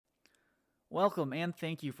Welcome and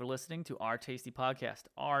thank you for listening to Our Tasty Podcast,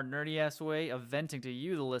 our nerdy-ass way of venting to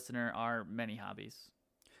you, the listener, our many hobbies.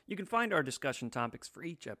 You can find our discussion topics for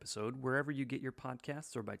each episode wherever you get your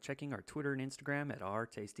podcasts or by checking our Twitter and Instagram at Our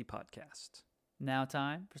Tasty Podcast. Now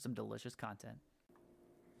time for some delicious content.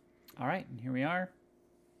 All right, and here we are.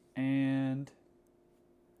 And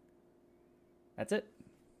that's it.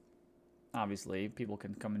 Obviously, people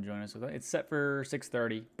can come and join us with it. It's set for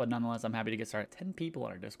 6:30, but nonetheless, I'm happy to get started. 10 people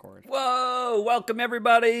on our Discord. Whoa! Welcome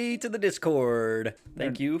everybody to the Discord.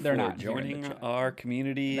 Thank you they're for not here in the joining chat. our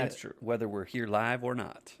community. That's true. Whether we're here live or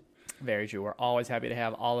not. Very true. We're always happy to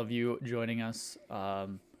have all of you joining us.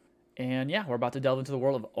 And yeah, we're about to delve into the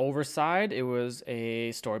world of Overside. It was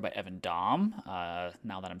a story by Evan Dom.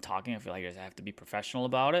 Now that I'm talking, I feel like I just have to be professional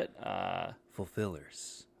about it.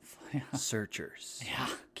 Fulfillers. Searchers. Yeah.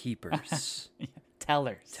 Keepers.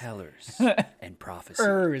 Tellers. And prophecy.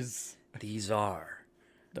 Urs. These are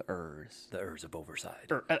The Urs. the Urs of Overside.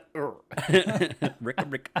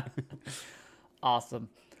 Rick. Awesome.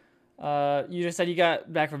 You just said you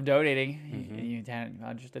got back from donating. You had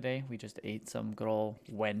lunch today. We just ate some good old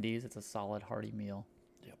Wendy's. It's a solid, hearty meal.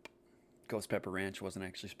 Yep. Ghost Pepper Ranch wasn't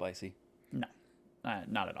actually spicy. No,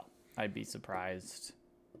 not at all. I'd be surprised,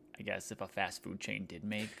 I guess, if a fast food chain did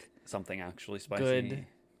make Something actually spicy. good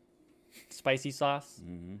spicy sauce.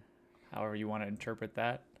 However you want to interpret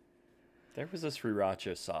that. There was a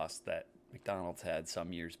sriracha sauce that McDonald's had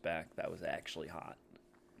some years back that was actually hot.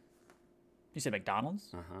 You said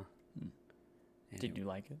McDonald's? Uh-huh. Did you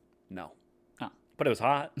like it? No. Oh. But it was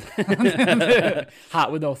hot.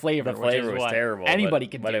 Hot with no flavor. The flavor which is was what terrible. Anybody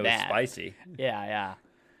can but do it was that. spicy. Yeah.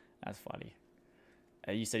 That's funny.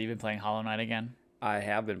 You said you've been playing Hollow Knight again? I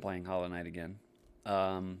have been playing Hollow Knight again.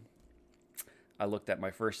 I looked at my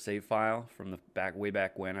first save file from the way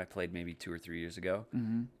back when I played maybe 2 or 3 years ago,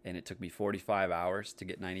 and it took me 45 hours to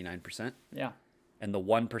get 99%. Yeah. And the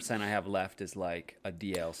 1% I have left is like a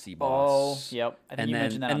DLC Oh, boss. yep. I think And you then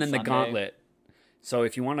mentioned that on the Sunday. gauntlet. So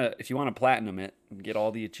if you wanna platinum it and get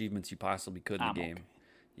all the achievements you possibly could in the game, okay.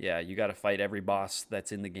 yeah, you got to fight every boss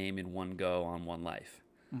that's in the game in one go on one life.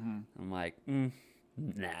 I'm like,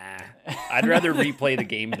 nah. I'd rather replay the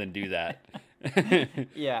game than do that.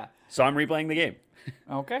 Yeah. So I'm replaying the game.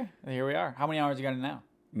 Okay. Here we are. How many hours you got in now?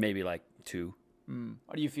 Maybe like 2.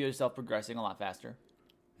 Or do you feel yourself progressing a lot faster?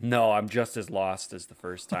 No, I'm just as lost as the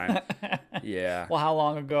first time. Yeah. Well, how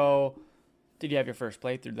long ago did you have your first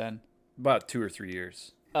playthrough then? About 2 or 3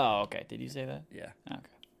 years. Oh, okay. Did you say that? Yeah. Okay.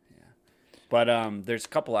 But there's a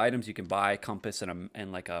couple items you can buy, compass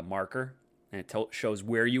and like a marker, and it shows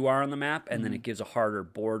where you are on the map, and then it gives a harder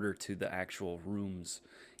border to the actual rooms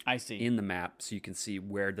I see. in the map, so you can see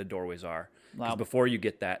where the doorways are. Wow. Because before you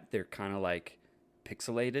get that, they're kind of like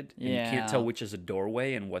pixelated, and you can't tell which is a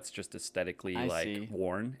doorway and what's just aesthetically I see.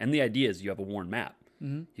 worn. And the idea is you have a worn map.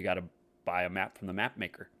 You got to buy a map from the map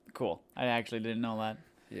maker. Cool. I actually didn't know that.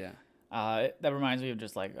 Yeah. That reminds me of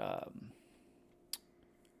just like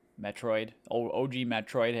Metroid. OG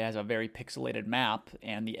Metroid has a very pixelated map,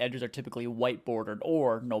 and the edges are typically white bordered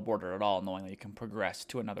or no border at all, knowing that you can progress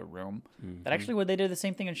to another room. That actually, where they did the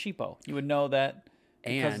same thing in Sheepo. You would know that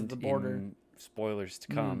because of the border. In spoilers to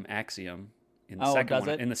come, Axiom in the Oh, second does one.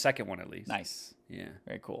 it? In the second one, at least. Nice. Yeah.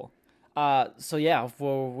 Very cool. So yeah,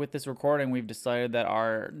 with this recording, we've decided that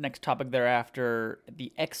our next topic thereafter,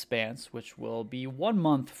 The Expanse, which will be 1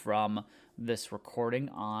 month from this recording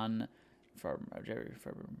from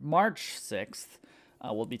March 6th,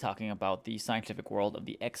 we'll be talking about the scientific world of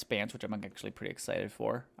The Expanse, which I'm actually pretty excited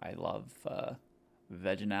for. I love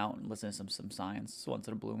vegging out and listening to some science once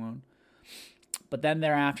in a blue moon. But then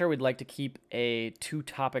thereafter, we'd like to keep a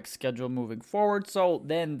 2-topic schedule moving forward. So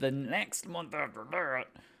then the next month after that,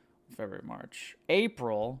 February, March,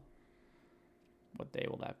 April, what day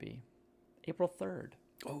will that be? April 3rd.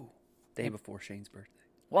 Oh, day before Shane's birthday.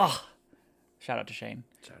 Wow. Shout out to Shane.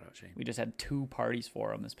 Shout out, Shane. We just had 2 parties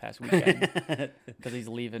for him this past weekend because he's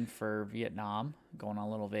leaving for Vietnam, going on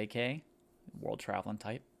a little vacay, world traveling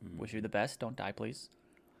type. Wish you the best. Don't die, please.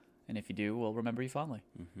 And if you do, we'll remember you fondly.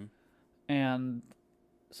 And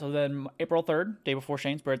so then April 3rd, day before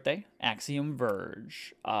Shane's birthday, Axiom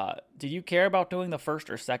Verge. Did you care about doing the first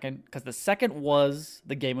or second? Because the second was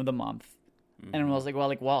the game of the month. And I was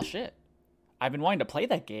like, well, shit. I've been wanting to play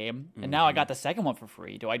that game, and now I got the second one for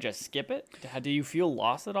free. Do I just skip it? Do you feel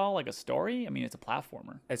lost at all, like a story? I mean, it's a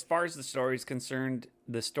platformer. As far as the story is concerned,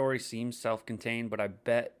 the story seems self-contained, but I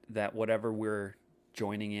bet that whatever we're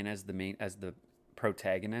joining in as the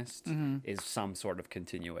protagonist is some sort of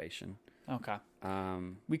continuation. Okay. I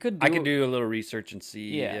could do a little research and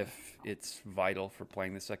see Yeah. if it's vital for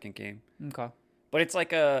playing the second game. Okay. But it's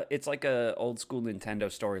like a old school Nintendo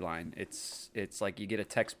storyline. It's like you get a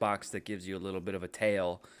text box that gives you a little bit of a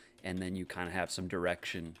tale, and then you kind of have some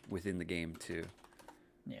direction within the game to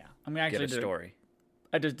Yeah, I mean, I get actually a story.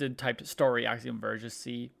 I just did type story Axiom Verge to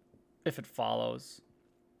see if it follows.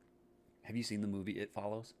 Have you seen the movie It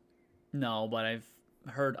Follows? No, but I've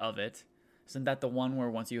heard of it. Isn't that the one where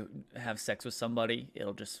once you have sex with somebody,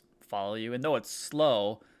 it'll just follow you? And though it's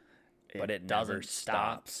slow, But it doesn't never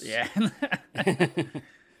stop. stops. Yeah.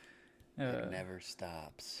 It never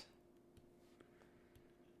stops.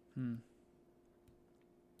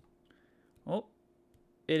 Oh,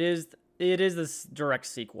 it is this direct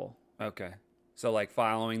sequel. Okay. So like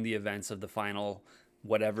following the events of the final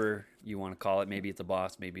whatever you want to call it. Maybe it's a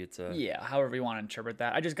boss, maybe it's a Yeah, however you want to interpret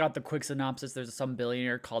that. I just got the quick synopsis. There's some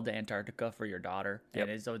billionaire called to Antarctica for your daughter. Yep.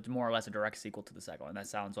 And so it's more or less a direct sequel to the second one. That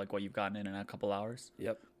sounds like what you've gotten in a couple hours.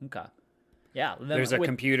 Yep. Okay. Yeah. Then There's a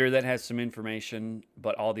computer that has some information,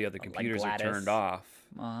 but all the other computers are Gladys. turned off.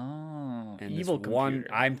 Oh, And evil this one,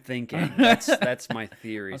 computer. I'm thinking that's my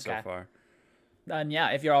theory so Okay. far. And yeah,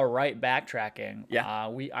 if you're all right backtracking, Yeah.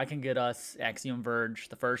 I can get us Axiom Verge,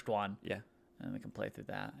 the first one, Yeah. and we can play through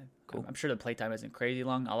that. Cool. I'm sure the playtime isn't crazy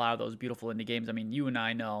long. A lot of those beautiful indie games. I mean, you and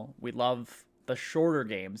I know we love the shorter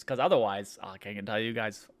games because otherwise, I can tell you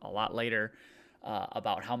guys a lot later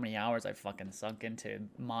about how many hours I fucking sunk into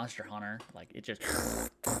Monster Hunter. Like it just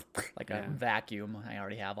like a vacuum. I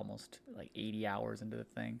already have almost like 80 hours into the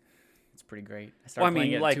thing. It's pretty great. I started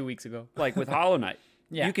playing it 2 weeks ago. Like with Hollow Knight.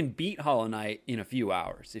 Yeah. You can beat Hollow Knight in a few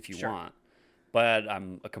hours if you want. But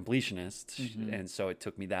I'm a completionist, and so it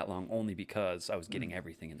took me that long only because I was getting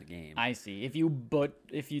everything in the game. I see. If you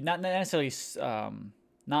not necessarily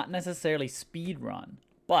speed run,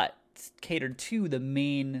 but catered to the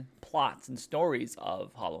main plots and stories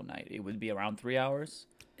of Hollow Knight, it would be around 3 hours.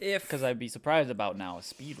 Because I'd be surprised about now a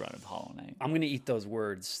speed run of Hollow Knight. I'm gonna eat those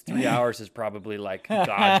words. 3 hours is probably like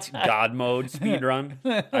God mode speed run.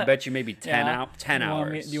 I bet you maybe 10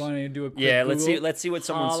 hours. Do you want me to do a quick let's Google? see what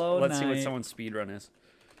someone's speed run is.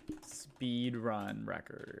 Speed run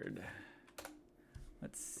record.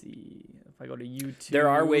 Let's see if I go to YouTube. There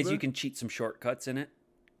are ways you can cheat some shortcuts in it,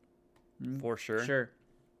 for sure. Sure.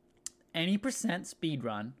 Any percent speed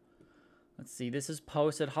run. Let's see. This is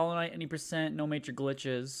posted Hollow Knight any percent, no major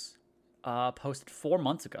glitches. Posted 4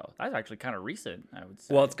 months ago. That's actually kind of recent, I would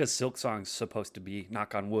say. Well, it's because Silksong's supposed to be,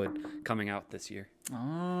 knock on wood, coming out this year.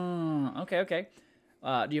 Oh, okay. Do you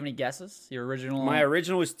have any guesses? Your original. My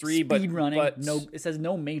original was 3, speed running. but No, it says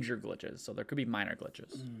no major glitches, so there could be minor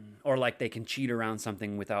glitches. Or like they can cheat around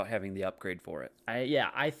something without having the upgrade for it.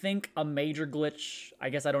 I think a major glitch. I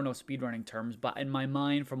guess I don't know speedrunning terms, but in my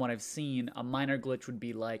mind, from what I've seen, a minor glitch would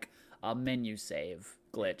be like a menu save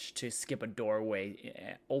glitch to skip a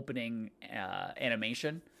doorway opening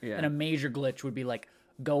animation, and a major glitch would be like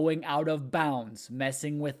going out of bounds,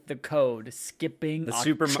 messing with the code, skipping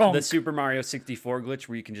the Super Mario 64 glitch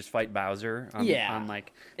where you can just fight Bowser on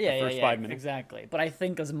like the first 5 minutes. Exactly. But I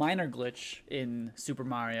think as minor glitch in Super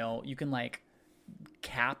Mario, you can like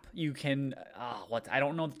cap. You can I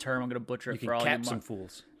don't know the term. I'm gonna butcher it You for can all cap you. some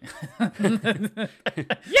fools.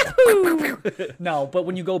 Yahoo! No, but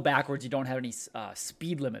when you go backwards, you don't have any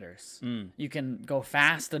speed limiters. You can go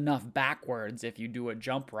fast enough backwards if you do a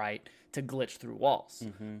jump right to glitch through walls.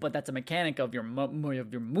 But that's a mechanic of your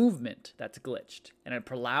movement that's glitched, and it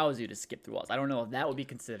allows you to skip through walls. I don't know if that would be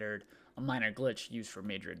considered a minor glitch used for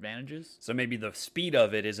major advantages. So maybe the speed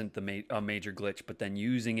of it isn't a major glitch, but then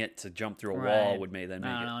using it to jump through a wall would make it. No,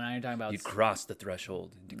 now you're talking about You'd cross the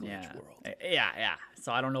threshold into glitch world. Yeah.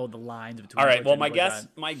 So I don't know the lines between. All right. glitch Well, and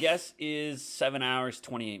my guess is 7 hours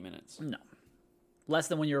 28 minutes. No, less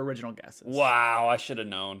than when your original guess is. Wow, I should have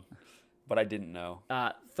known, but I didn't know.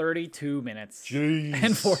 32 minutes Jeez.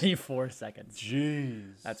 and 44 seconds.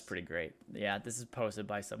 Jeez. That's pretty great. Yeah, this is posted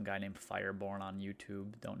by some guy named Fireborn on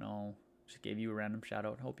YouTube. Don't know. Just gave you a random shout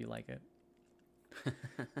out. Hope you like it.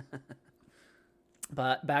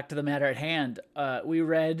 But back to the matter at hand. We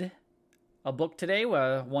read a book today,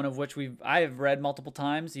 one of which I've read multiple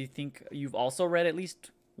times. You think you've also read at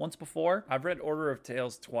least once before? I've read Order of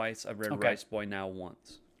Tales twice. I've read Rice Boy now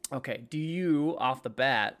once. Okay. Do you, off the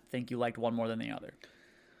bat, think you liked one more than the other?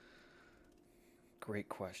 Great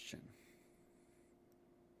question.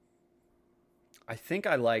 I think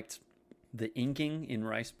I liked the inking in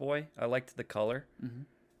Rice Boy. I liked the color.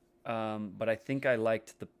 But I think I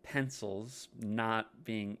liked the pencils not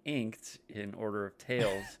being inked in Order of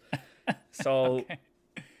Tales. So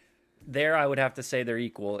there I would have to say they're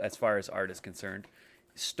equal as far as art is concerned.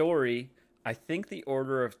 Story, I think the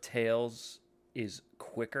Order of Tales is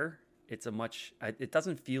quicker. It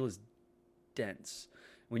doesn't feel as dense.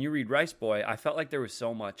 when you read Rice Boy, I felt like there was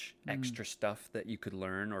so much extra stuff that you could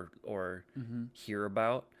learn or hear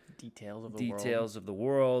about. Details of the world. Details of the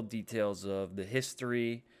world, details of the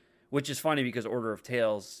history, which is funny because Order of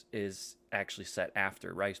Tales is actually set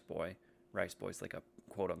after Rice Boy. Rice Boy's like a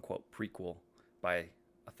quote-unquote prequel by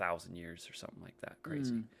 1,000 years or something like that.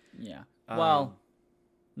 Crazy. Yeah. Well,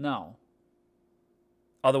 no.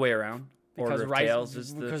 Other way around? Because Order of Tales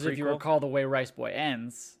is the because prequel? if you recall the way Rice Boy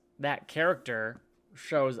ends, that character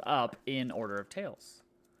shows up in Order of Tales.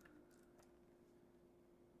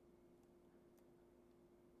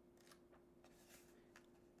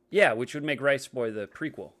 Yeah, which would make Rice Boy the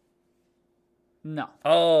prequel. No.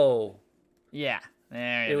 Oh. Yeah.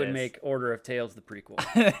 There It would make Order of Tales the prequel.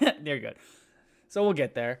 You're good. So we'll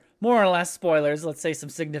get there. More or less spoilers. Let's say some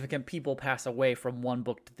significant people pass away from one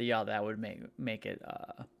book to the other. That would make it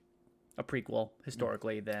a prequel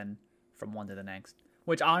historically, then from one to the next.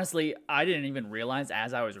 Which honestly, I didn't even realize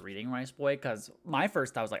as I was reading Rice Boy, because my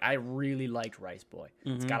first thought was like, I really liked Rice Boy.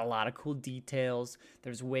 It's got a lot of cool details.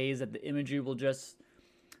 There's ways that the imagery will just...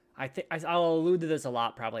 I'll allude to this a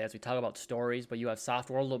lot probably as we talk about stories, but you have soft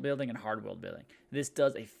world building and hard world building. This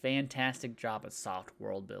does a fantastic job at soft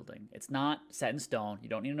world building. It's not set in stone. You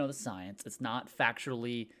don't need to know the science. It's not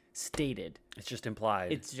factually stated. It's just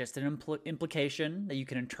implied. It's just an implication that you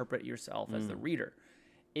can interpret yourself as the reader.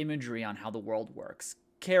 Imagery on how the world works.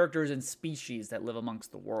 Characters and species that live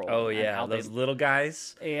amongst the world. Oh, yeah. Those little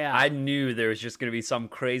guys. Yeah. I knew there was just going to be some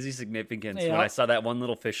crazy significance when I saw that one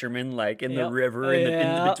little fisherman, like, in the river,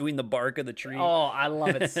 in between the bark of the tree. Oh, I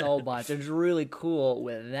love it so much. It's really cool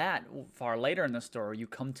with that. Far later in the story, you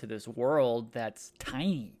come to this world that's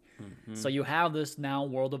tiny. So you have this now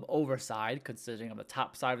world of Overside, consisting of the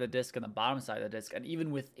top side of the disc and the bottom side of the disc. And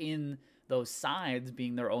even within those sides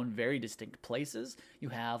being their own very distinct places, you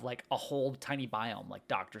have like a whole tiny biome like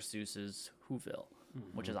Dr. Seuss's Whoville,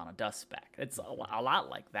 which is on a dust speck. It's a lot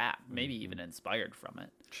like that, maybe even inspired from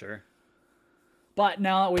it. Sure. But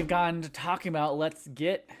now that we've gotten to talking about, let's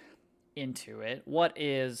get into it. What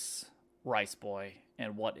is Rice Boy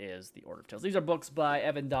and what is the Order of Tales? These are books by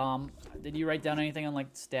Evan Dom. Did you write down anything on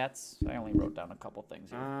like stats? I only wrote down a couple things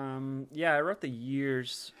here. Yeah, I wrote the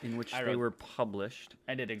years in which they were published.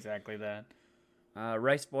 I did exactly that.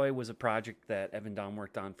 Rice Boy was a project that Evan Dom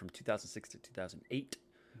worked on from 2006 to 2008,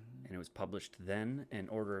 and it was published then, and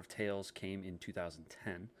Order of Tales came in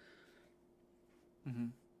 2010.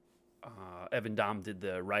 Evan Dom did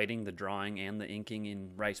the writing, the drawing, and the inking in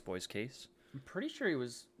Rice Boy's case. I'm pretty sure he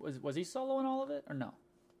was he solo in all of it or no?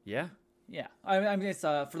 Yeah. Yeah, I mean it's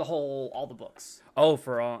for the all the books. Oh,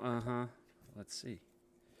 for all, Let's see.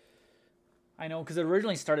 I know, because it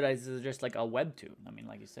originally started as just like a webtoon. I mean,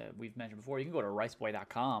 like you said, we've mentioned before, you can go to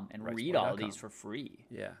riceboy.com and read all of these for free.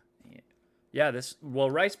 Yeah,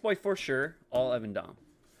 Rice Boy for sure, all Evan Dom.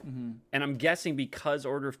 And I'm guessing because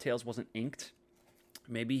Order of Tales wasn't inked,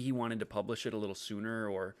 maybe he wanted to publish it a little sooner,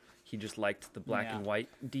 or he just liked the black and white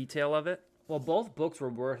detail of it. Well, both books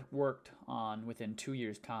were worked on within 2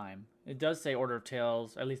 years' time. It does say Order of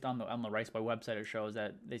Tales, at least on the Rice Boy website, it shows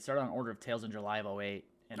that they started on Order of Tales in July of 2008.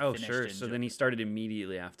 And oh, sure. So then he started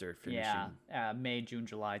immediately after finishing. Yeah, May, June,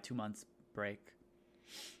 July, 2 months break.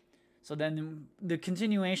 So then the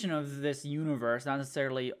continuation of this universe, not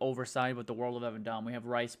necessarily Overside, but the world of Evan Dom, we have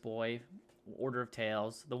Rice Boy, Order of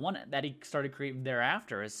Tales. The one that he started creating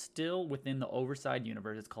thereafter is still within the Overside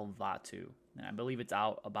universe. It's called Vatu. And I believe it's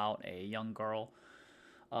out about a young girl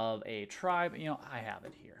of a tribe. You know, I have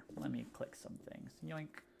it here. Let me click some things. Yoink.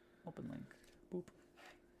 Open link. Boop.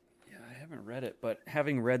 Yeah, I haven't read it, but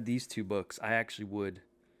having read these two books, I would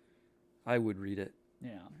read it.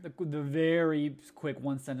 Yeah. The very quick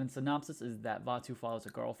one-sentence synopsis is that Vatu follows a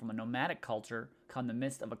girl from a nomadic culture caught in the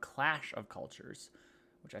midst of a clash of cultures,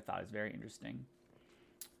 which I thought is very interesting.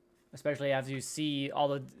 Especially as you see all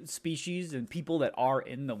the species and people that are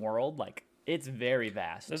in the world, like, it's very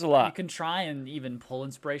vast. There's a lot. You can try and even pull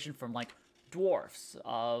inspiration from, like, dwarfs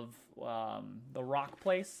of the rock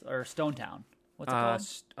place, or Stone Town. What's it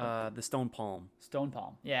called? The Stone Palm. Stone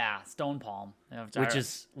Palm. Yeah, Stone Palm. Which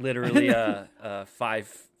is literally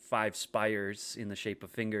five spires in the shape of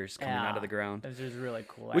fingers coming out of the ground. This is really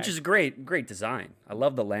cool. Which is a great design. I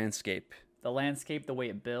love the landscape. The landscape, the way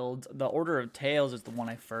it builds. The Order of Tales is the one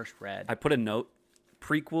I first read. I put a note,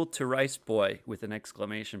 prequel to Rice Boy with an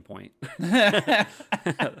exclamation point.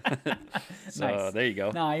 So Nice. there you go.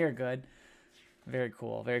 No, you're good. Very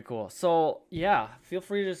cool. Very cool. So, yeah, feel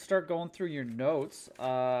free to start going through your notes.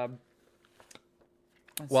 Well,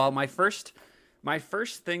 my first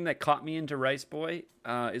thing that caught me into Rice Boy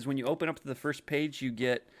is when you open up to the first page, you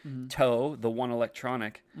get Toe, the one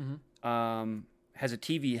electronic, has a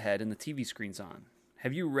TV head and the TV screen's on.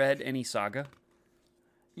 Have you read any Saga?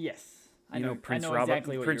 Yes. You know Prince I know Robot,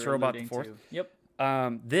 exactly what Prince you're Robot the alluding Fourth. to.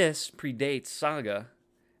 Yep. This predates Saga,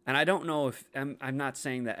 and I don't know if I'm not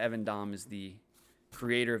saying that Evan Dom is the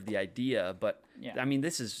creator of the idea, but Yeah. I mean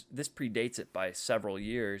this predates it by several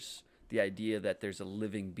years. The idea that there's a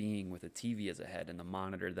living being with a TV as a head, and the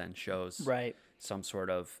monitor then shows Right. some sort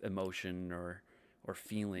of emotion or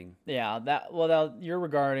feeling. Yeah, you're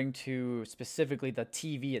regarding to specifically the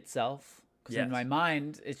TV itself, because in Yes. my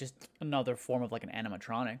mind it's just another form of like an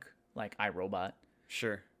animatronic, like iRobot.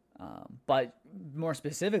 Sure. But more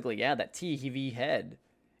specifically, yeah, that TV head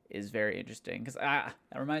is very interesting because that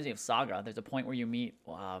reminds me of Saga. There's a point where you meet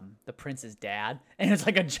the prince's dad, and it's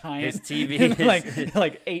like a giant His TV,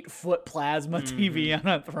 like 8-foot plasma TV on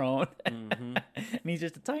a throne, and he's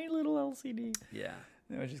just a tiny little LCD. Yeah.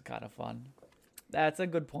 It was just kind of fun. That's a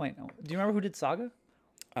good point. Do you remember who did Saga?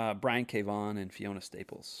 Brian K. Vaughan and Fiona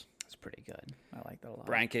Staples. It's pretty good. I like that a lot.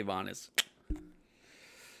 Brian K. Vaughan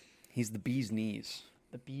he's the bee's knees.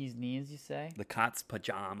 The bee's knees, you say? The cat's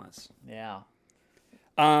pajamas. Yeah.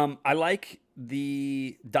 I like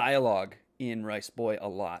the dialogue in Rice Boy a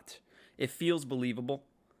lot. It feels believable.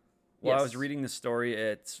 While I was Yes. reading the story,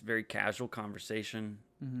 it's very casual conversation.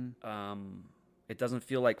 It doesn't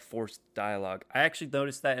feel like forced dialogue. I actually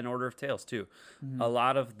noticed that in Order of Tales too. A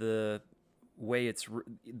lot of the way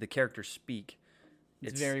the characters speak,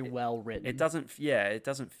 It's very well written. it doesn't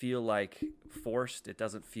feel like forced. It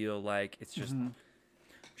doesn't feel like it's just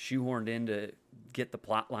shoehorned in to get the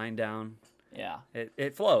plot line down. Yeah.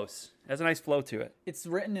 It flows. It has a nice flow to it. It's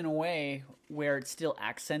written in a way where it still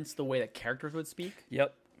accents the way that characters would speak.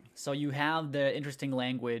 Yep. So you have the interesting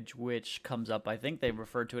language which comes up. I think they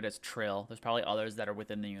refer to it as trill. There's probably others that are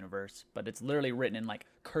within the universe, but it's literally written in like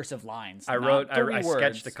cursive lines. I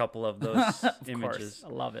sketched a couple of those images. Course. I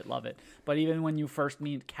love it. But even when you first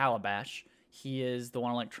meet Calabash, he is the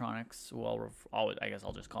one electronics. Well, I guess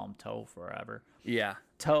I'll just call him Toe forever. Yeah.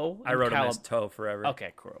 Toe. I wrote him as Toe forever.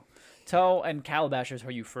 Okay, cool. Toe and Calabash is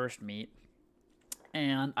who you first meet.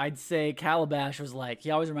 And I'd say Calabash was like,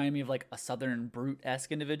 he always reminded me of like a Southern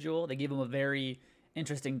Brute-esque individual. They gave him a very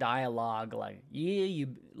interesting dialogue, like,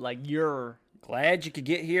 you're Glad you could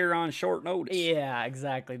get here on short notice. Yeah,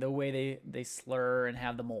 exactly. The way they slur and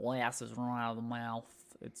have the molasses run out of the mouth.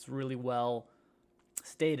 It's really well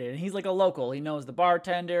stated. And he's like a local. He knows the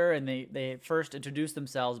bartender, and they first introduce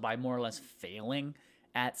themselves by more or less failing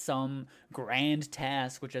at some grand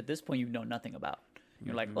task, which at this point you know nothing about.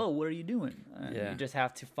 You're like, oh, what are you doing? You just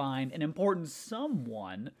have to find an important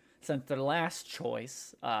someone, since their last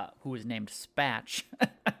choice, who was named Spatch,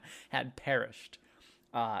 had perished.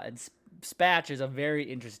 And Spatch is a very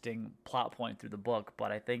interesting plot point through the book,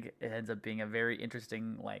 but I think it ends up being a very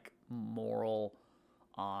interesting, like, moral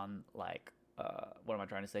on, like, what am I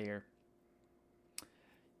trying to say here?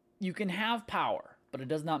 You can have power, but it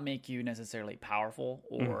does not make you necessarily powerful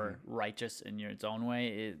or righteous in its own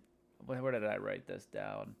way. Where did I write this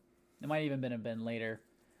down? It might even have been later.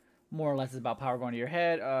 More or less, it's about power going to your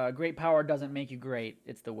head. Great power doesn't make you great.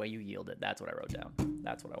 It's the way you yield it. That's what I wrote down.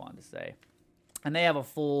 That's what I wanted to say. And they have a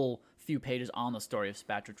full few pages on the story of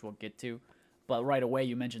Spatch, which we'll get to. But right away,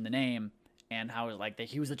 you mentioned the name and how it was like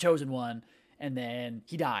he was the chosen one, and then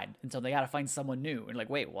he died. And so they got to find someone new. And like,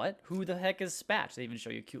 wait, what? Who the heck is Spatch? They even show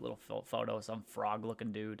you a cute little photo of some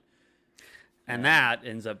frog-looking dude. And that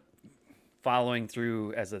ends up following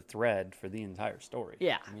through as a thread for the entire story.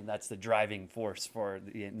 Yeah. I mean, that's the driving force for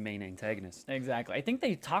the main antagonist. Exactly. I think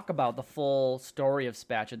they talk about the full story of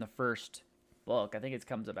Spatch in the first book. I think it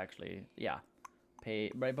comes up actually,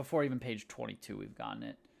 right before even page 22 we've gotten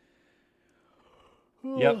it.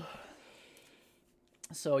 Yep.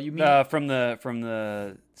 So you mean from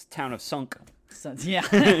the town of Sunk. yeah.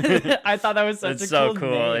 I thought that was such It's a so cool cool.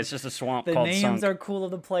 name. It's just a swamp The called names Sunk. are cool of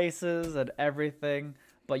the places and everything.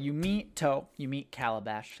 But you meet Toe, you meet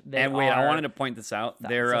Calabash. And wait, I wanted to point this out.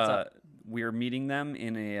 What's We're meeting them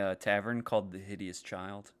in a tavern called the Hideous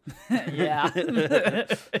Child. yeah.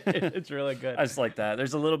 It's really good. I just like that.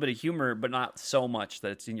 There's a little bit of humor, but not so much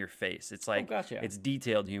that it's in your face. It's like gotcha. It's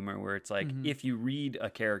detailed humor where it's like if you read a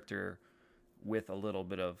character with a little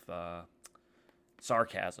bit of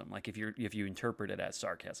sarcasm, like if you interpret it as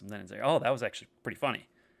sarcasm, then it's like, oh, that was actually pretty funny.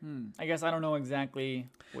 I guess I don't know exactly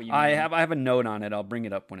what you mean. I have a note on it. I'll bring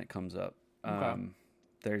it up when it comes up. Okay.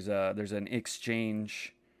 There's an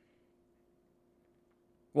exchange.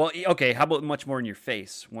 Well, okay. How about much more in your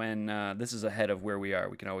face? When this is ahead of where we are,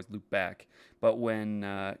 we can always loop back. But when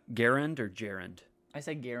Garand or Gerund? I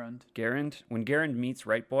say Garand. Garand. When Garand meets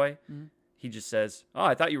Right Boy, he just says, "Oh,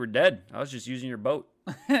 I thought you were dead. I was just using your boat."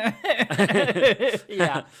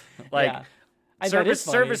 Yeah. Like Yeah. That is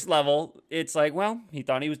funny. Surface level, it's like, well, he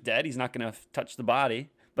thought he was dead. He's not going to touch the body.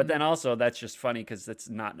 But then also, that's just funny because that's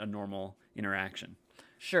not a normal interaction.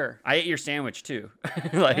 Sure. I ate your sandwich too.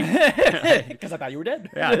 Like, Because I thought you were dead.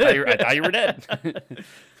 yeah, I thought you were dead.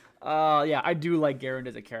 Yeah, I do like Garand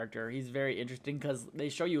as a character. He's very interesting because they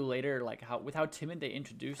show you later, like how timid they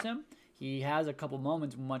introduce him. He has a couple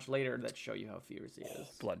moments much later that show you how fierce he is.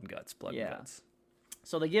 Blood and guts, blood and guts.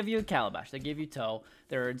 So they give you Calabash, they give you Toe.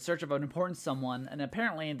 They're in search of an important someone, and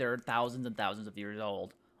apparently they're thousands and thousands of years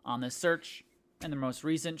old on this search. And the most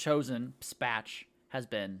recent chosen, Spatch, has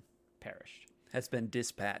been perished. Has been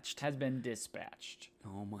dispatched.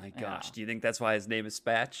 Oh my gosh. Yeah. Do you think that's why his name is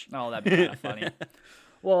Spatch? Oh, that'd be kind of funny.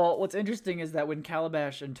 Well, what's interesting is that when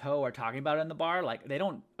Calabash and Toe are talking about it in the bar, like, they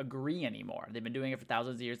don't agree anymore. They've been doing it for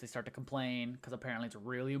thousands of years. They start to complain because apparently it's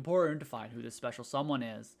really important to find who this special someone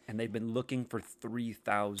is. And they've been looking for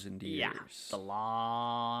 3,000 years. Yeah, it's a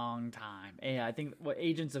long time. Yeah, I think what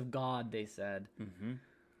Agents of God, they said. Mm-hmm.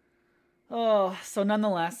 Oh, so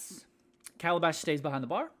nonetheless, Calabash stays behind the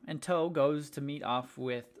bar, and Toe goes to meet off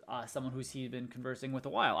with someone who's he's been conversing with a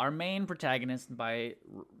while. Our main protagonist,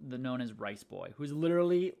 known as Rice Boy, who's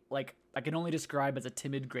literally, like, I can only describe as a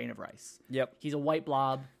timid grain of rice. Yep. He's a white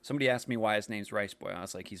blob. Somebody asked me why his name's Rice Boy. I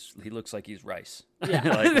was like, he looks like he's rice. Yeah.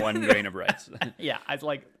 Like one grain of rice. Yeah, I was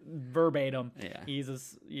like verbatim.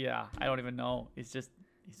 Yeah. I don't even know. He's just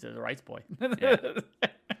a rice boy. Yeah.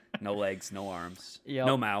 No legs, no arms,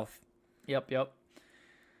 no mouth. Yep.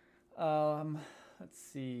 Let's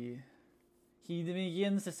see. He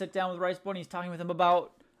begins to sit down with Rice Boy, and he's talking with him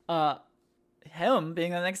about him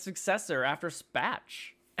being the next successor after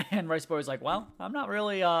Spatch. And Rice Boy is like, well, I'm not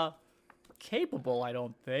really capable, I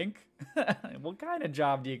don't think. What kind of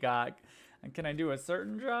job do you got? Can I do a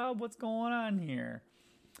certain job? What's going on here?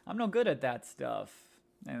 I'm no good at that stuff.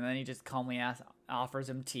 And then he just calmly offers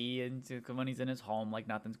him tea and when he's in his home, like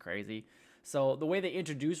nothing's crazy. So the way they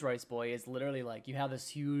introduce Rice Boy is literally like you have this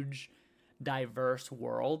huge, diverse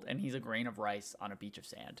world, and he's a grain of rice on a beach of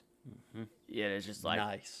sand. Mm-hmm. Yeah, it's just like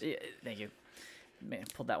nice. Thank you, man.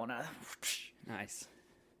 Pulled that one out. Nice.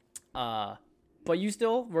 But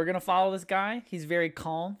we're gonna follow this guy. He's very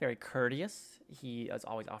calm, very courteous. He is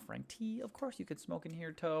always offering tea. Of course, you could smoke in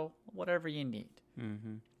here, Toe. Whatever you need.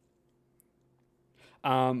 Mm-hmm.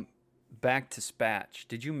 Back to Spatch.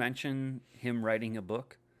 Did you mention him writing a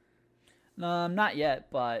book? Not yet,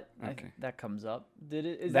 but okay. That comes up.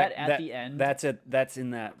 Is that at the end? That's it. That's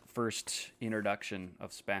in that first introduction of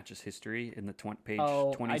Spatch's history in the page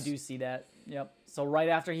 20. I do see that. Yep. So right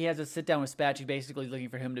after he has a sit down with Spatch, he basically is looking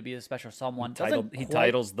for him to be a special someone. He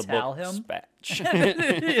titles the book him.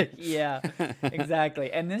 Spatch. Yeah,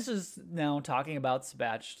 exactly. And this is now talking about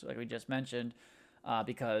Spatch, like we just mentioned,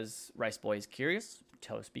 because Rice Boy is curious.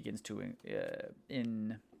 Toast begins to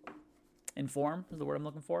inform is the word I'm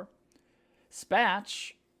looking for.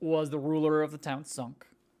 Spatch was the ruler of the town Sunk,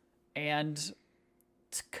 and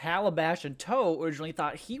Calabash and Toe originally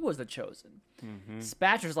thought he was the chosen. Mm-hmm.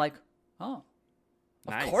 Spatch was like, oh,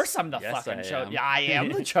 of course I'm the fucking chosen. Yeah, I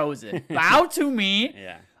am the chosen. Bow to me.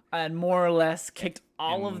 Yeah. And more or less kicked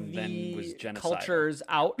all of the cultures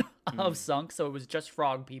out of Sunk, so it was just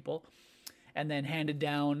frog people, and then handed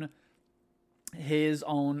down his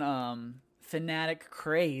own fanatic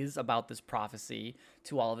craze about this prophecy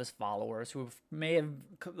to all of his followers who may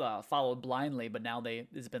have followed blindly, but now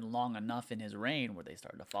it's been long enough in his reign where they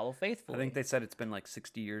started to follow faithfully. I think they said it's been like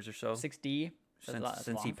 60 years or so. 60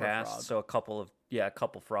 since he passed. So a couple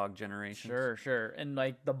frog generations. Sure. And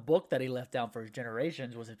like the book that he left down for his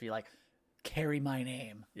generations was to be like, carry my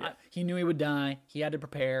name. Yeah. He knew he would die. He had to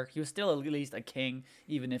prepare. He was still at least a king,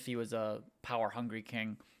 even if he was a power-hungry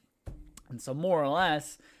king. And so more or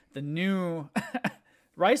less, the new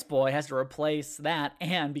Rice Boy has to replace that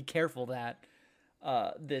and be careful that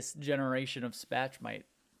this generation of Spatch might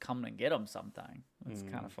come and get him sometime. It's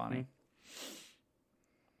kind of funny.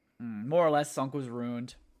 More or less, Sunk was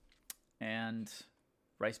ruined, and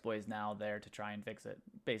Rice Boy is now there to try and fix it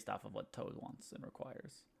based off of what Toad wants and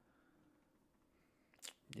requires.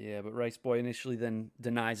 Yeah, but Rice Boy initially then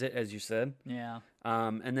denies it, as you said. Yeah.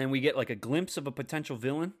 And then we get like a glimpse of a potential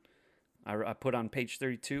villain. I put on page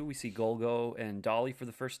 32, we see Golgo and Dolly for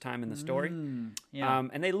the first time in the story. Yeah.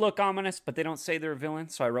 And they look ominous, but they don't say they're a villain.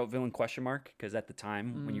 So I wrote villain ? Because at the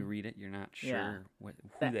time, when you read it, you're not sure who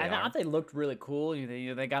they are. I thought they looked really cool.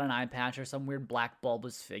 They got an eye patch or some weird black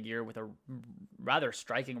bulbous figure with a rather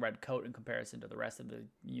striking red coat in comparison to the rest of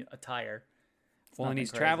the attire. Well, and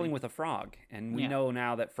he's traveling with a frog. And we know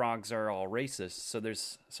now that frogs are all racist. So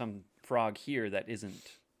there's some frog here that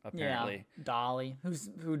isn't. Apparently, Dolly,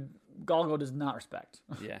 who Golgo does not respect.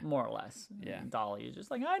 Yeah. More or less. Yeah. And Dolly is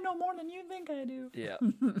just like, I know more than you think I do. Yeah.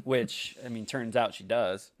 Which, I mean, turns out she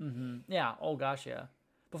does. Yeah. Oh gosh, yeah.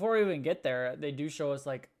 Before we even get there, they do show us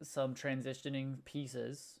like some transitioning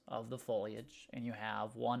pieces of the foliage, and you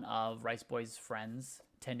have one of Rice Boy's friends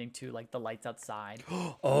tending to like the lights outside.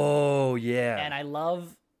 Oh, yeah. And I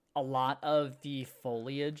love a lot of the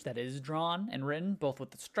foliage that is drawn and written, both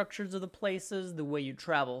with the structures of the places, the way you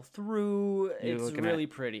travel through. It's really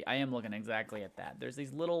pretty. I am looking exactly at that. There's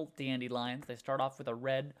these little dandelions. They start off with a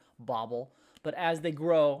red bauble, but as they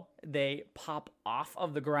grow, they pop off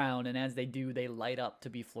of the ground, and as they do, they light up to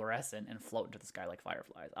be fluorescent and float into the sky like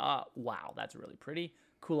fireflies. Wow, that's really pretty.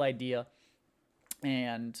 Cool idea.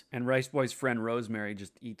 And Rice Boy's friend Rosemary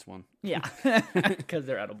just eats one. yeah, because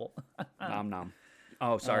they're edible. Nom nom.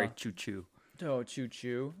 Oh, sorry, choo choo. Oh, choo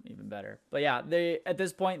choo, even better. But yeah, they at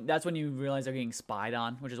this point, that's when you realize they're getting spied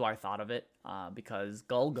on, which is why I thought of it, because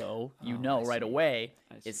Golgo, right away,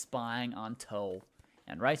 is spying on Toe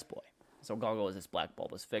and Rice Boy. So Golgo is this black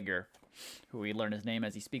bulbous figure, who we learn his name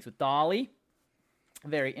as he speaks with Dolly.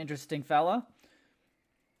 Very interesting fella.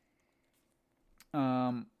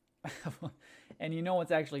 And you know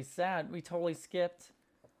what's actually sad? We totally skipped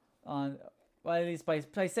on, well, at least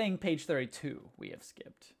by saying page 32, we have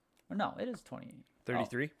skipped. Or no, it is 20.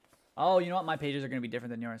 33? Oh, you know what? My pages are going to be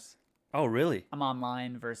different than yours. Oh, really? I'm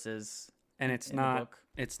online versus And it's in the not, book.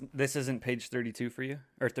 this isn't page 32 for you?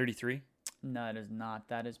 Or 33? No, it is not.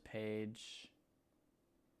 That is page...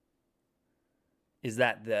 Is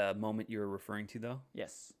that the moment you were referring to, though?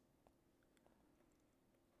 Yes.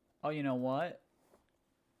 Oh, you know what?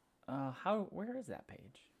 Where is that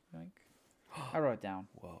page? Like, I wrote it down.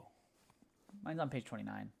 Whoa. Mine's on page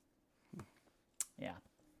 29. Yeah.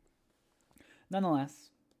 Nonetheless.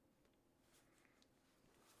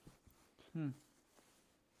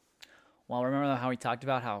 Well, remember how we talked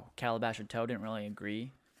about how Calabash and Toe didn't really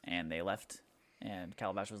agree, and they left, and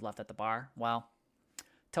Calabash was left at the bar? Well,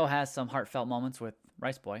 Toe has some heartfelt moments with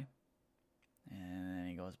Rice Boy, and then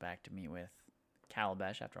he goes back to meet with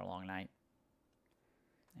Calabash after a long night.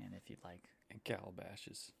 And if you'd like... And Calabash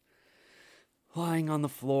is lying on the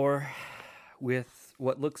floor with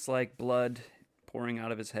what looks like blood pouring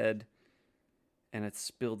out of his head and a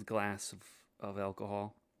spilled glass of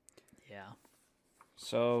alcohol. Yeah.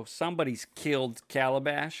 So somebody's killed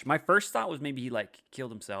Calabash. My first thought was maybe he like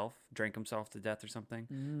killed himself, drank himself to death or something.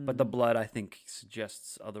 But the blood, I think,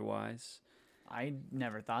 suggests otherwise. I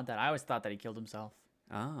never thought that. I always thought that he killed himself.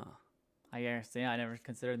 Ah. I guess, yeah, I never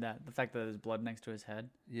considered that. The fact that there's blood next to his head.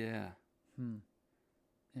 Yeah.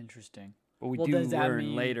 Interesting. But we Well, do does that learn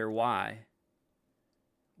mean- later why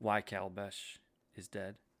Calabash is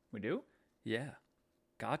dead. We do? Yeah.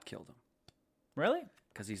 God killed him Really?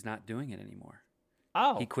 because he's not doing it anymore.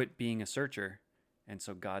 Oh. He quit being a searcher, and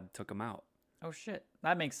so God took him out. Oh, shit.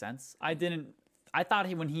 That makes sense. I thought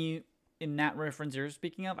in that reference you're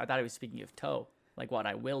speaking of, I thought he was speaking of Toe. Like what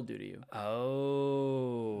I will do to you.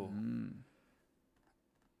 Oh.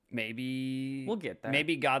 Maybe We'll get there.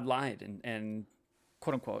 Maybe God lied and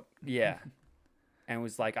Quote unquote. yeah. And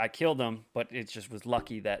was like, I killed him, but it just was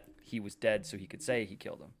lucky that he was dead so he could say he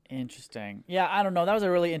killed him. Interesting. Yeah, I don't know. That was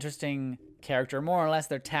a really interesting character. More or less,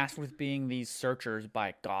 they're tasked with being these searchers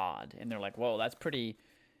by God. And they're like, whoa, that's pretty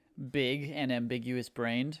big and ambiguous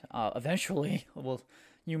brained. Eventually, well,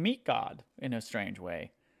 you meet God in a strange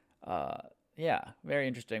way. Yeah, very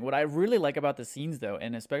interesting. What I really like about the scenes, though,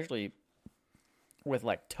 and especially with,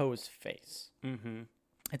 like, Toe's face. Mm-hmm.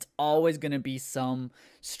 It's always going to be some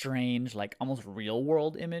strange, like, almost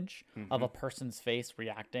real-world image of a person's face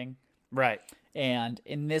reacting. Right. And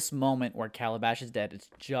in this moment where Calabash is dead, it's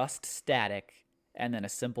just static and then a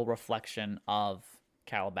simple reflection of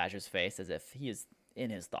Calabash's face as if he is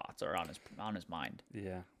in his thoughts or on his mind.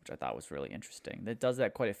 Yeah. Which I thought was really interesting. It does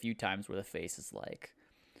that quite a few times where the face is like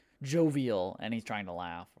jovial and he's trying to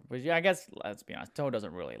laugh. Which, yeah, I guess, let's be honest, Toe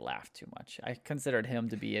doesn't really laugh too much. I considered him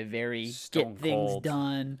to be a very Stone get things cold.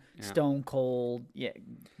 done, stone cold. Yeah,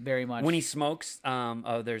 very much. When he smokes,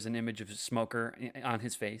 there's an image of a smoker on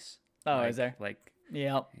his face. Oh, like, is there? Like,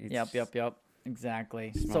 Yep. It's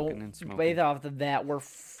Exactly. smoking and So smoking. based off of that, we're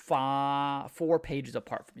 4 pages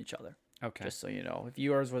apart from each other. okay. Just so you know. If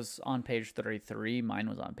yours was on page 33, mine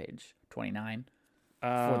was on page 29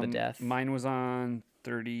 for the death. Mine was on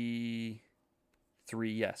 33,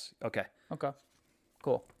 yes. Okay. Okay.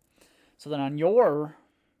 Cool. So then on your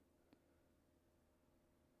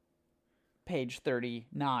page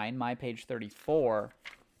 39, my page 34,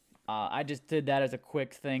 I just did that as a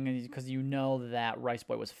quick thing because you know that Rice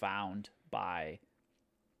Boy was found by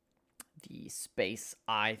the space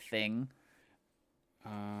eye thing.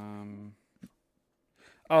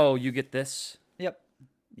 Oh, you get this? Yep.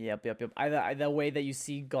 Yep. The way that you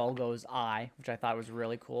see Golgo's eye, which I thought was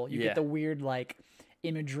really cool. You Yeah. get the weird like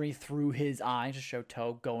imagery through his eye to show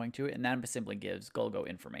Toe going to it, and that simply gives Golgo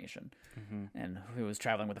information. And he was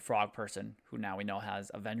traveling with a frog person, who now we know has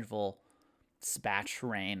a vengeful spatch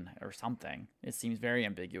rain or something. It seems very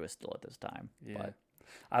ambiguous still at this time. Yeah. But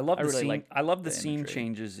I love I the really scene. like I love the the scene imagery.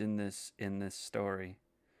 changes in this story.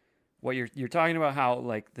 What you're talking about, how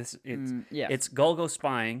like this yes. it's Golgo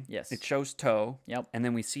spying. Yes. It shows Toe. Yep. And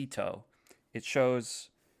then we see Toe. It shows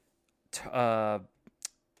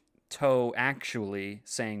Toe actually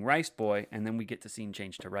saying Rice Boy, and then we get the scene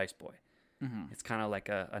change to Rice Boy. It's kind of like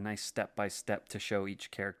a nice step by step to show each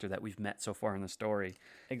character that we've met so far in the story,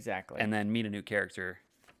 Exactly. and then meet a new character,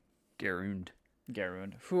 Garund.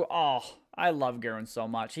 Garund, who I love Garund so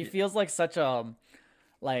much. He feels like such a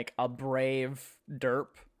brave derp.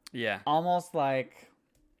 Yeah. Almost like,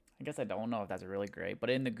 I guess I don't know if that's really great, but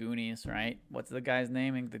in the Goonies, right? What's the guy's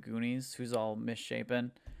name in the Goonies who's all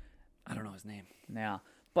misshapen? I don't know his name. Yeah.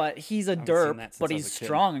 But he's a seen derp, that since but I was he's a kid.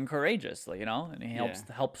 strong and courageous, you know? And he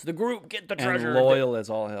helps the group get the treasure. And loyal as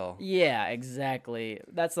all hell. Yeah, exactly.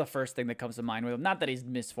 That's the first thing that comes to mind with him. Not that he's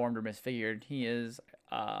misformed or misfigured. He is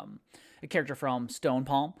a character from Stone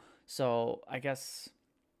Palm. So I guess,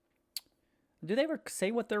 do they ever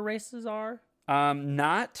say what their races are?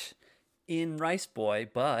 Not in Rice Boy,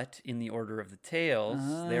 but in the Order of the Tales,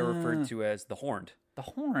 they're referred to as the Horned. The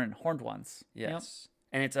horned ones. Yes.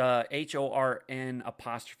 And it's HORN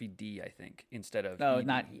apostrophe D, I think, instead of No, ED.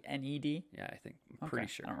 not NED. Yeah, I think. I'm pretty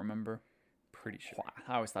sure. I don't remember. Pretty sure.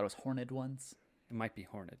 I always thought it was horned ones. It might be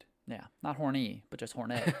Horned. Yeah, not horny, but just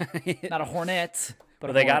hornet. Not a hornet, but But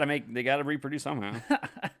a they gotta reproduce somehow.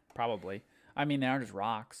 probably. I mean, they are just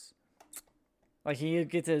rocks. Like he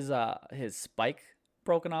gets his spike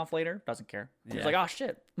broken off later. Doesn't care. He's Yeah. like, oh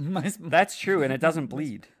shit, my That's true, and it doesn't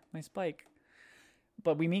bleed. my spike.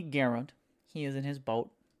 But we meet Garund. He is in his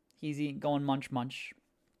boat. He's going munch,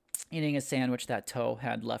 eating a sandwich that Toe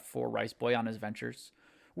had left for Rice Boy on his ventures.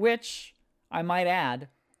 Which, I might add,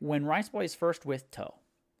 when Rice Boy is first with Toe,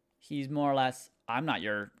 he's more or less, I'm not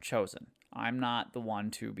your chosen. I'm not the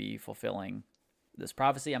one to be fulfilling this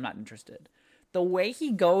prophecy. I'm not interested. The way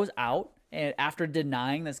he goes out, and after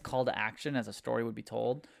denying this call to action as a story would be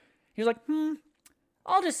told, he was like,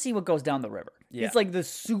 I'll just see what goes down the river. Yeah. He's like the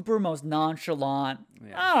super most nonchalant,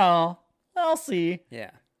 Yeah. oh, I'll see.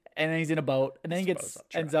 Yeah. And then he's in a boat, and then he Suppose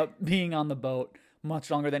I'll ends up being on the boat much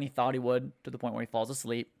longer than he thought he would, to the point where he falls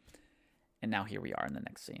asleep. And now here we are in the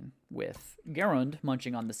next scene with Garund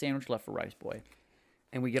munching on the sandwich left for Rice Boy.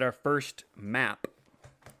 And we get our first map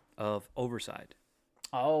of Overside.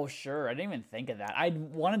 Oh, sure. I didn't even think of that. I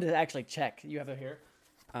wanted to actually check. You have it here?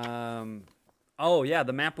 Oh yeah,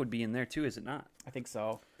 the map would be in there too, is it not? I think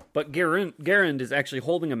so. But Garand is actually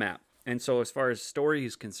holding a map, and so as far as story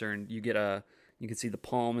is concerned, you can see the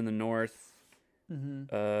palm in the north,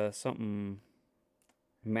 something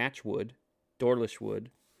Matchwood, Dorlish Wood,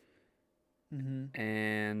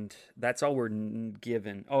 and that's all we're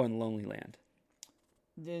given. Oh, and Lonely Land.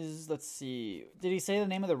 Let's see. Did he say the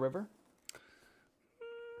name of the river?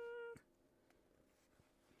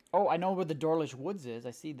 Oh, I know where the Dorlish Woods is.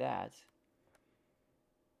 I see that.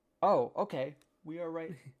 Oh, okay. We are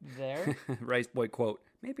right there. Rice Boy quote,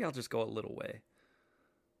 maybe I'll just go a little way.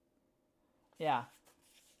 Yeah.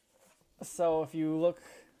 So if you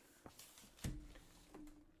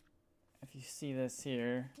see this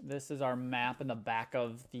here, this is our map in the back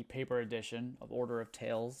of the paper edition of Order of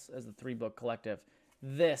Tales as the 3-book collective.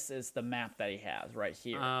 This is the map that he has right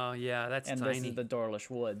here. Oh yeah, that's and tiny. this is the Dorlish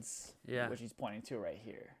Woods, Yeah. which he's pointing to right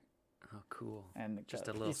here. Oh, cool. And Just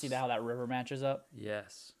a you little see how that river matches up?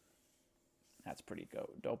 Yes, That's pretty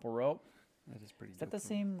dope rope. that is pretty. Is that the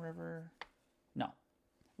same river? No.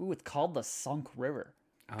 Ooh, it's called the Sunk River.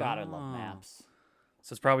 God, I love Oh. maps.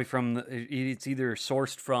 So it's probably from it's either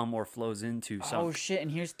sourced from or flows into some. Oh shit! And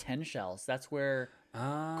here's 10 shells. That's where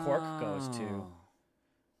Cork goes to.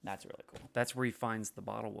 That's really cool. That's where he finds the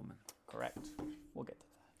bottle woman. Correct. We'll get to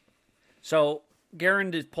that. So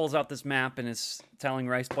Garand pulls out this map and is telling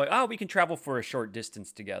Rice Boy, "Oh, we can travel for a short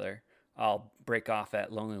distance together. I'll break off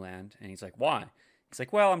at Lonely Land." And he's like, "Why?" He's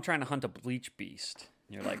like, "Well, I'm trying to hunt a bleach beast."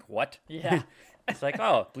 And you're like, "What?" Yeah. It's like,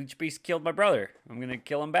 "Oh, bleach beast killed my brother. I'm gonna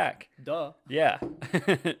kill him back." Duh. Yeah.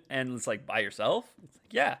 And it's like, by yourself? It's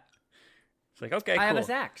like, yeah. It's like, okay, cool. I have his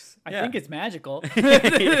axe. I Yeah. think it's magical.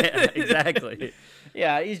 Yeah, exactly.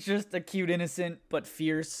 Yeah, he's just a cute, innocent, but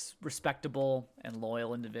fierce, respectable, and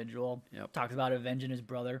loyal individual. Yep. Talks about avenging his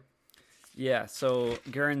brother. Yeah, so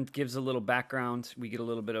Garand gives a little background. We get a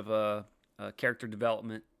little bit of a character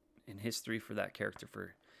development in history for that character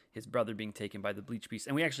for his brother being taken by the Bleach Beast,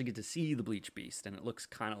 and we actually get to see the Bleach Beast, and it looks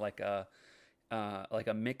kind of like a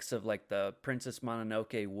mix of like the Princess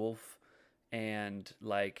Mononoke wolf and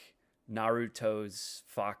like Naruto's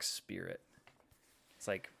fox spirit. It's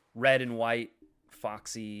like red and white,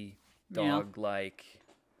 foxy, dog-like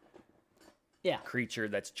creature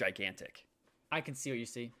that's gigantic. I can see what you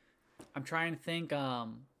see. I'm trying to think.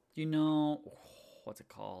 You know, what's it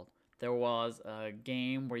called? There was a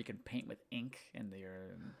game where you could paint with ink, and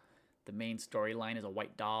the main storyline is a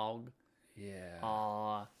white dog.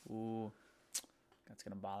 Yeah. Ooh, that's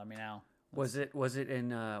gonna bother me now. Was it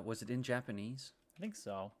in Japanese? I think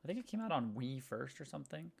so. I think it came out on Wii first or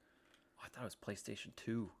something. Oh, I thought it was PlayStation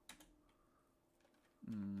 2.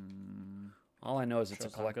 All I know is it's a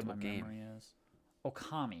collectible game.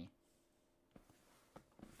 Okami.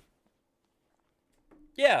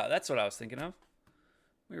 Yeah, that's what I was thinking of.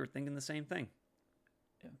 We were thinking the same thing.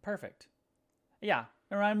 Perfect. Yeah,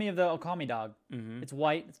 it reminded me of the Okami dog. Mm-hmm. It's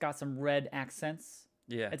white. It's got some red accents.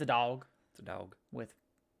 Yeah. It's a dog. It's a dog. With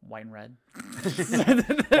white and red.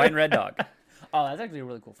 White and red dog. Oh, that's actually a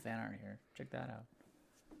really cool fan art here. Check that out.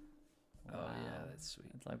 Wow. Oh, yeah, that's sweet.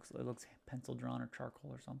 It looks pencil drawn or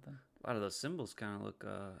charcoal or something. A lot of those symbols kind of look,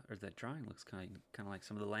 or that drawing looks kind of like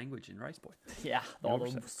some of the language in Rice Boy. Yeah, all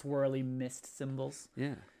those swirly mist symbols.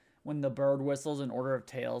 Yeah. When the bird whistles in Order of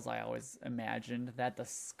Tales, I always imagined that the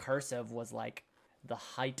cursive was like the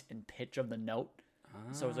height and pitch of the note.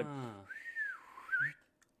 So it was like,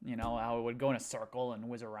 you know, how it would go in a circle and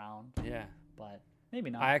whiz around. Yeah. But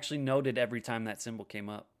maybe not. I actually noted every time that symbol came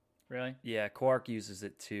up. Really? Yeah, Quark uses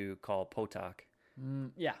it to call Potok.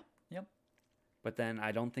 Yeah. Yep. But then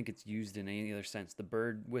I don't think it's used in any other sense. The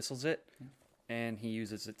bird whistles it, and he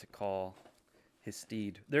uses it to call his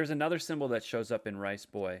steed. There's another symbol that shows up in Rice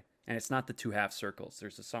Boy, and it's not the two half circles.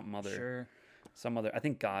 There's something other. Sure. Some other. I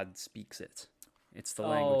think God speaks it. It's the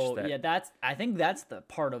language that. Yeah, I think that's the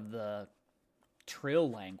part of the Trill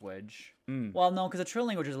language. Well, no, because the Trill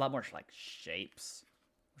language is a lot more like shapes,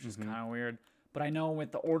 which is kind of weird. But I know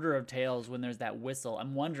with the Order of Tales, when there's that whistle,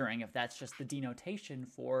 I'm wondering if that's just the denotation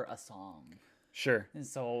for a song. Sure. And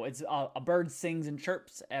so it's a bird sings and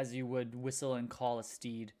chirps as you would whistle and call a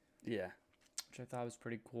steed. Yeah. Which I thought was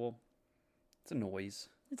pretty cool. It's a noise.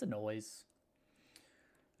 It's a noise.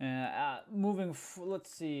 Let's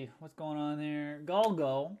see what's going on there.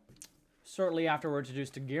 Galgo, shortly after we're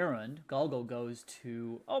introduced to Garand, Galgo goes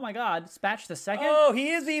to, oh my god, Spatch the Second. Oh,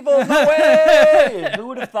 he is evil. No way. Who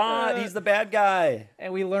would have thought? He's the bad guy.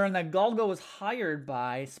 And we learn that Galgo was hired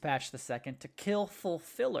by Spatch the Second to kill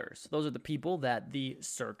fulfillers. Those are the people that the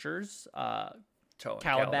searchers,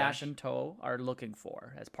 Calabash and Toe, are looking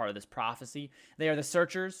for as part of this prophecy. They are the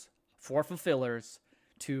searchers for fulfillers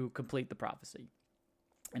to complete the prophecy.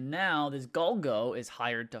 And now this Galgo is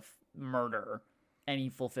hired to murder any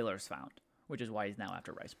fulfillers found, which is why he's now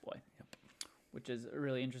after Rice Boy. Yep. Which is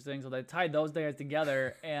really interesting. So they tied those guys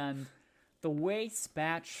together, and the way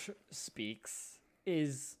Spatch speaks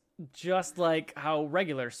is just like how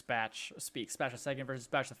regular Spatch speaks. Spatch the Second versus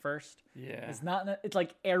Spatch the First. Yeah. It's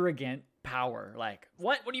like arrogant power. Like,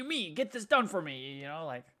 what do you mean? Get this done for me. You know,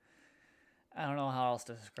 like, I don't know how else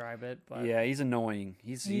to describe it, but yeah, he's annoying.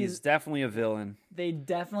 He's definitely a villain. They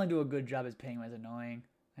definitely do a good job as paying him as annoying.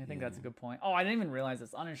 I think that's a good point. Oh, I didn't even realize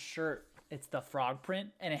this. On his shirt, it's the frog print,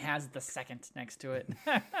 and it has the second next to it.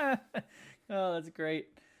 Oh, that's great.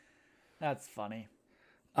 That's funny.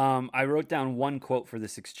 I wrote down one quote for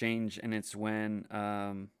this exchange, and it's when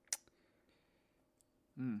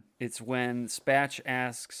Spatch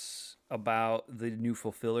asks about the new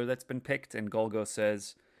fulfiller that's been picked, and Golgo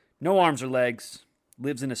says, "No arms or legs,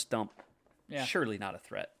 lives in a stump. Yeah. Surely not a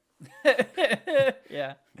threat."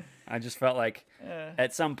 Yeah. I just felt like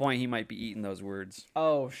at some point he might be eating those words.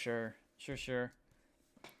 Oh, sure.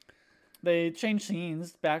 They change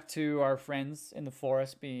scenes back to our friends in the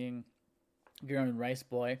forest being Garen and Rice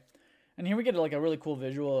Boy. And here we get like a really cool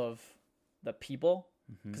visual of the people.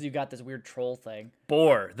 Because you got this weird troll thing.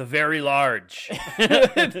 Boar, the very large. I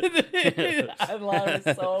thought it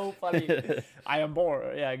was so funny. I am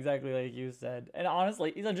Boar. Yeah, exactly like you said. And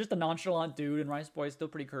honestly, he's just a nonchalant dude, and Rice Boy is still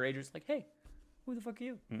pretty courageous. Like, hey, who the fuck are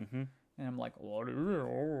you? Mm-hmm. And I'm like, what?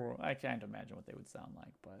 I can't imagine what they would sound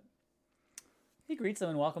like, but he greets them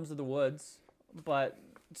and welcomes to the woods. But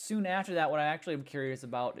soon after that, what I actually am curious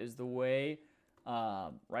about is the way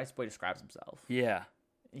Rice Boy describes himself. Yeah.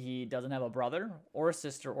 He doesn't have a brother or a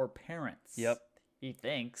sister or parents. Yep. He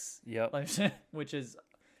thinks. Yep. Which is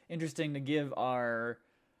interesting to give our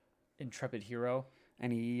intrepid hero.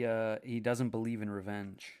 And he doesn't believe in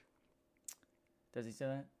revenge. Does he say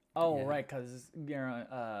that? Oh, yeah. right, because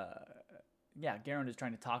yeah, Garen is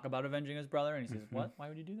trying to talk about avenging his brother, and he says, "What? Why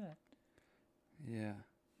would you do that?" Yeah.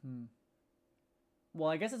 Well,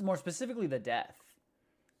 I guess it's more specifically the death.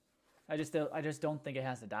 I just don't think it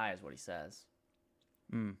has to die, is what he says.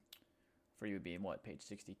 For you would be in what, page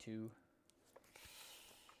 62?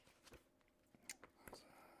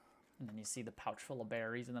 And then you see the pouch full of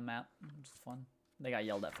berries in the map, which is fun. They got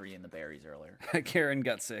yelled at for eating the berries earlier. Karen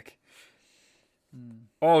got sick.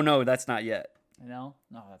 Oh no, that's not yet. You know?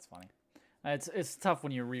 No, that's funny. It's tough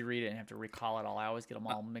when you reread it and have to recall it all. I always get them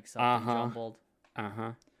all mixed up and jumbled.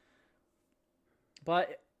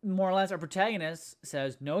 But more or less, our protagonist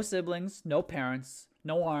says no siblings, no parents,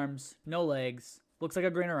 no arms, no legs, looks like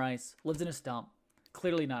a grain of rice, lives in a stump,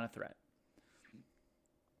 clearly not a threat.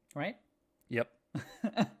 Right? Yep.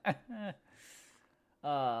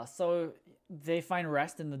 So they find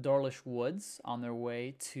rest in the Dorlish Woods on their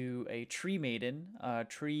way to a tree maiden,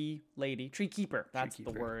 tree lady, tree keeper. That's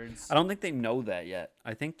the words. I don't think they know that yet.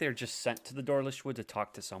 I think they're just sent to the Dorlish Wood to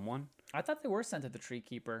talk to someone. I thought they were sent to the tree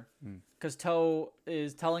keeper because Toe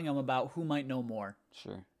is telling them about who might know more.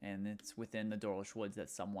 Sure. And it's within the Dorlish Woods that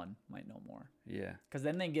someone might know more. Yeah. Because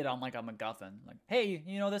then they get on like a MacGuffin. Like, hey,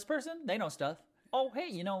 you know this person? They know stuff. Oh, hey,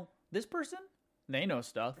 you know this person? They know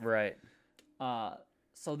stuff. Right.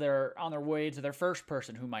 So they're on their way to their first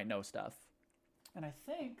person who might know stuff. And I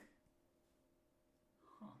think...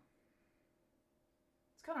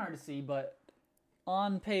 It's kind of hard to see, but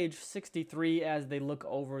on page 63, as they look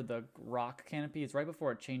over the rock canopy, it's right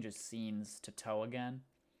before it changes scenes to Toe again.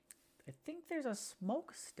 I think there's a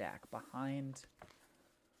smokestack behind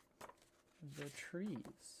the trees.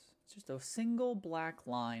 It's just a single black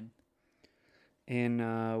line. In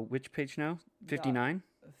which page now? 59?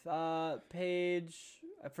 Page...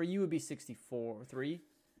 For you would be 64. 3?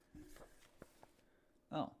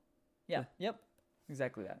 Oh. Yeah. Yep.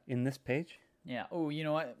 Exactly that. In this page? Yeah. Oh, you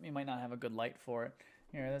know what? You might not have a good light for it.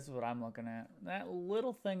 Here, this is what I'm looking at. That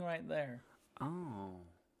little thing right there. Oh.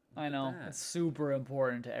 I know. It's super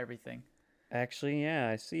important to everything. Actually, yeah,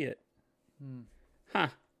 I see it. Huh.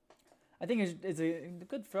 I think it's a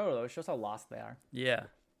good photo, though. It shows how lost they are. Yeah.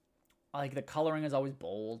 Like, the coloring is always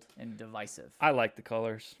bold and divisive. I like the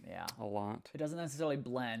colors. Yeah. A lot. It doesn't necessarily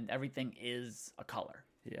blend. Everything is a color.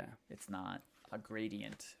 Yeah. It's not a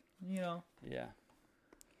gradient, you know? Yeah.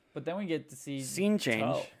 But then we get to see... Scene change.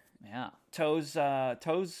 Toe. Yeah.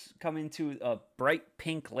 Toes come into a bright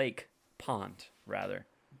pink lake pond, rather,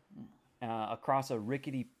 across a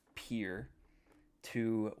rickety pier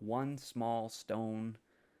to one small stone,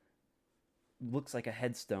 looks like a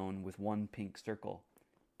headstone with one pink circle.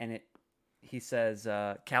 And he says,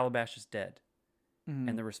 Calabash is dead.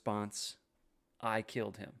 And the response, I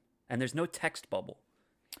killed him. And there's no text bubble.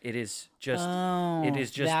 It is just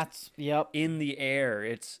that's in the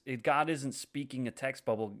air. God isn't speaking a text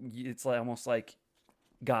bubble. It's like almost like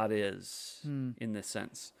God is in this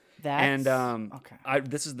sense. Okay.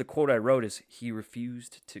 This is the quote I wrote: "Is he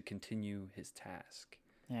refused to continue his task?"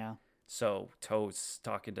 Yeah. So Toe's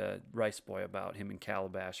talking to Rice Boy about him and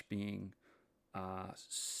Calabash being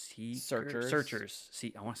searchers.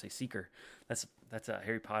 See, I want to say seeker. That's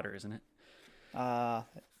Harry Potter, isn't it?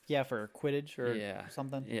 Yeah, for Quidditch or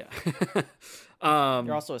something. Yeah.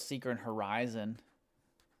 You're also a seeker in Horizon.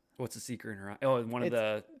 What's a seeker in Horizon? Oh, one of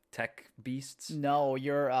the tech beasts? No,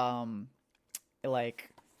 you're like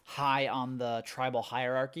high on the tribal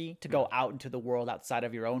hierarchy to go out into the world outside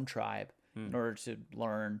of your own tribe in order to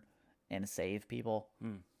learn and save people.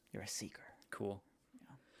 You're a seeker. Cool.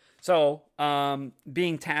 Yeah. So,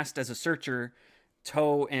 being tasked as a searcher,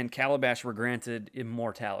 Toe and Calabash were granted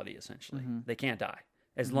immortality, essentially. They can't die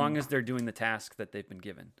as long as they're doing the task that they've been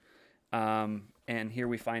given. And here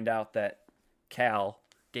we find out that Cal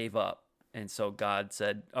gave up. And so God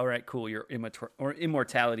said, all right, cool, your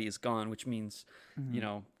immortality is gone, which means,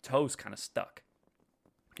 Toe's kind of stuck.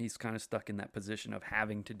 He's kind of stuck in that position of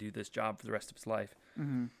having to do this job for the rest of his life.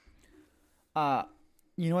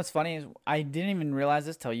 You know what's funny is I didn't even realize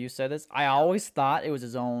this till you said this. I always thought it was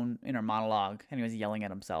his own inner monologue and he was yelling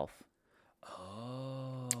at himself.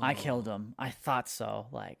 Oh. I killed him. I thought so.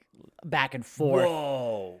 Like, back and forth.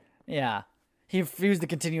 Whoa. Yeah. He refused to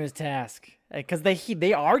continue his task. Because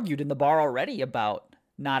they argued in the bar already about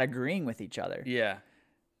not agreeing with each other. Yeah.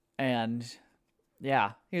 And,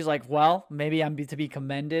 yeah. He was like, well, maybe I'm to be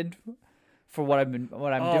commended for what I'm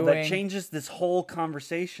doing. That changes this whole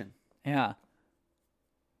conversation. Yeah.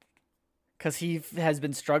 Because he has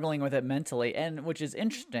been struggling with it mentally, and which is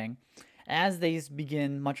interesting, as they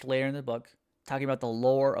begin much later in the book, talking about the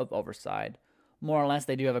lore of Overside. More or less,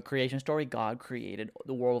 they do have a creation story. God created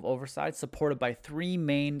the world of Overside, supported by 3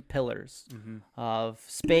 main pillars of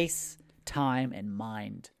space, time, and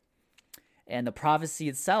mind. And the prophecy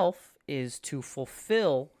itself is to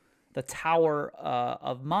fulfill the Tower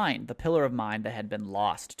of Mind, the Pillar of Mind that had been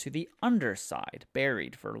lost to the underside,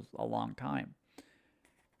 buried for a long time.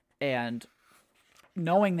 And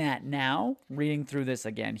knowing that now, reading through this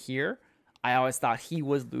again here, I always thought he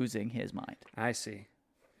was losing his mind. I see.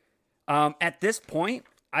 At this point,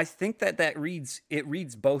 I think that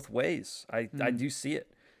reads both ways. I do see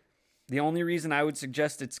it. The only reason I would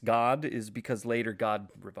suggest it's God is because later God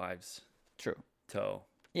revives True. Toe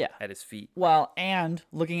Yeah. at his feet. Well, and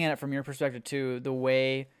looking at it from your perspective too, the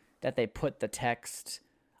way that they put the text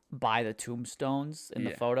by the tombstones in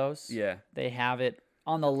the photos. Yeah. They have it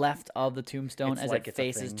on the left of the tombstone It's as like it it's a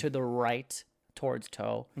faces thing. to the right towards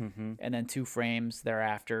Toe. Mm-hmm. And then 2 frames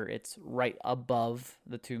thereafter, it's right above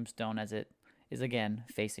the tombstone as it is again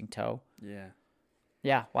facing Toe. Yeah.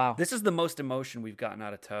 Yeah, wow. This is the most emotion we've gotten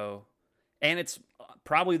out of Toe. And it's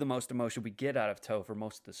probably the most emotion we get out of Toe for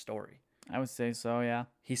most of the story. I would say so, yeah.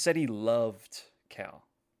 He said he loved Cal.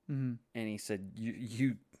 Mm-hmm. And he said,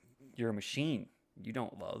 you're a machine. You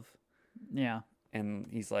don't love. Yeah. And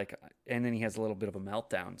he's like, and then he has a little bit of a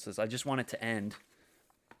meltdown. Says, I just want it to end.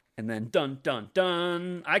 And then dun, dun,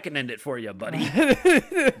 dun. I can end it for you, buddy.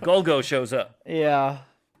 Golgo shows up. Yeah.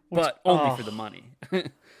 But only for the money.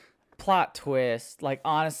 Plot twist. Like,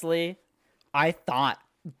 honestly, I thought,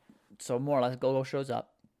 so more or less, Golgo shows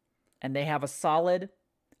up. And they have a solid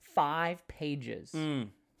 5 pages.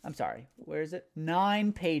 I'm sorry. Where is it?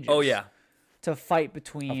 9 pages. Oh, yeah. To fight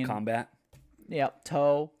between Of combat. Yep,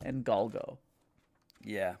 Toe and Golgo.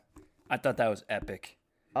 Yeah. I thought that was epic.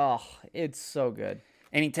 Oh, it's so good.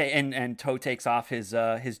 And and Toe takes off his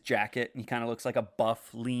jacket, and he kind of looks like a buff,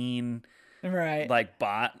 lean, Right. like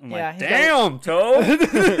bot. I'm Yeah, like, he's damn, Toe.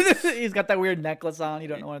 He's got that weird necklace on. You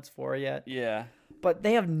don't know what it's for yet. Yeah. But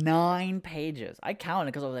they have 9 pages. I counted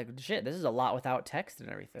because I was like, shit, this is a lot without text and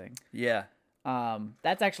everything. Yeah.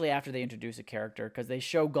 That's actually after they introduce a character because they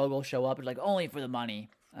show Golgo show up. It's like, only for the money.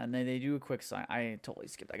 And then they do a quick sign. I totally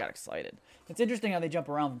skipped. I got excited. It's interesting how they jump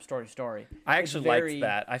around from story to story. I actually liked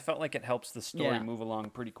that. I felt like it helps the story Yeah. move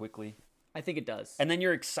along pretty quickly. I think it does. And then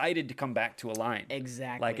you're excited to come back to a line.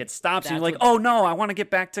 Exactly. Like it stops and you're That's like, what- oh no, I want to get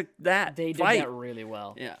back to that They did fight. that really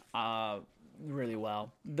well. Yeah. Really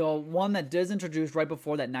well. The one that does introduce right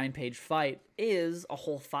before that 9-page fight is a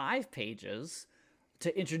whole 5 pages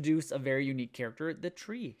to introduce a very unique character, the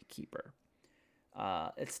Tree Keeper.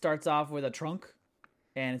 It starts off with a trunk,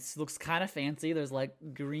 and it looks kind of fancy. There's like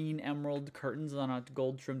green emerald curtains on a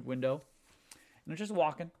gold trimmed window, and it's just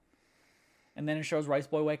walking. And then it shows Rice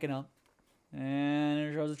Boy waking up, and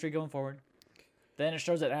it shows the tree going forward. Then it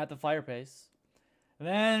shows it at the fireplace, and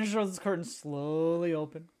then it shows this curtain slowly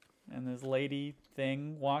open, and this lady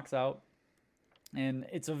thing walks out, and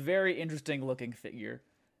it's a very interesting looking figure.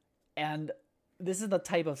 And this is the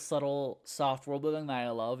type of subtle, soft world building that I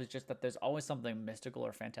love. It's just that there's always something mystical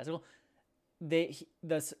or fantastical.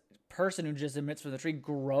 This person who just emits from the tree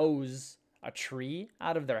grows a tree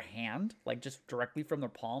out of their hand, like just directly from their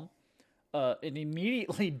palm. It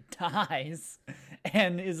immediately dies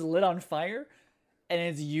and is lit on fire, and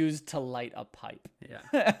is used to light a pipe.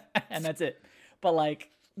 Yeah. And that's it. But like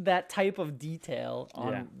that type of detail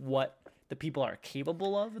on what the people are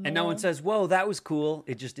capable of. And no one says, whoa, that was cool.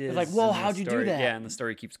 It just is. It's like, whoa, And the how'd you do story- that? Yeah, and the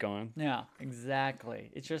story keeps going. Yeah,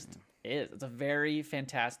 exactly. It just is. It's a very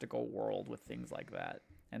fantastical world with things like that.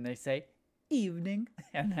 And they say, evening.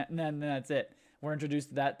 And then that's it. We're introduced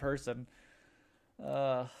to that person.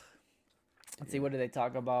 Let's see, what do they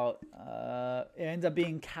talk about? It ends up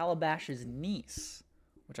being Calabash's niece,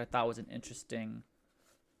 which I thought was an interesting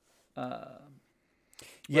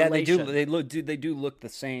Yeah, relation. they do look the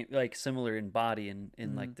same, like similar in body and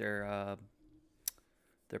in like their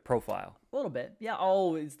profile. A little bit. Yeah,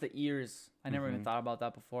 oh, it's the ears. I never even thought about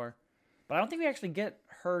that before. But I don't think we actually get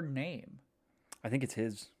her name. I think it's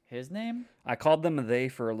his. His name? I called them a they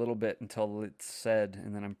for a little bit until it said,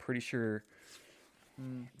 and then I'm pretty sure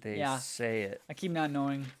they Yeah. say it. I keep not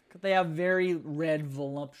knowing. They have very red,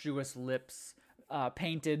 voluptuous lips,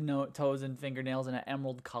 painted toes and fingernails in an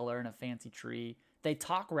emerald color and a fancy tree. They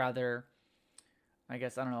talk rather, I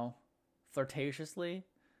guess, I don't know, flirtatiously.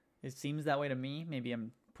 It seems that way to me. Maybe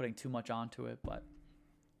I'm putting too much onto it, but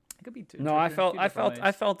it could be too. No, I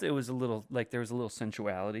felt it was a little like there was a little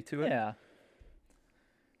sensuality to it. Yeah.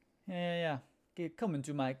 Yeah. Come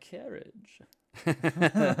into my carriage.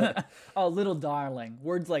 Oh, little darling.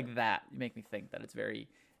 Words like that make me think that it's very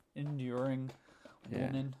enduring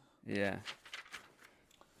woman. Yeah.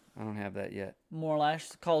 I don't have that yet. More or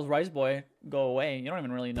less calls Rice Boy go away. You don't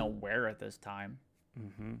even really know where at this time.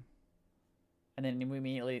 Mm-hmm. And then we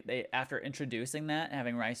immediately, after introducing that,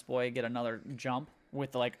 having Rice Boy get another jump,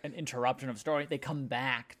 with like an interruption of story, they come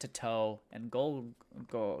back to Toe and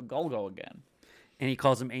Golgo again. And he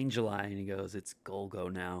calls him Angel Eye, and he goes, "It's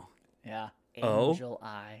Golgo now." Yeah, Oh? Angel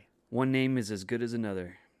Eye. One name is as good as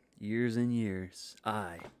another. Years and years.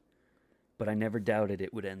 Aye. But I never doubted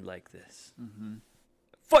it would end like this. Mm-hmm.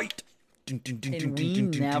 Fight! And we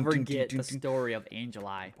never get the story of Angel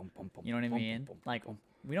Eye. You know what I mean? Like,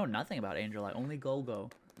 we know nothing about Angel Eye, only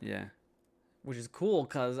Golgo. Yeah. Which is cool,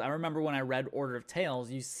 because I remember when I read Order of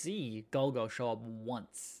Tales, you see Golgo show up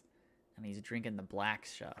once, and he's drinking the black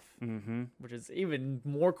stuff, which is even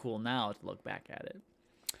more cool now to look back at it.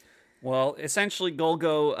 Well, essentially,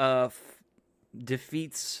 Golgo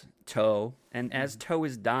defeats Toe, and as Toe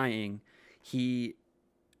is dying, he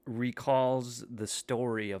recalls the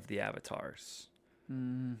story of the avatars.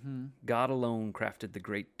 God alone crafted the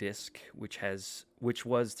great disc, which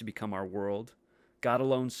was to become our world. God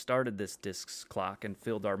alone started this disc's clock and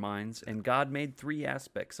filled our minds, and God made 3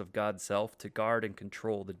 aspects of God's self to guard and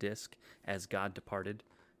control the disc as God departed.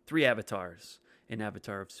 3 avatars: an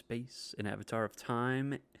avatar of space, an avatar of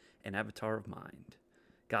time, an avatar of mind.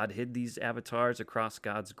 God hid these avatars across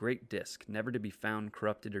God's great disc, never to be found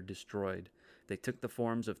corrupted or destroyed. They took the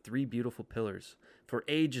forms of 3 beautiful pillars. For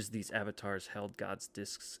ages these avatars held God's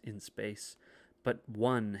discs in space, but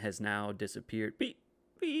one has now disappeared. Beep,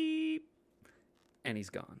 beep. And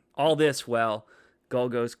he's gone. All this while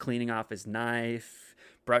Golgo's cleaning off his knife,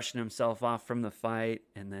 brushing himself off from the fight,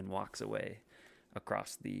 and then walks away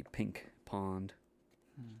across the pink pond.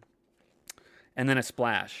 And then a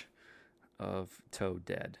splash of Toe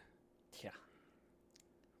dead. Yeah.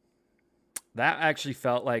 That actually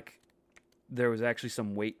felt like there was actually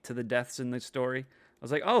some weight to the deaths in this story. I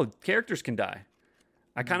was like, oh, characters can die.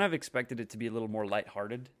 I kind of expected it to be a little more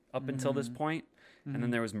lighthearted up until this point. And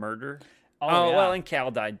then there was murder. Oh, yeah. well, and Cal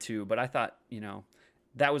died too, but I thought,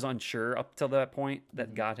 that was unsure up till that point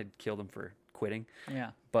that God had killed him for quitting. Yeah.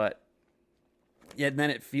 But yeah, then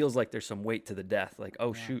it feels like there's some weight to the death. Like,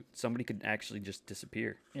 oh, shoot, somebody could actually just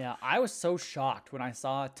disappear. Yeah, I was so shocked when I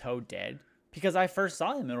saw Toe dead, because I first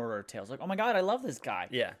saw him in Order of Tales. Like, oh my God, I love this guy.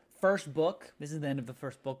 Yeah. First book. This is the end of the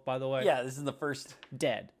first book, by the way. Yeah, this is the first.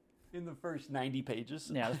 Dead. In the first 90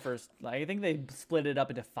 pages. Yeah, the first. I think they split it up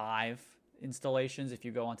into 5 installations if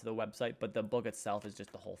you go onto the website, but the book itself is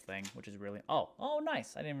just the whole thing, which is really. Oh,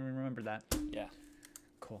 nice. I didn't even remember that. Yeah.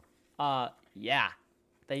 Cool. Yeah.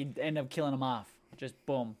 They end up killing him off. Just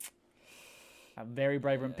boom. A very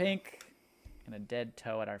vibrant pink and a dead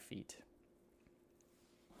Toe at our feet.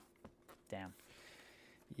 Damn.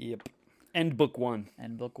 Yep. End book 1.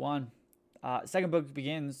 End book 1. Second book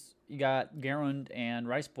begins. You got Garund and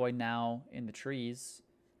Rice Boy now in the trees.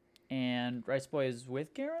 And Rice Boy is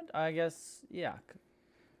with Garund? I guess, yeah.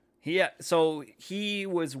 Yeah, so he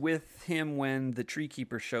was with him when the tree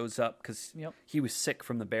keeper shows up because he was sick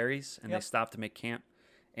from the berries, and they stopped to make camp.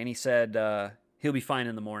 And he said he'll be fine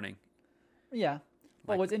in the morning. Yeah.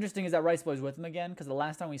 Well, what's interesting is that Rice Boy's with him again, because the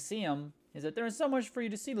last time we see him is that there is so much for you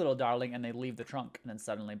to see, little darling, and they leave the trunk, and then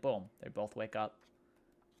suddenly, boom, they both wake up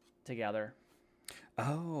together.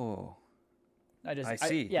 Oh. I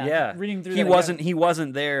see. Yeah. Reading through he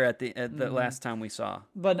wasn't there at the last time we saw.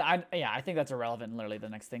 But I think that's irrelevant. Literally the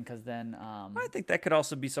next thing, because then I think that could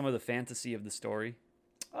also be some of the fantasy of the story.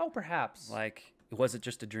 Oh, perhaps. Like, was it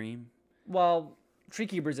just a dream? Well,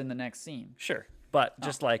 Treekeeper's in the next scene. Sure, but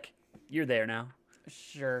just like you're there now.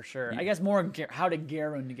 Sure. I guess more how did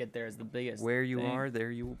Garund get there is the biggest. Where you are, there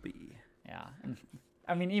you will be. Yeah, and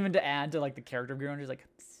I mean, even to add to like the character of Garund, is like,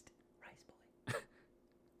 psst,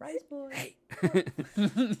 Rice Boy. Hey.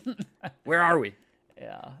 Where are we?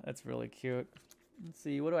 Yeah, that's really cute. Let's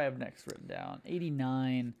see, what do I have next written down?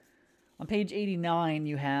 89. On page 89,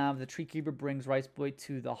 you have the Treekeeper brings Rice Boy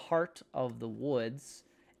to the heart of the woods,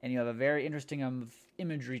 and you have a very interesting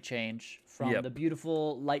imagery change from the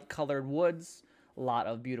beautiful light-colored woods, a lot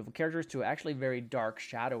of beautiful characters, to actually very dark,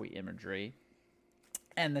 shadowy imagery.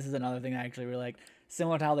 And this is another thing I actually really like.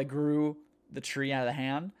 Similar to how they grew the tree out of the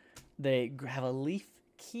hand, they have a leaf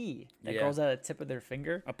key that grows out of the tip of their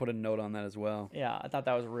finger. I put a note on that as well. Yeah, I thought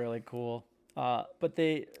that was really cool. But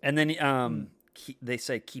they... And then they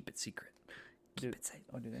say keep it secret. Keep it safe.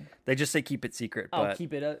 Oh, do they? They just say keep it secret. But,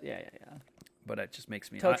 keep it up. Yeah. But it just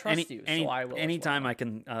makes me... So trust you, so I will. Anytime I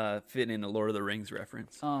can fit in a Lord of the Rings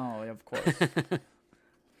reference. Oh, of course.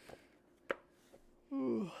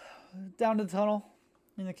 Down to the tunnel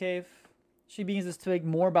in the cave. She begins to speak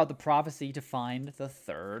more about the prophecy to find the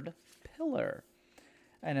third pillar.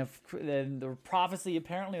 And then the prophecy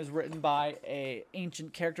apparently was written by an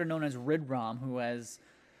ancient character known as Ridram, who has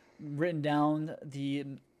written down the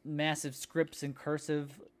massive scripts and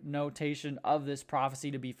cursive notation of this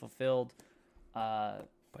prophecy to be fulfilled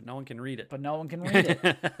But no one can read it. but no one can read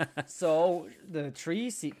it. So the tree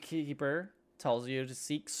keeper tells you to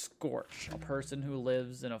seek Scorch, a person who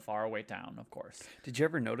lives in a faraway town, of course. Did you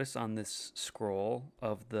ever notice on this scroll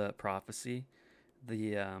of the prophecy,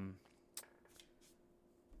 the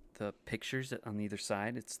pictures on either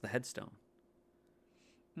side? It's the headstone.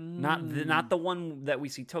 Not the one that we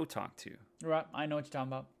see Toe talk to, Right, I know what you're talking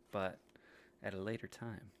about. but at a later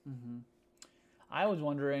time. I was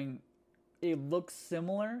wondering, it looks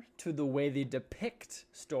similar to the way they depict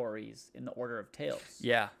stories in the Order of Tales,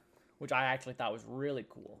 Yeah, which I actually thought was really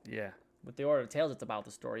cool. yeah. With the Order of Tales, it's about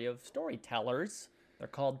the story of storytellers. They're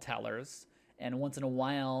called tellers, and once in a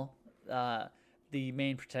while, the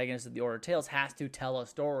main protagonist of the Order of Tales has to tell a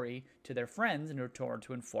story to their friends in order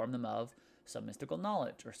to inform them of some mystical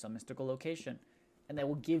knowledge or some mystical location. And they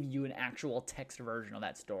will give you an actual text version of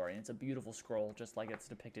that story. And it's a beautiful scroll, just like it's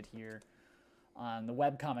depicted here. On the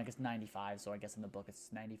webcomic, it's 95, so I guess in the book it's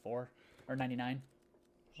 94 or 99.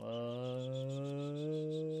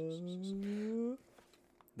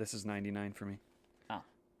 This is 99 for me. Oh,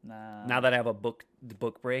 nah. Now that I have the book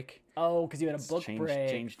break. Oh, because you had a book break.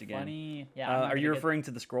 Changed again. Funny. Yeah. I'm not Are gonna you get- referring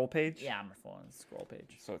to the scroll page? Yeah, I'm referring to the scroll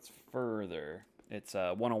page. So it's further. It's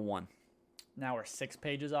 101. Now we're 6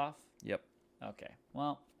 pages off. Yep. Okay.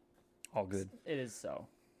 Well, All good. it is so.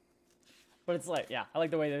 But it's like, yeah, I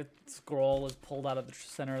like the way the scroll is pulled out of the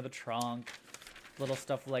center of the trunk. Little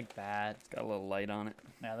stuff like that. It's got a little light on it.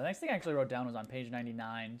 Now, the next thing I actually wrote down was on page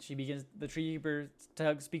 99. The tree keeper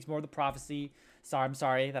speaks more of the prophecy. I'm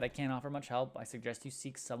sorry that I can't offer much help. I suggest you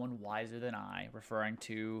seek someone wiser than I, referring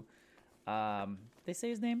to, they say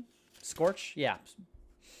his name? Scorch? Yeah.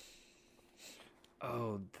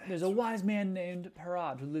 Oh, There's a wise man named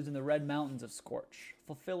Parad who lives in the red mountains of Scorch.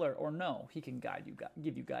 Fulfiller or no, he can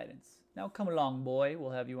give you guidance. Now come along, boy.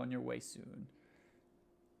 We'll have you on your way soon.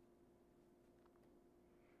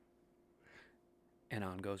 and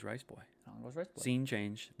on goes Rice Boy. On goes Rice Boy. Scene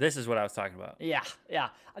change. This is what I was talking about. Yeah, yeah.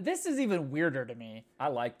 This is even weirder to me. I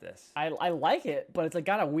like this. I like it, but it's like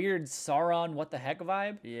got a weird Sauron what the heck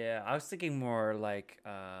vibe. Yeah, I was thinking more like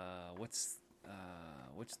what's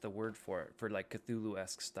the word for it? For like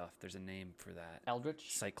Cthulhu-esque stuff. There's a name for that.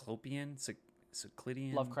 Eldritch? Cyclopean?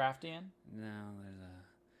 Cyclidian? Lovecraftian? No,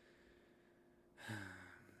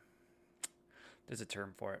 there's a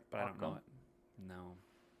term for it, but I don't know it. No.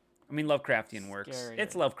 I mean, Lovecraftian works. Scary.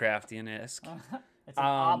 It's Lovecraftian-esque. It's an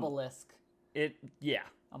obelisk. Yeah.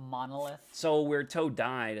 A monolith. So where Toad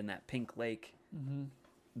died in that pink lake,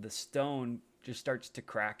 the stone just starts to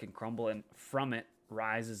crack and crumble, and from it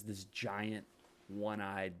rises this giant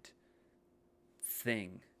one-eyed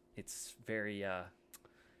thing. It's very,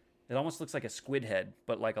 it almost looks like a squid head,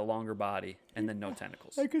 but like a longer body, and then no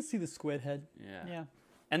tentacles. I could see the squid head. Yeah. Yeah.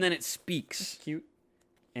 And then it speaks. Cute.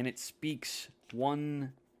 And it speaks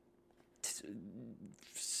one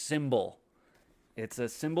symbol. It's a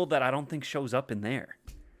symbol that I don't think shows up in there.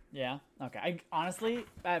 Yeah. Okay. Honestly,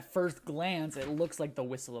 at first glance, it looks like the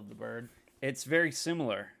whistle of the bird. It's very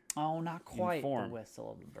similar, Oh, not quite the form.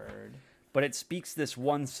 whistle of the bird. but it speaks this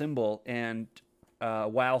one symbol, and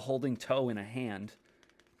while holding Toe in a hand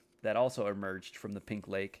that also emerged from the pink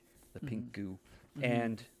lake, the pink goo,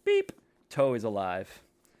 and beep, Toe is alive.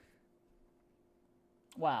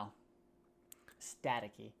 Wow.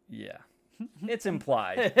 Staticky. Yeah. It's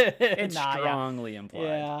implied. It's Nah, yeah. strongly implied.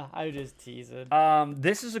 Yeah, I just tease it.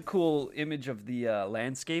 This is a cool image of the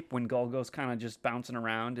landscape when Golgo's kind of just bouncing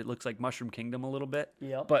around. It looks like Mushroom Kingdom a little bit,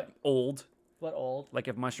 Yep. but old. But old. Like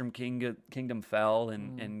if Mushroom Kingdom fell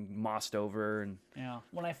and mossed over. And Yeah.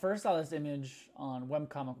 When I first saw this image on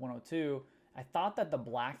Webcomic 102, I thought that the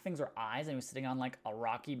black things were eyes and he was sitting on like a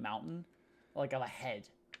rocky mountain, like of a head.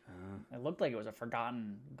 It looked like it was a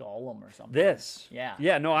forgotten golem or something. this. Yeah.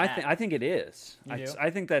 Yeah, no, That. I think it is. You do? I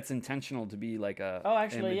think that's intentional to be like a Oh,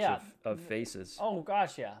 actually, image yeah. of faces. Oh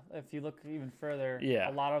gosh, yeah. If you look even further, Yeah.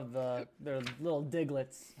 a lot of their little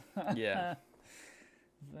diglets. Yeah.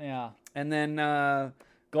 Yeah. And then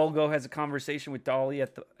Golgo has a conversation with Dolly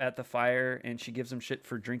at the fire, and she gives him shit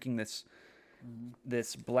for drinking this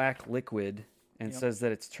black liquid, and says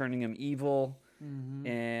that it's turning him evil,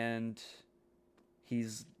 and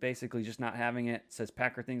he's basically just not having it. Says,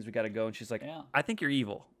 "Pack her things, we got to go." And she's like, Yeah. "I think you're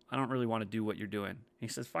evil. I don't really want to do what you're doing." He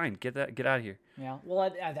says, "Fine, get out of here." Yeah. Well,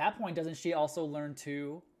 at that point, doesn't she also learn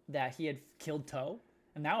too that he had killed Toe?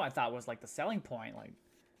 And now I thought was like the selling point,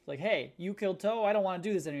 like, hey, you killed Toe. I don't want to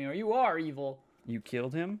do this anymore. You are evil. You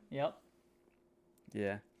killed him? Yep.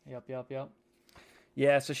 Yeah. Yep.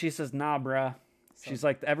 Yeah, so she says, "Nah, bruh." She's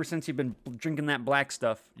like, "Ever since you've been drinking that black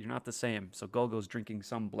stuff, you're not the same." So Golgo's drinking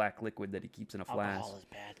some black liquid that he keeps in a flask. Alcohol is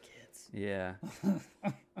bad, kids. Yeah.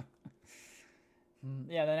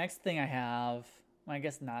 Yeah, the next thing I have, well, I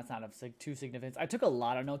guess not, it's not of too significant. I took a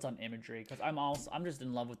lot of notes on imagery because I'm just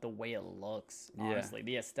in love with the way it looks. Yeah. Honestly,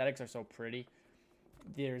 the aesthetics are so pretty.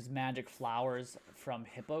 There's magic flowers from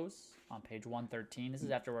hippos on page 113. This is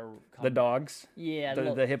after we're The dogs. Yeah,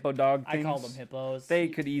 The hippo dog I things. call them hippos. They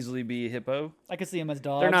could easily be a hippo. I could see them as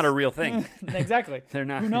dogs. They're not a real thing. Exactly. They're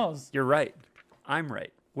not. Who knows? You're right. I'm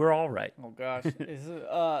right. We're all right. Oh gosh.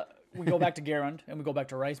 We go back to Garand and we go back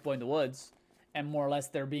to Rice Boy in the woods, and more or less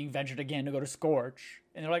they're being ventured again to go to Scorch,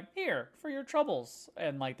 and they're like, "Here for your troubles,"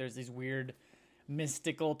 and like there's these weird,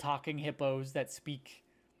 mystical talking hippos that speak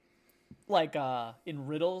like in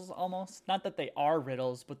riddles almost. Not that they are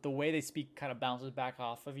riddles, but the way they speak kind of bounces back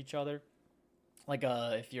off of each other. Like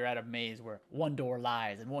if you're at a maze where one door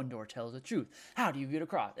lies and one door tells the truth, how do you get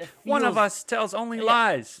across? One of us tells only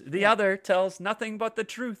lies. The other tells nothing but the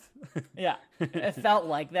truth. Yeah, it felt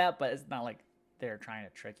like that, but it's not like they're trying to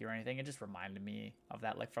trick you or anything. It just reminded me of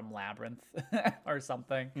that, like from Labyrinth or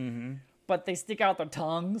something. Mm-hmm. But they stick out their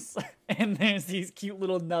tongues, and there's these cute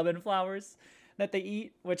little nubbin flowers that they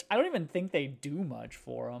eat, which I don't even think they do much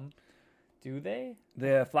for them. Do they?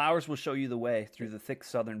 The flowers will show you the way through the thick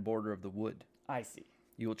southern border of the wood. I see.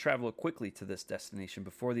 You will travel quickly to this destination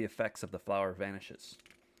before the effects of the flower vanishes.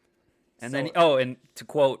 And So- then, and to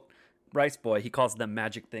quote Rice Boy, he calls them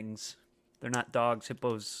magic things. They're not dogs,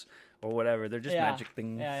 hippos, or whatever. They're just magic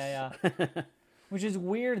things. Yeah. Which is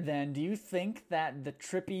weird then. Do you think that the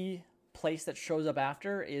trippy place that shows up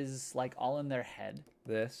after is like all in their head?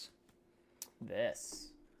 This.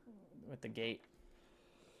 With the gate.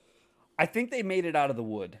 I think they made it out of the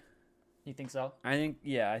wood. You think so? I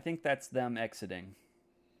think that's them exiting.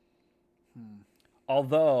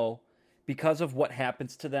 Although, because of what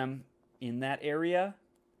happens to them in that area,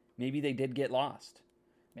 maybe they did get lost.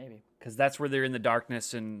 Maybe. Because that's where they're in the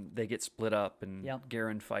darkness and they get split up, and Yep.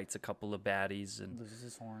 Garen fights a couple of baddies, and Loses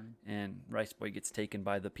his horn. Rice Boy gets taken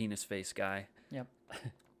by the penis face guy. Yep.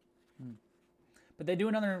 But they do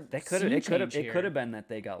another. It could have been that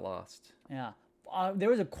they got lost. Yeah. There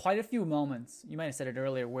was quite a few moments, you might have said it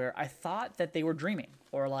earlier, where I thought that they were dreaming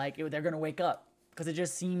or like they're going to wake up because it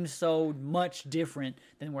just seemed so much different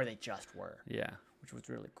than where they just were. Yeah. Which was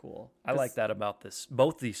really cool. I like that about this.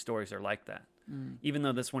 Both these stories are like that. Even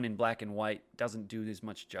though this one in black and white doesn't do as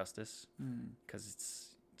much justice because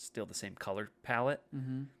it's still the same color palette.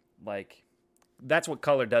 Mm-hmm. Like, that's what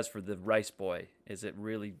color does for the Rice Boy, is it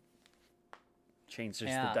really changes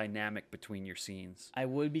the dynamic between your scenes. I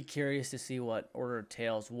would be curious to see what Order of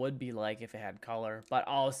Tales would be like if it had color, but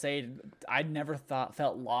I'll say I never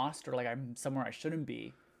felt lost or like I'm somewhere I shouldn't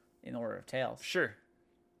be in Order of Tales. Sure.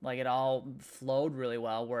 Like it all flowed really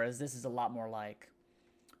well, whereas this is a lot more like,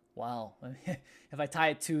 wow, if I tie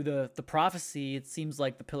it to the prophecy, it seems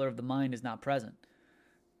like the pillar of the mind is not present.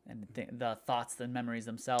 And the thoughts and memories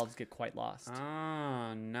themselves get quite lost.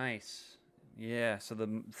 Ah, nice. Yeah,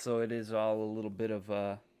 so it is all a little bit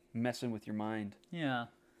of messing with your mind. Yeah.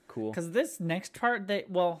 Cool. Because this next part,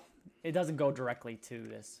 it doesn't go directly to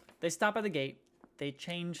this. They stop at the gate. They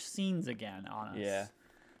change scenes again on us. Yeah.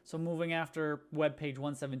 So moving after webpage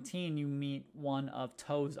 117, you meet one of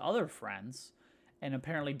Toe's other friends. And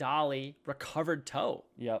apparently Dolly recovered Toe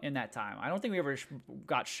in that time. I don't think we ever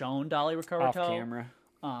got shown Dolly recover Off Toe. camera.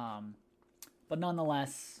 But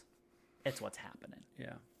nonetheless, it's what's happening.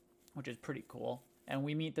 Yeah. Which is pretty cool. And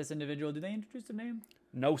we meet this individual. Did they introduce the name?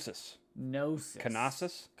 Gnosis. Knossus.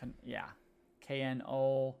 Yeah.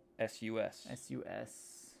 Knosus.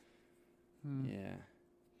 Yeah.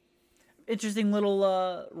 Interesting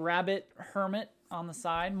little rabbit hermit on the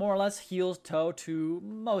side. More or less heals Toe to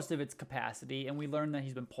most of its capacity. And we learn that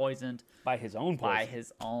he's been poisoned. By his own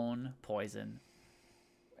poison.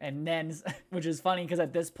 And then, which is funny because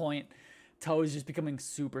at this point, Toe is just becoming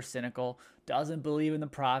super cynical, doesn't believe in the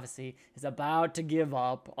prophecy, is about to give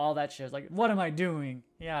up, all that shit. It's like, what am I doing?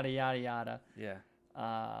 Yada, yada, yada. Yeah.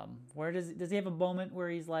 Where does he have a moment where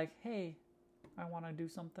he's like, hey, I want to do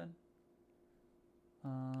something?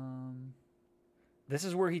 This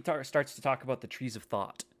is where he starts to talk about the trees of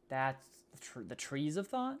thought. That's the trees of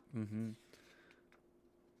thought? Mm-hmm.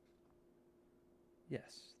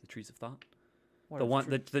 Yes, the trees of thought.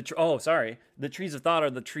 The trees of thought are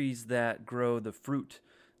the trees that grow the fruit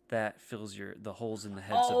that fills the holes in the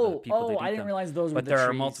heads of the people that eat them. I didn't realize those were But the there trees.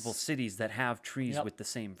 are multiple cities that have trees with the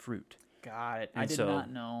same fruit. Got it. And I did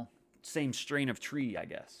not know. Same strain of tree, I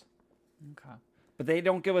guess. Okay. But they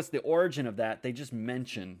don't give us the origin of that. They just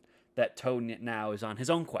mention that Toad now is on his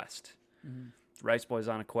own quest. Mm-hmm. Rice Boy's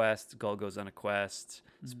on a quest. Gulgo's on a quest.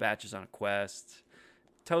 Spatch is on a quest.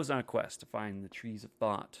 Toad's on a quest to find the trees of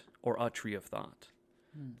thought, or a tree of thought.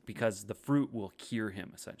 Because the fruit will cure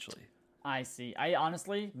him, essentially. I see. I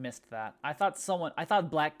honestly missed that. I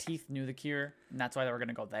thought Black Teeth knew the cure, and that's why they were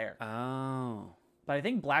gonna go there. Oh. But I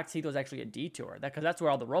think Black Teeth was actually a detour, because that's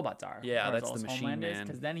where all the robots are. Yeah, where that's the his machine homeland is, man.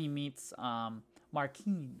 because then he meets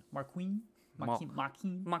Marquine. Macquan.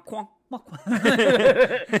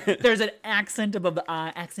 There's an accent above the I,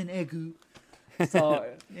 accent aigu. So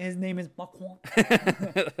his name is Macquan.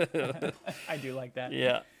 I do like that.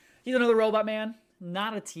 Yeah. He's another robot man,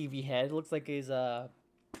 not a TV head. Looks like he's a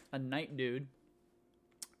night dude.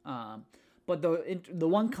 But the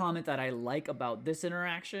one comment that I like about this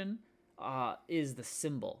interaction is the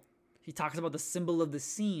symbol. He talks about the symbol of the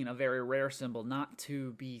scene, a very rare symbol, not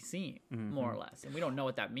to be seen, more or less. And we don't know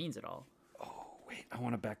what that means at all. Oh, wait. I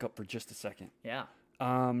want to back up for just a second. Yeah.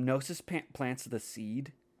 Gnosis plants the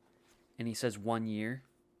seed, and he says 1 year.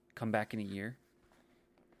 Come back in a year.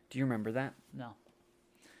 Do you remember that? No.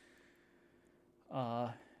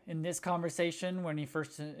 In this conversation, when he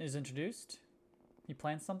first is introduced, he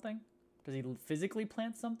plants something? Does he physically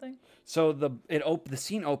plant something? So the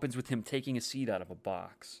scene opens with him taking a seed out of a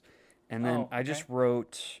box. And then I just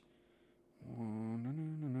wrote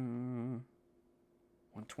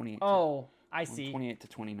 128. Oh, I see. 128 to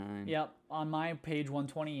 29. Yep. On my page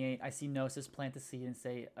 128, I see Gnosis plant the seed and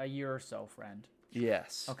say, a year or so, friend.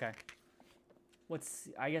 Yes. Okay.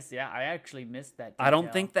 I actually missed that detail. I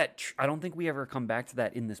don't think we ever come back to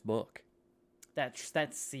that in this book. That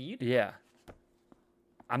seed? Yeah.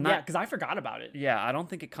 Yeah, because I forgot about it. Yeah, I don't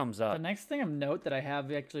think it comes up. The next thing of note that I have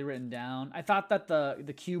actually written down, I thought that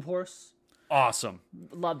the cube horse. Awesome.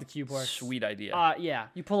 Love the cube horse. Sweet idea. Yeah.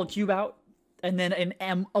 You pull a cube out, and then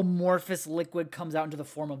an amorphous liquid comes out into the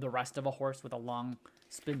form of the rest of a horse with a long,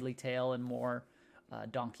 spindly tail and more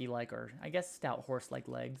donkey-like, or I guess stout horse-like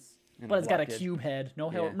legs. And but it's got a blockhead. cube head, no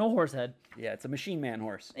horse head. Yeah, it's a machine man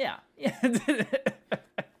horse. Yeah.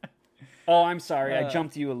 Oh, I'm sorry. I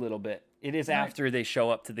jumped you a little bit. It is Right. after they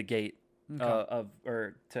show up to the gate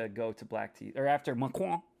or to go to Black Teeth, or after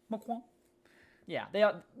Macquan. Yeah, they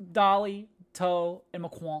are Dolly, Toe, and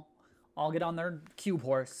Macquan all get on their cube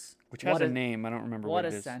horse. Which has a name. I don't remember what it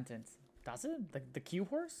is. What a sentence. Does it? The cube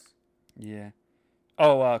horse? Yeah.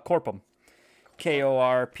 Oh, Corpum.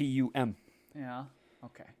 Korpum. Yeah.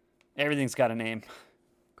 Okay. Everything's got a name.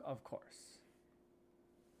 Of course.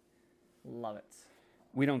 Love it.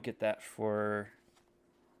 We don't get that for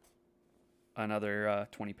another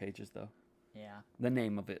 20 pages, though. Yeah. The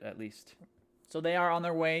name of it, at least. So they are on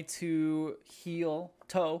their way to heal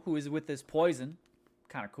Toe, who is with this poison.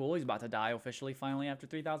 Kind of cool. He's about to die officially, finally, after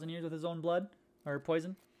 3,000 years with his own blood, or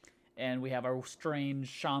poison. And we have our strange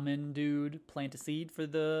shaman dude plant a seed for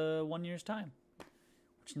the 1 year's time.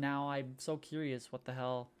 Which now I'm so curious what the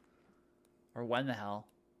hell, or when the hell.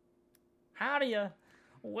 How do you,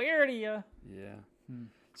 where do you? Yeah.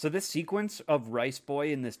 So this sequence of Rice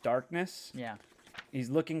Boy in this darkness, Yeah. he's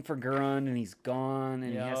looking for Gurun and he's gone,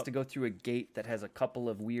 and he has to go through a gate that has a couple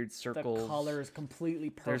of weird circles. The color is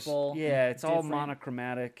completely There's- purple. Yeah, it's all different.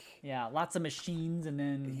 monochromatic. Yeah, lots of machines, and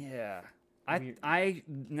then Yeah. Weird. I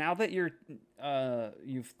now that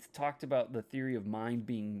you've talked about the theory of mind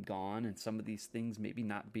being gone and some of these things maybe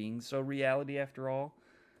not being so reality after all,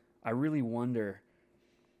 I really wonder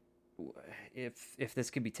if this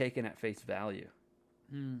could be taken at face value.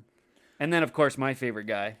 And then, of course, my favorite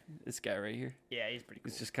guy, this guy right here. yeah, he's pretty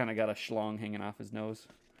cool. He's just kind of got a schlong hanging off his nose.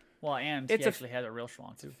 Well, and It's he a actually has a real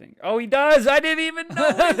schlong too. Oh, he does! I didn't even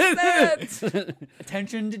notice that!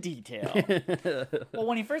 Attention to detail. Well,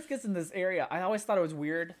 when he first gets in this area, I always thought it was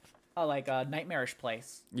weird, like a nightmarish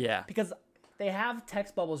place, Yeah. because they have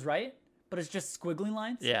text bubbles, right? But it's just squiggly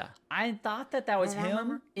lines. Yeah. I thought that was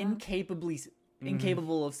him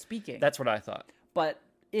incapable of speaking. That's what I thought. But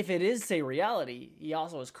if it is, say, reality, he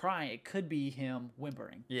also is crying. It could be him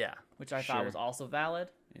whimpering, Yeah. which I thought was also valid.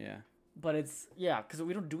 Yeah. But it's because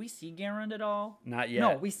do we see Garand at all? Not yet.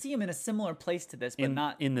 No, we see him in a similar place to this, but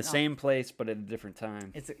not in the same place, but at a different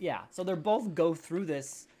time. It's so they both go through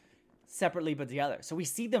this separately but together. So we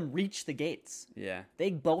see them reach the gates. Yeah.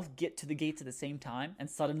 They both get to the gates at the same time and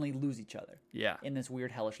suddenly lose each other. Yeah. In this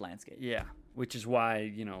weird hellish landscape. Yeah. Which is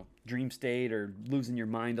why, dream state or losing your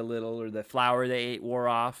mind a little, or the flower they ate wore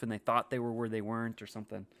off and they thought they were where they weren't or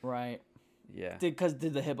something. Right. Yeah. Did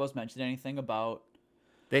the hippos mention anything about?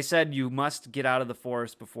 They said you must get out of the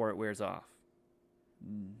forest before it wears off.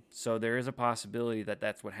 So there is a possibility that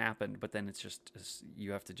that's what happened, but then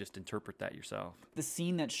you have to just interpret that yourself. The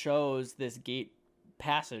scene that shows this gate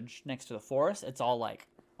passage next to the forest, it's all like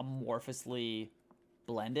amorphously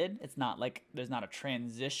blended. It's not like there's not a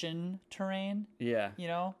transition terrain. Yeah.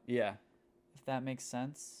 Yeah. If that makes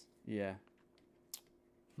sense. Yeah.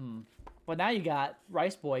 But now you got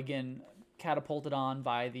Rice Boy getting catapulted on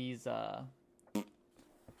by these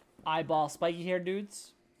eyeball spiky hair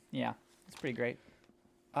dudes. Yeah, it's pretty great.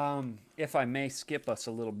 If I may skip us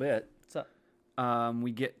a little bit, What's up?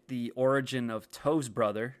 we get the origin of Toe's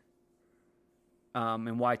brother,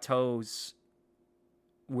 and where Toe's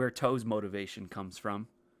motivation comes from.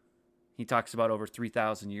 He talks about over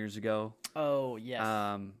 3,000 years ago. Oh,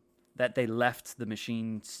 yes. That they left the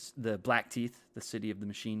machines, the Black Teeth, the city of the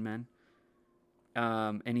machine men.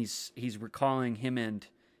 And he's recalling him and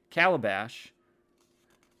Calabash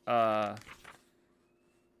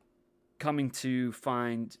coming to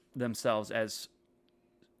find themselves as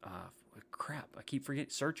crap. I keep forgetting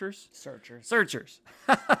searchers. Searchers.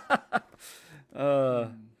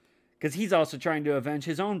 Because he's also trying to avenge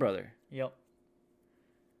his own brother. Yep.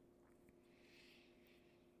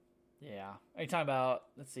 Yeah. Are you talking about,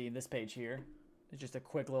 let's see, this page here? It's just a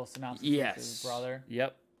quick little synopsis of his brother.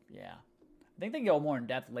 Yep. Yeah. I think they go more in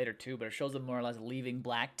depth later too, but it shows them more or less leaving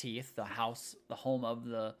Black Teeth, the home of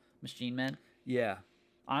the machine men. Yeah.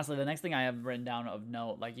 Honestly, the next thing I have written down of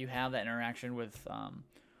note, like you have that interaction with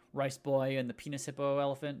Rice Boy and the penis hippo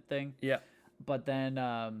elephant thing. Yeah. But then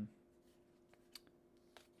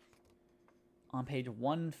on page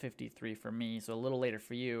 153 for me, so a little later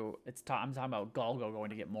for you, I'm talking about Golgo going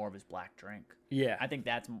to get more of his black drink. Yeah. I think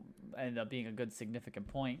that's ended up being a good significant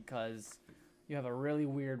point because you have a really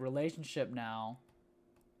weird relationship now.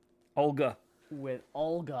 Olga. With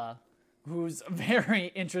Olga, who's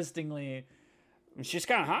very interestingly... She's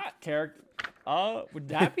kind of hot. Character. Would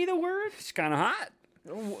that be the word? She's kind of hot.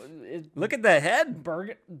 Look at the head.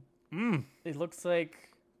 It looks like...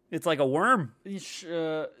 It's like a worm.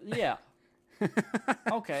 Yeah.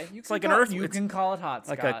 Okay. It's like an earth. You can call it hot,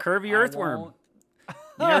 Scott. Like a curvy earthworm.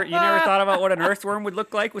 You never thought about what an earthworm would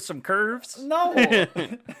look like with some curves? No.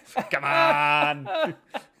 Come on.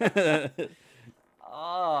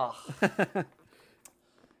 Oh.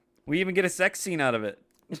 We even get a sex scene out of it.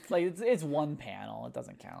 It's one panel. It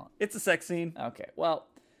doesn't count. It's a sex scene. Okay. Well,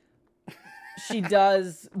 she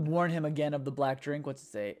does warn him again of the black drink. What's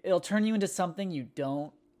it say? It'll turn you into something you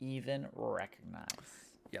don't even recognize.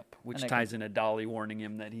 Yep. Which ties in a Dolly warning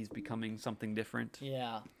him that he's becoming something different.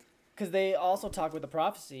 Yeah. Because they also talk with the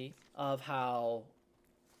prophecy of how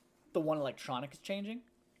the one electronic is changing.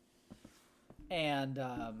 And,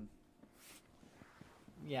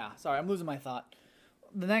 yeah. Sorry, I'm losing my thought.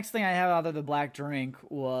 The next thing I have out of the black drink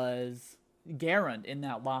was Garand in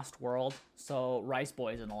that Lost World. So Rice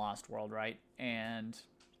Boy's in the Lost World, right? And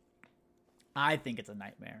I think it's a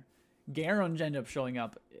nightmare. Garand ended up showing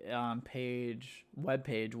up on webpage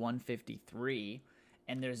 153,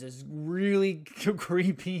 and there's this really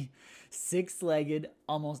creepy, six-legged,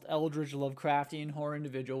 almost eldritch Lovecraftian horror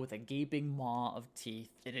individual with a gaping maw of teeth,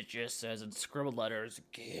 and it just says in scribbled letters,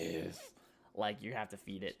 "Give," like you have to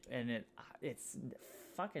feed it, and its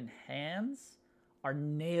fucking hands are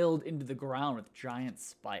nailed into the ground with giant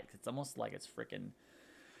spikes. It's almost like it's freaking,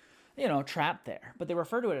 trapped there. But they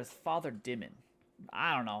refer to it as Father Dimon.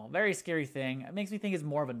 I don't know. Very scary thing. It makes me think it's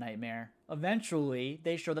more of a nightmare. Eventually,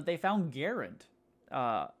 they show that they found Garand,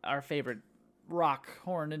 our favorite rock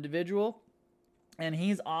horn individual, and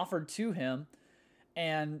he's offered to him,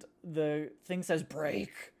 and the thing says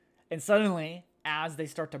break, and suddenly, as they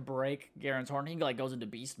start to break Garand's horn, he goes into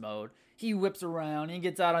beast mode. He whips around, he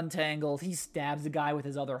gets out untangled, he stabs the guy with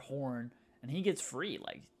his other horn, and he gets free.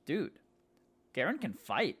 Like, dude, Garand can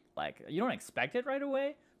fight. Like, you don't expect it right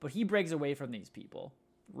away, but he breaks away from these people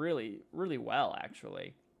really, really well,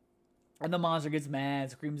 actually. And the monster gets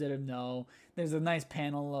mad, screams at him no. There's a nice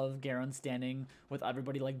panel of Garand standing with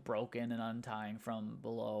everybody, broken and untying from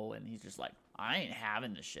below, and he's just like, I ain't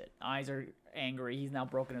having this shit. Eyes are angry. He's now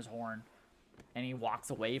broken his horn. And he walks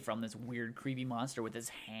away from this weird, creepy monster with his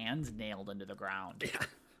hands nailed into the ground. Yeah.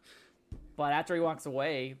 But after he walks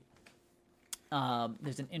away,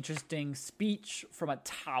 there's an interesting speech from a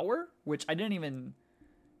tower, which I didn't even...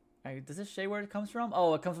 does this say where it comes from?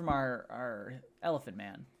 Oh, it comes from our elephant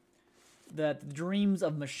man. That the dreams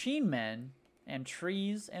of machine men and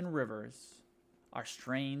trees and rivers are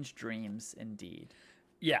strange dreams indeed.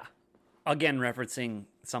 Yeah. Again, referencing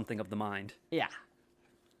something of the mind. Yeah.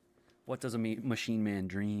 What does a machine man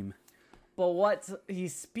dream? But he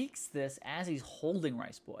speaks this as he's holding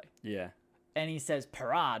Rice Boy. Yeah. And he says,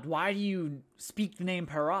 Parad, why do you speak the name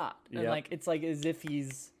Parad? And Yep. it's like as if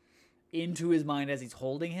he's into his mind as he's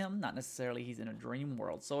holding him, not necessarily he's in a dream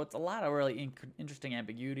world. So it's a lot of really interesting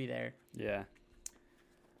ambiguity there. Yeah.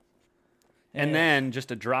 And then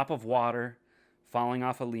just a drop of water falling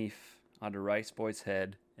off a leaf onto Rice Boy's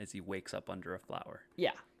head as he wakes up under a flower.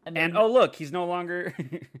 Yeah. And oh, look, he's no longer...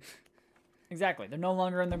 Exactly. They're no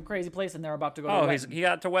longer in the crazy place, and they're about to go to Oh, Wetton. he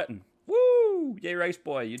got to Wetton. Woo! Woo! Yay, Rice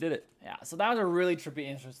Boy, you did it. Yeah, so that was a really trippy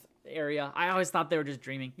interest area. I always thought they were just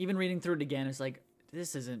dreaming. Even reading through it again, it's like,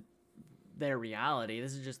 this isn't their reality.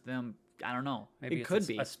 This is just them. I don't know. Maybe It it's could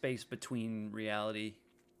be. a space between reality.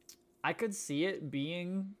 I could see it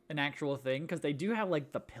being an actual thing because they do have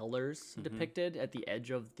like the pillars depicted at the edge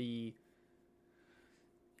of the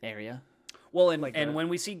area. Well, and, Like and the- when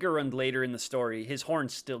we see Gurund later in the story, his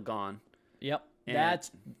horn's still gone, Yep, And- that's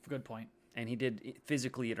a good point. and he did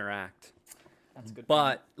physically interact. That's a good point.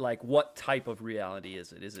 But, like, what type of reality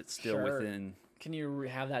is it? Is it still Sure. within... Can you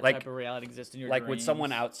have that Like- type of reality exist in your Like, dreams? would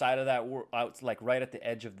someone outside of that, out like right at the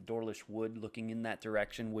edge of the Dorlish Wood, looking in that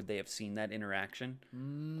direction, would they have seen that interaction?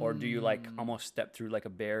 Or do you, like, almost step through, like, a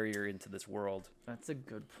barrier into this world? That's a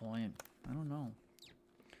good point. I don't know.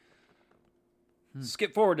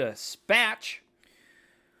 Skip forward to Spatch.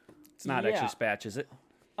 It's not Yeah. actually Spatch, is it?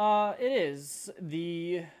 It is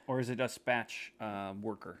the Or is it a Spatch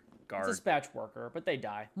worker, guard? It's a dispatch worker, but they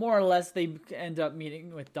die. More or less, they end up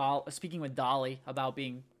speaking with Dolly about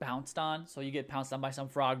being pounced on. So you get pounced on by some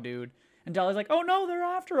frog dude, and Dolly's like, "Oh no, they're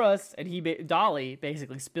after us!" And Dolly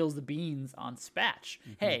basically spills the beans on Spatch.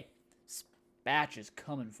 Hey, Spatch is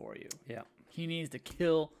coming for you. Yeah. He needs to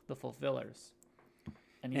kill the fulfillers,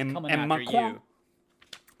 and he's And- coming and after Macquan. you.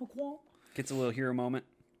 Macquan. Gets a little hero moment.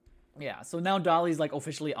 Yeah. So now Dolly's like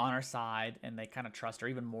officially on our side, and they kind of trust her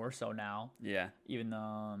even more so now. Yeah. Even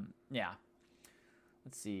yeah.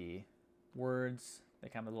 Let's see, words. They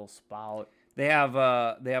kind of a little spout. They have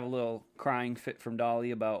a little crying fit from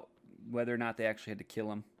Dolly about whether or not they actually had to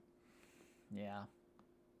kill him. Yeah.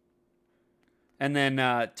 And then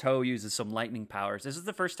Toe uses some lightning powers. This is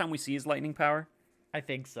the first time we see his lightning power. I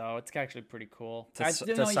think so. It's actually pretty cool. To No,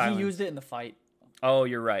 silence. he used it in the fight Oh,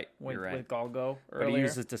 you're right. with, You're right. with Golgo But earlier. he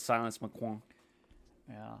uses it to silence Macquan.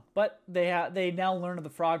 Yeah, but they now learn of the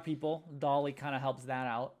frog people. Dolly kind of helps that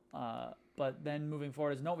out. But then moving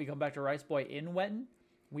forward is we come back to Rice Boy in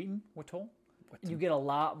Wheaton, Watoll. You get a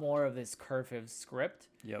lot more of this cursive script.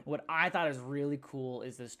 Yep. What I thought is really cool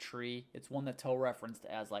is this tree. It's one that Toe referenced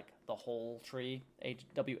as like the whole tree,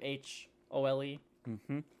 WHOLE.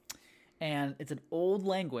 Mm-hmm. And it's an old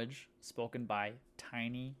language spoken by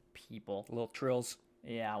tiny people. Little trills.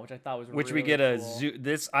 Yeah, which I thought was Which really we get a cool.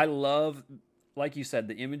 this. I love, like you said,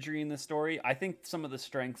 the imagery in this story. I think some of the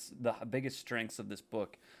strengths, the biggest strengths of this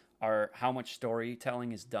book, are how much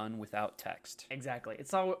storytelling is done without text. Exactly.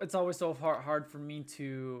 It's always so hard for me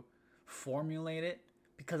to formulate it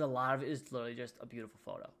because a lot of it is literally just a beautiful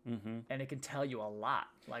photo, and it can tell you a lot.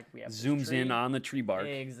 Like we have this Zooms tree. in on the tree bark.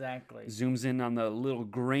 Exactly. Zooms in on the little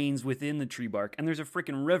grains within the tree bark, and there's a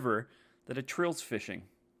freaking river that a trill's fishing.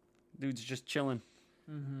 Dude's just chilling.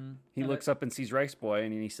 Mm-hmm. He looks up and sees Rice Boy,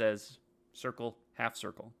 and he says, "Circle, half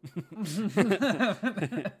circle."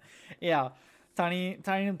 Yeah,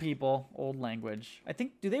 tiny people, old language. I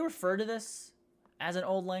think do they refer to this as an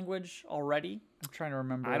old language already? I'm trying to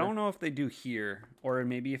remember. I don't know if they do here, or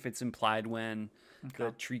maybe if it's implied when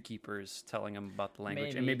the tree keeper is telling him about the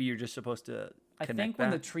language, and Maybe. maybe you're just supposed to I connect think when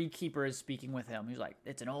the that. tree keeper is speaking with him, he's like,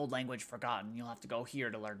 "It's an old language forgotten. You'll have to go here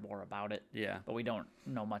to learn more about it." Yeah. But we don't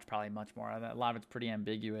know probably much more of that. A lot of it's pretty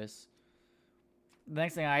ambiguous. The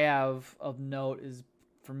next thing I have of note is,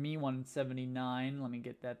 for me, 179. Let me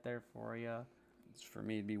get that there for you. For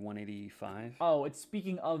me, it'd be 185. Oh, it's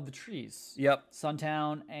speaking of the trees. Yep.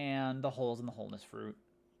 Suntown and the holes in the wholeness fruit.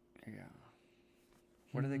 Yeah.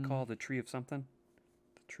 What do they call the tree of something?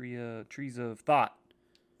 The trees of thought.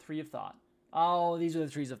 Tree of thought. Oh, these are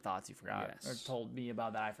the trees of thoughts you forgot. Yes. Or told me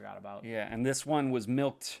about that I forgot about. Yeah, and this one was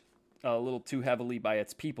milked a little too heavily by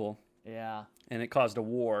its people, Yeah. and it caused a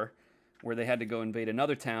war where they had to go invade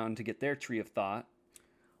another town to get their tree of thought.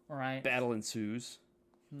 All right. Battle ensues.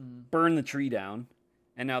 Burn the tree down,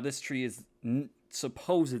 and now this tree is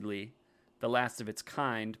supposedly the last of its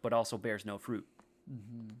kind, but also bears no fruit.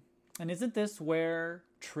 And isn't this where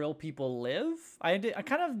Trill people live? I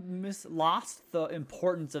kind of lost the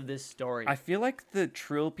importance of this story. I feel like the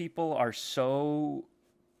Trill people are so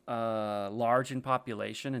large in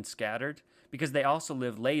population and scattered because they also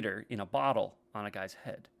live later in a bottle on a guy's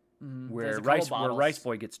head, There's where a couple bottles. Rice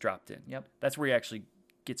Boy gets dropped in. Yep. That's where he actually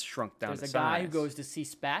gets shrunk down There's to a guy size. who goes to see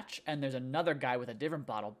Spatch, and there's another guy with a different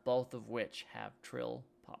bottle, both of which have Trill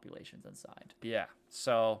populations inside. Yeah.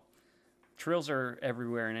 So trills are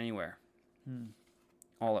everywhere and anywhere.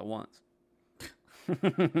 All at once.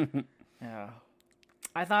 Yeah.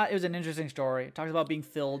 I thought it was an interesting story. It talks about being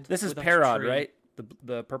filled. This is with a Parod, tree. right?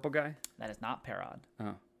 The purple guy? That is not Parod.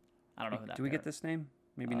 Oh. I don't know who that Do we get Parod- this name?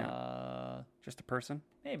 Maybe not. Just a person?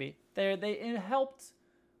 Maybe. It helped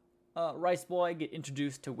Rice Boy get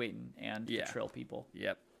introduced to Wayton and Yeah. the Trill people.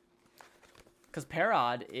 Yep. Because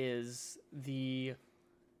Parod is the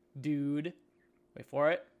dude. Wait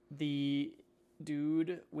for it. The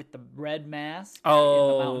dude with the red mask in the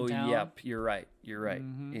Oh, mountain town. yep. You're right. You're right.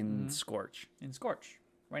 In Scorch. In Scorch.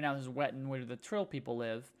 Right now, this is Wetton, where the Trill people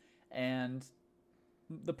live, and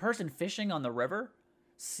the person fishing on the river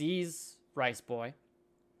sees Rice Boy,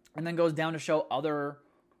 and then goes down to show other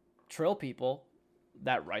Trill people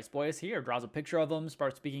that Rice Boy is here. Draws a picture of him,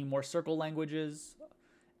 starts speaking more circle languages,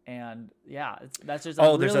 and yeah, that's just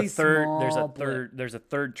a there's really a third. small blip. There's a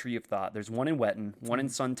third tree of thought. There's one in Wetton, one in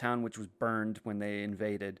Suntown, which was burned when they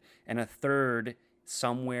invaded, and a third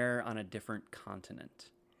somewhere on a different continent.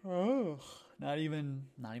 Oh, not even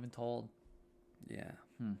told. Yeah.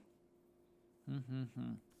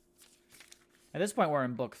 At this point, we're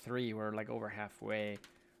in book 3. We're like over halfway.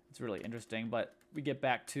 It's really interesting, but we get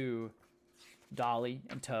back to Dolly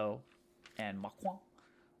and Toe and Makwan.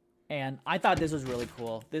 And I thought this was really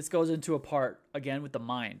cool. This goes into a part, again, with the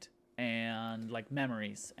mind and like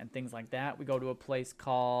memories and things like that. We go to a place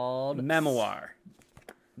called... Memoir.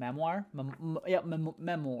 Memoir?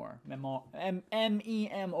 Memoir.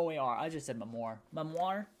 M-E-M-O-A-R. I just said memoir.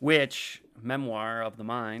 Memoir? Which, memoir of the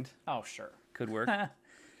mind, Oh, sure. could work.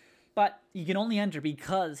 But you can only enter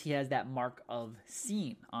because he has that mark of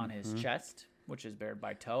seen on his chest, which is bared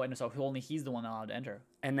by Toe, and so only he's the one allowed to enter.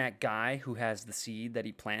 And that guy who has the seed that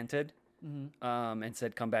he planted and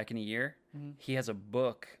said, come back in a year, he has a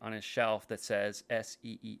book on his shelf that says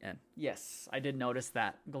S-E-E-N. Yes, I did notice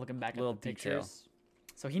that, looking back Little at the detail. pictures.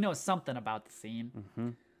 So he knows something about the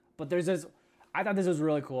scene. But there's this... I thought this was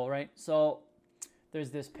really cool, right? So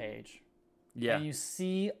there's this page. Yeah. And you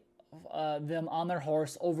see them on their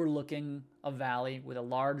horse overlooking a valley with a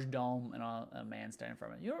large dome and a man standing in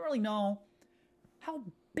front of it. You don't really know how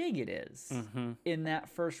big it is in that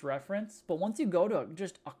first reference, but once you go to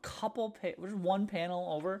just a couple just one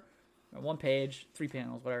panel over, or one page, 3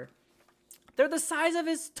 panels, whatever, they're the size of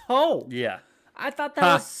his toe. Yeah. I thought that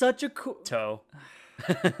was such a cool... Toe.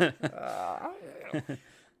 I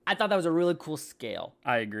thought that was a really cool scale.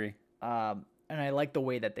 I agree. And I like the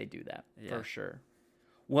way that they do that, for sure.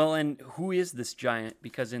 Well, and who is this giant?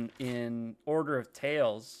 Because in Order of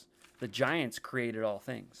Tales, the giants created all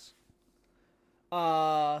things.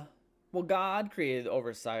 Well, God created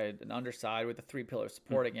Overside and Underside with the 3 pillars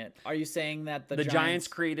supporting it. Are you saying that the giants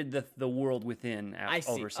created the world within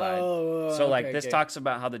Overside? Oh, so, okay, this okay. talks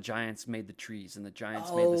about how the giants made the trees, and the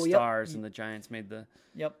giants made the stars, and the giants made the...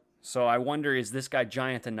 Yep. So I wonder, is this guy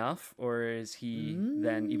giant enough, or is he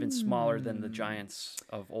then even smaller than the giants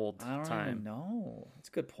of old time? I don't even know. That's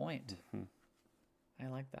a good point. I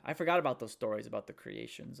like that. I forgot about those stories about the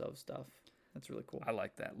creations of stuff. That's really cool. I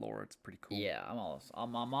like that lore. It's pretty cool. Yeah, I'm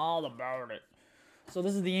all about it. So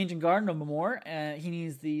this is the ancient garden of Mamor, and he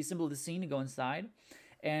needs the symbol of the scene to go inside.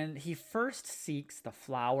 And he first seeks the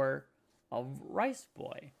flower of Rice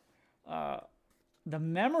Boy. The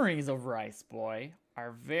memories of Rice Boy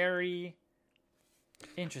are very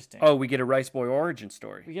interesting. Oh, we get a Rice Boy origin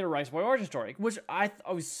story. We get a Rice Boy origin story, which I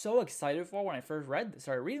was so excited for when I first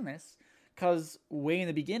started reading this, because way in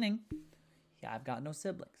the beginning, I've got no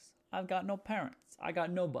siblings. I've got no parents. I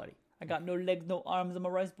got nobody. I got no legs, no arms. I'm a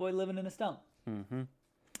rice boy living in a stump.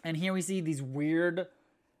 And here we see these weird,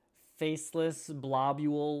 faceless,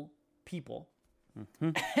 blobule people.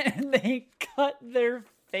 And they cut their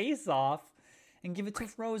face off and give it to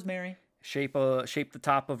Rosemary. Shape the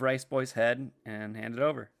top of Rice Boy's head and hand it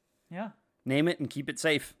over. Yeah. Name it and keep it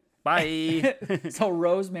safe. Bye. So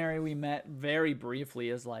Rosemary we met very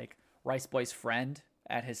briefly as like Rice Boy's friend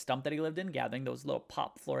at his stump that he lived in, gathering those little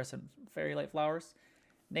pop fluorescent fairy light flowers.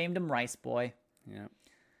 Named him Rice Boy. Yeah.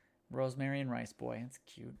 Rosemary and Rice Boy. That's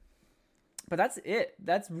cute. But that's it.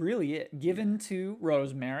 That's really it. Given to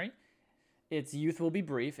Rosemary. Its youth will be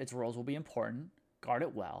brief. Its roles will be important. Guard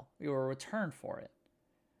it well. You will return for it.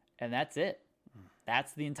 And that's it.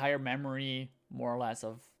 That's the entire memory, more or less,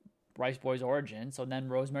 of Rice Boy's origin. So then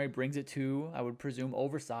Rosemary brings it to, I would presume,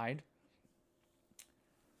 Overside.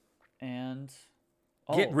 And...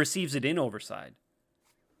 receives it in Overside.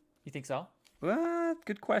 You think so? Well,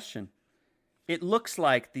 good question. It looks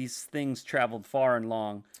like these things traveled far and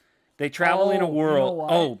long. They travel in a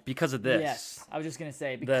world. Because of this. Yes, I was just gonna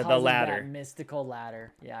say because the of ladder, that mystical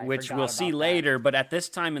ladder. Yeah, which we'll see later. But at this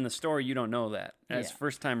time in the story, you don't know that. As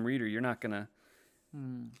first-time reader, you're not gonna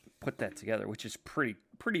put that together, which is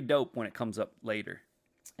pretty dope when it comes up later.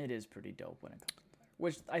 It is pretty dope when it comes.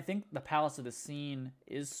 Which I think the Palace of the Scene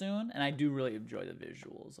is soon, and I do really enjoy the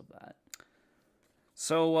visuals of that.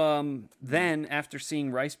 So then, after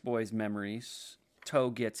seeing Rice Boy's memories, Toe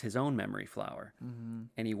gets his own memory flower,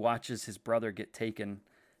 and he watches his brother get taken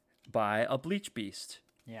by a bleach beast.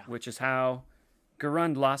 Yeah. Which is how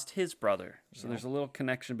Garund lost his brother. So there's a little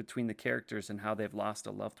connection between the characters and how they've lost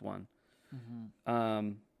a loved one.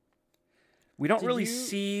 We don't really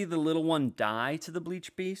see the little one die to the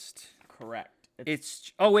Bleach Beast. Correct.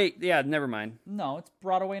 Oh, wait. Yeah, never mind. No, it's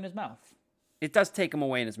brought away in his mouth. It does take him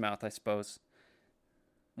away in his mouth, I suppose.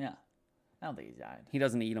 Yeah. I don't think he died. He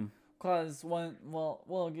doesn't eat him. Because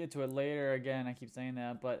we'll get to it later again. I keep saying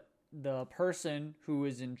that. But the person who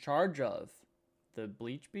is in charge of the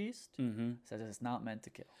Bleach Beast says it's not meant to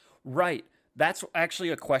kill. Right. That's actually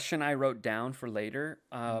a question I wrote down for later.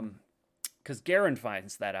 Because Garen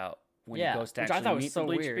finds that out when he goes to actually meet the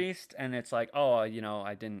Bleach Beast. And it's like, oh,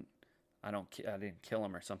 I didn't kill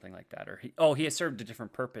him or something like that. Or he has served a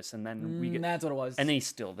different purpose. And then that's what it was. And then he's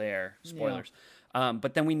still there. Spoilers. Yeah.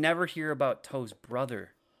 But then we never hear about Toe's brother.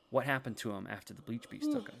 What happened to him after the Bleach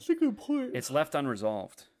Beast took him? That's a good point. It's left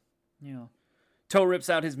unresolved. Yeah. Toe rips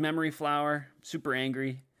out his memory flower, super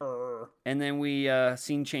angry. And then we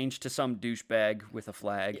scene change to some douchebag with a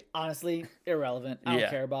flag. Honestly, irrelevant. I don't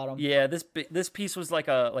care about him. Yeah, this piece was like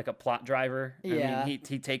a plot driver. Yeah. I mean,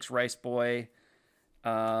 he takes Rice Boy.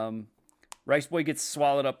 Rice Boy gets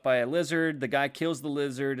swallowed up by a lizard. The guy kills the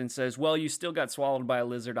lizard and says, "Well, you still got swallowed by a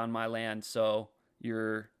lizard on my land, so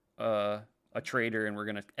you're a traitor and we're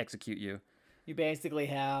gonna execute you." You basically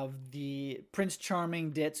have the Prince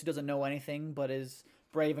Charming Ditz who doesn't know anything but is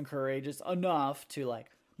brave and courageous enough to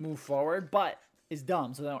like move forward, but is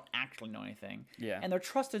dumb, so they don't actually know anything. Yeah. And their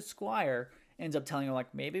trusted squire ends up telling her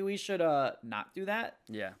like, maybe we should not do that.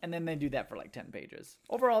 Yeah. And then they do that for like 10 pages.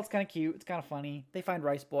 Overall, it's kind of cute. It's kind of funny. They find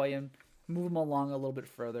Rice Boy and move him along a little bit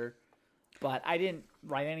further. But I didn't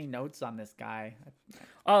write any notes on this guy.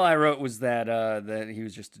 All I wrote was that that he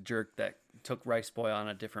was just a jerk that took Rice Boy on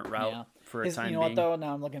a different route for a time being. You know what, though?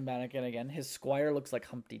 Now I'm looking back at it again. His squire looks like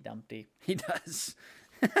Humpty Dumpty. He does.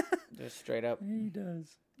 Just straight up. He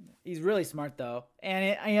does. He's really smart, though.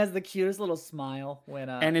 And he has the cutest little smile when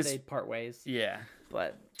they part ways. Yeah.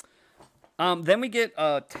 But then we get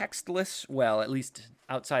a textless, well, at least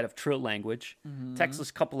outside of Trill language,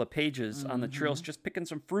 textless couple of pages on the Trills just picking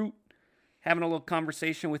some fruit, having a little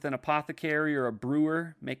conversation with an apothecary or a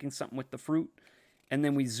brewer, making something with the fruit. And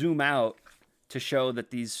then we zoom out to show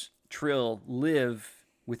that these Trill live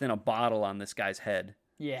within a bottle on this guy's head.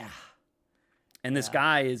 Yeah. And this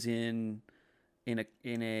guy is in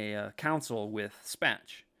a council with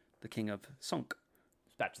Spatch, the king of Sunk.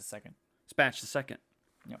 Spatch the second. Spatch the second.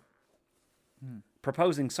 Yep.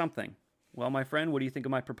 Proposing something. Well, my friend, what do you think of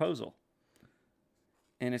my proposal?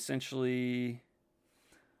 And essentially,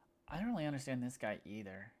 I don't really understand this guy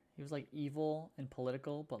either. He was like evil and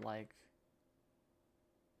political, but like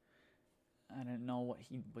I didn't know what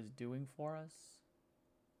he was doing for us.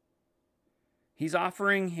 He's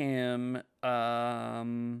offering him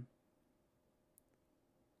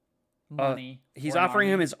money. He's offering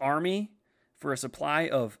him his army for a supply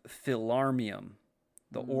of Philarmium,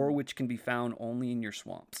 the ore which can be found only in your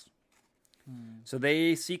swamps. So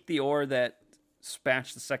they seek the ore that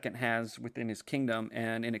Spatch II has within his kingdom,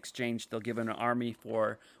 and in exchange they'll give him an army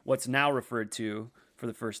for what's now referred to for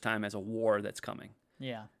the first time as a war that's coming.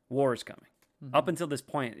 Yeah. War is coming. Up until this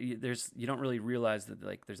point, you don't really realize that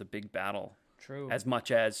like there's a big battle. True. As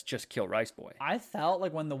much as just kill Rice Boy. I felt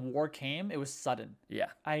like when the war came, it was sudden. Yeah.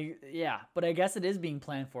 But I guess it is being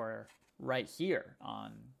planned for right here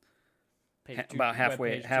on page about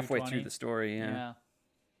halfway through the story. Yeah.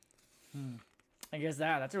 I guess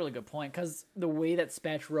that's a really good point, because the way that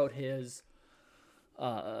Spatch wrote his,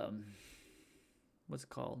 what's it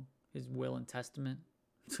called? His will and testament.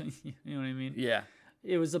 You know what I mean? Yeah.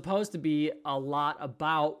 It was supposed to be a lot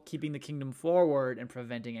about keeping the kingdom forward and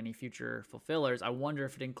preventing any future fulfillers. I wonder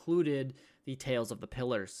if it included the tales of the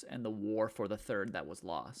pillars and the war for the third that was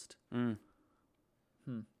lost. And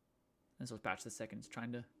so Spatch the Second is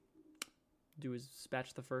trying to do his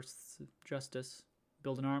Spatch the First's justice,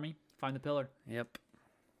 build an army, find the pillar. Yep.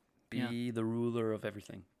 Be the ruler of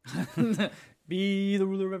everything. Be the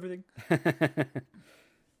ruler of everything.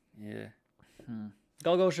 Yeah.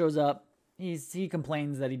 Golgo shows up. He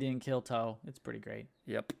complains that he didn't kill Toe. It's pretty great.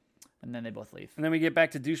 Yep. And then they both leave. And then we get back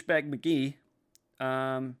to Douchebag McGee.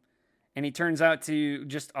 And he turns out to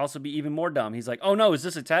just also be even more dumb. He's like, oh no, is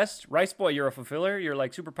this a test? Rice Boy, you're a fulfiller? You're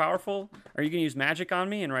like super powerful? Are you going to use magic on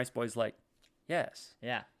me? And Rice Boy's like, yes.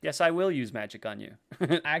 Yeah. Yes, I will use magic on you.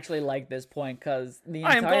 I actually like this point because the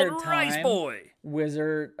entire time Rice Boy.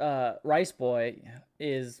 Wizard Rice Boy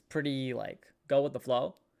is pretty like go with the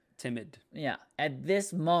flow. Timid. Yeah. At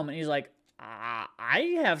this moment, he's like,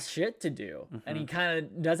 I have shit to do. And he kind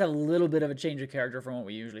of does have a little bit of a change of character from what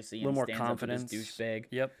we usually see. A little more confidence. Douchebag.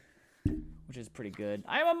 Yep. which is pretty good.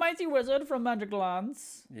 I am a mighty wizard from Magic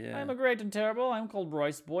Lands. Yeah. I am a great and terrible. I am called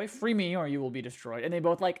Rice Boy. Free me or you will be destroyed. And they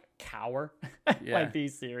both like cower. Yeah. Like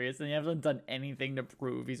he's serious. And he hasn't done anything to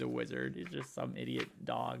prove he's a wizard. He's just some idiot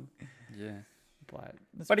dog. Yeah. But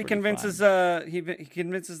he pretty convinces fun. he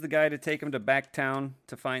convinces the guy to take him to Backtown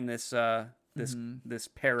to find this this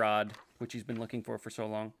Parod, which he's been looking for so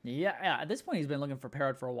long. Yeah. At this point, he's been looking for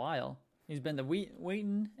Parrot for a while. He's been to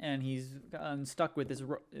Wheaton, and he's gotten stuck with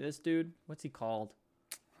this dude. What's he called?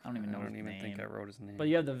 I don't even know his name. I don't even think I wrote his name. But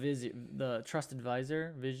you have the trusted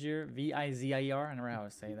advisor, Vizier, Vizier. I never know how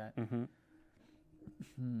to say that.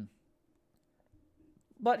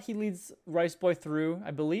 But he leads Rice Boy through,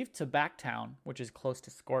 I believe, to Backtown, which is close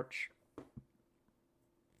to Scorch.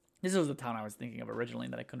 This was the town I was thinking of originally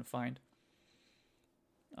that I couldn't find.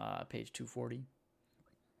 Page 240.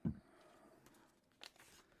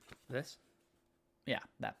 This? Yeah,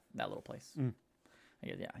 that little place. I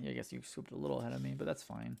guess you swooped a little ahead of me, but that's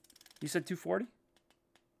fine. You said 240?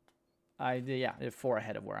 I did 4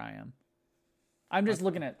 ahead of where I am. I'm just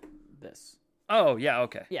looking at this. Oh, yeah,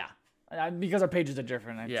 okay. Yeah, because our pages are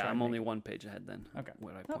different. I'm only 1 page ahead then. Okay.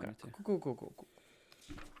 What I pointed to. Cool.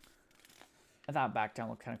 I thought Backtown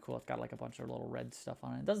looked kind of cool. It's got like a bunch of little red stuff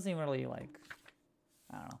on it. It doesn't seem really like,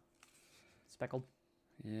 I don't know, speckled.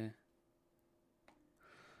 Yeah.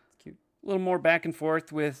 It's cute. A little more back and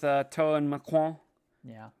forth with Toa and Macron.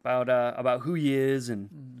 Yeah. About who he is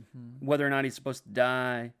and whether or not he's supposed to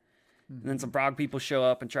die. And then some frog people show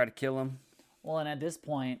up and try to kill him. Well, and at this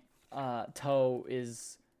point, Toe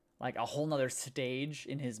is like a whole nother stage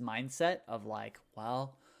in his mindset of like,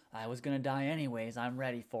 well, I was gonna die anyways. I'm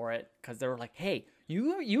ready for it, because they were like, hey,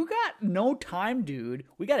 you got no time, dude.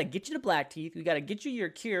 We gotta get you to Blackteeth. We gotta get you your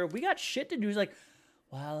cure. We got shit to do. He's like,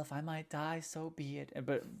 well, if I might die, so be it.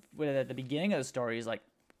 But at the beginning of the story, he's like,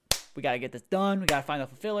 we gotta get this done. We gotta find the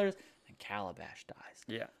fulfillers. And Calabash dies.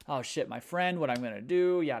 Yeah. Oh shit, my friend, what I'm gonna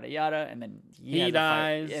do? Yada yada. And then he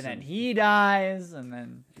dies. And then he dies. And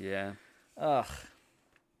then yeah. Ugh.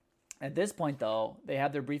 At this point, though, they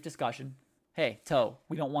have their brief discussion. Hey, Toe,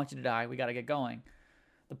 we don't want you to die. We got to get going.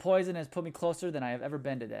 The poison has put me closer than I have ever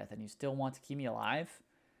been to death, and you still want to keep me alive?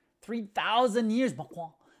 3,000 years, Macron.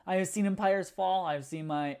 I have seen empires fall. I have seen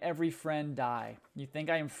my every friend die. You think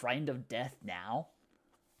I am frightened of death now?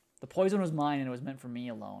 The poison was mine, and it was meant for me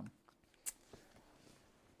alone.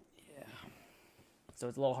 Yeah. So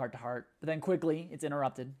it's a little heart to heart. But then quickly, it's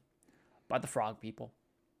interrupted by the frog people.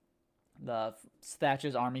 The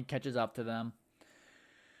Thatch's army catches up to them.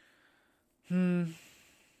 Kind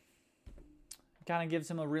of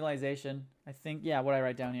gives him a realization. I think, what I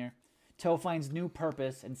write down here. Toe finds new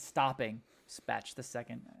purpose in stopping Spatch the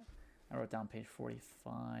Second. I wrote down page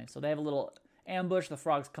 45. So they have a little ambush. The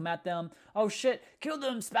frogs come at them. Oh shit, kill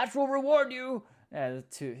them. Spatch will reward you. As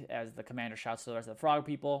the commander shouts to the rest of the frog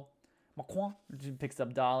people. Macron picks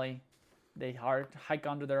up Dolly. They hike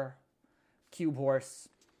onto their cube horse.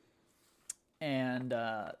 And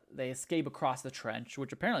they escape across the trench,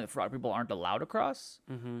 which apparently the frog people aren't allowed to cross.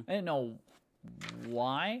 I didn't know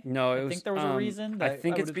why. No, I think there was a reason. I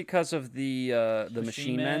think it's because of the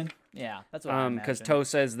machine men. Yeah, that's what I imagine. Because Toe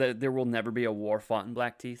says that there will never be a war fought in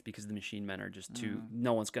Blackteeth because the machine men are just too.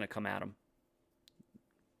 No one's gonna come at them.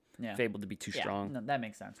 Yeah. Fabled to be too strong. No, that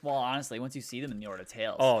makes sense. Well, honestly, once you see them in the Order of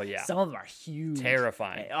Tales, some of them are huge,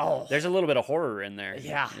 terrifying. Oh, there's a little bit of horror in there.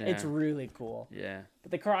 Yeah, it's really cool. Yeah,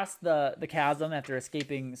 but they cross the chasm after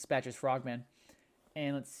escaping Spatch's frogmen,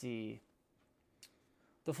 and let's see.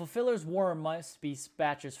 The Fulfiller's War must be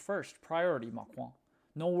Spatch's first priority, Macron.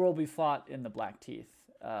 No war will be fought in the Blackteeth.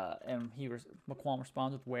 And Macron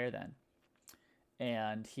responds with where then?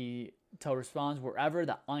 And Toe responds wherever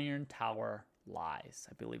the Iron Tower lies.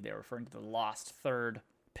 I believe they're referring to the lost third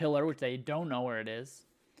pillar, which they don't know where it is.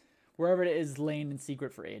 Wherever it is lain in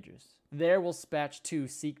secret for ages. There will Spatch too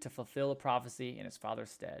seek to fulfill a prophecy in his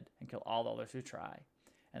father's stead and kill all others who try.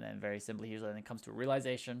 And then very simply, usually then comes to a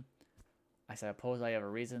realization. I suppose I have a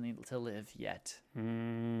reason to live yet.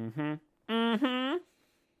 In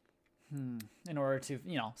order to,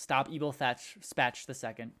 stop evil Spatch the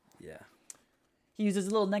Second. Yeah. He uses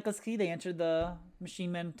a little necklace key. They enter the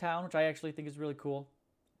Machine Men town, which I actually think is really cool.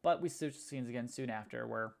 But we switch scenes again soon after,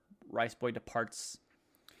 where Rice Boy departs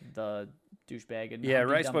the douchebag. And Humpty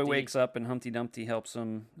Rice Dumpty. Boy wakes up and Humpty Dumpty helps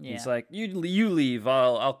him. Yeah. He's like, "You leave.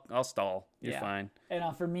 I'll stall. You're fine."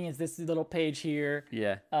 And for me, it's this little page here.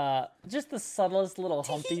 Yeah. Just the subtlest little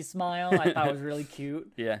Humpty smile I thought was really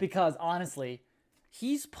cute. Yeah. Because honestly,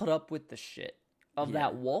 he's put up with the shit of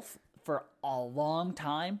that wolf for a long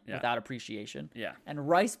time without appreciation. Yeah. And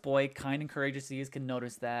Rice Boy, kind and courageous can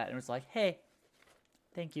notice that and was like, hey,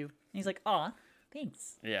 thank you. And he's like, aw,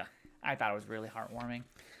 thanks. Yeah. I thought it was really heartwarming.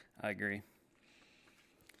 I agree.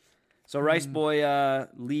 So Rice Boy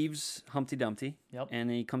leaves Humpty Dumpty, Yep.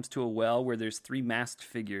 and he comes to a well where there's 3 masked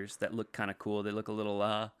figures that look kind of cool. They look a little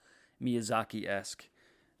Miyazaki-esque.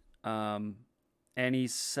 And he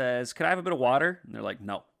says, "Could I have a bit of water?" And they're like,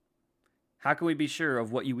 "No." "How can we be sure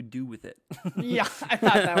of what you would do with it?" Yeah, I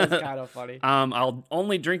thought that was kind of funny. I'll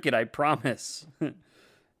only drink it, I promise.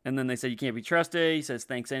 And then they say, "You can't be trusted." He says,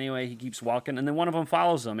 "Thanks anyway." He keeps walking. And then one of them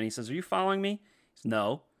follows him, and he says, "Are you following me?" He says,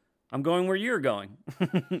 "No. I'm going where you're going."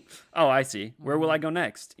 "Oh, I see. Where will I go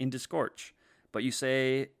next?" "Into Scorch. But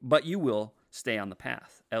you will stay on the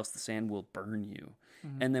path, else the sand will burn you."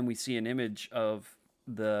 And then we see an image of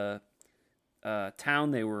the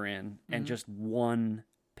town they were in, and just one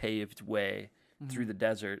paved way through the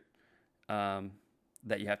desert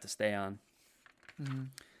that you have to stay on.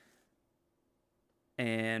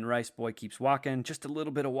 And Rice Boy keeps walking, just a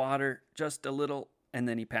little bit of water, just a little, and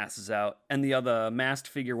then he passes out. And the other masked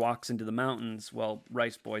figure walks into the mountains while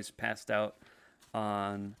Rice Boy's passed out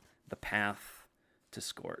on the path to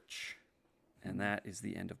Scorch. And that is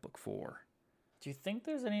the end of book 4. Do you think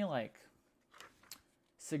there's any like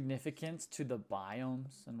significance to the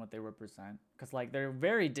biomes and what they represent? Because like they're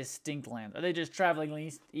very distinct lands. Are they just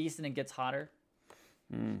traveling east and it gets hotter?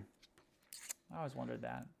 I always wondered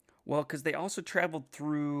that. Well, because they also traveled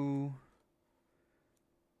through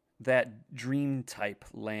that dream type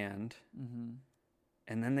land,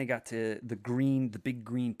 and then they got to the big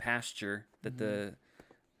green pasture that the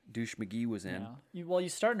douche McGee was in. Yeah. You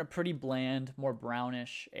start in a pretty bland, more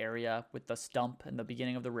brownish area with the stump in the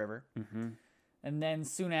beginning of the river, and then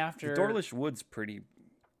soon after, The Dorlish Wood's pretty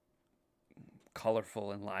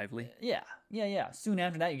colorful and lively. Yeah. Soon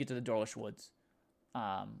after that, you get to the Dorlish Woods.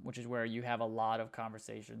 Which is where you have a lot of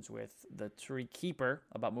conversations with the tree keeper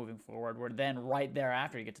about moving forward. Where then right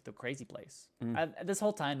thereafter you get to the crazy place. This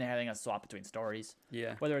whole time they're having a swap between stories.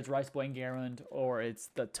 Yeah. Whether it's Rice Boy and Garand, or it's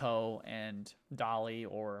the Toe and Dolly,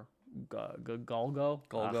 or Golgo.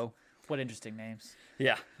 Golgo. What interesting names.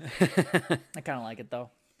 Yeah. I kind of like it though.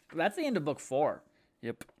 That's the end of book 4.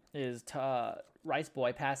 Yep. Is Rice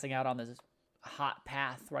Boy passing out on this hot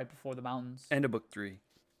path right before the mountains. End of book 3.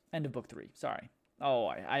 End of book 3. Sorry. Oh,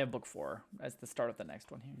 I have book 4 as the start of the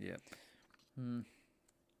next one here. Yep.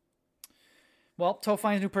 Well, Toe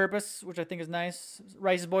finds new purpose, which I think is nice.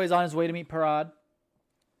 Rice's Boy is on his way to meet Parad,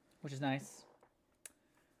 which is nice.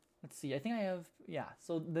 Let's see. I think I have... Yeah.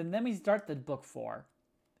 So then we start the book 4,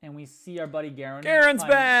 and we see our buddy Garand. Garand's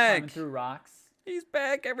back! Climbing through rocks. He's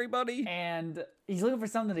back, everybody. And he's looking for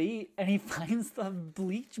something to eat, and he finds the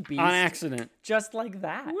bleach beast. On accident. Just like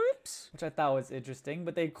that. Whoops. Which I thought was interesting.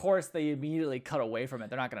 But of course, they immediately cut away from it.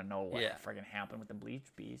 They're not going to know what Yeah. friggin' happened with the bleach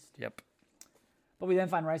beast. Yep. But we then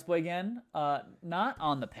find Rice Boy again, not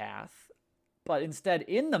on the path, but instead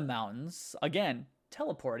in the mountains. Again,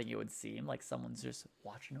 teleporting, it would seem, like someone's just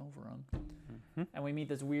watching over him. And we meet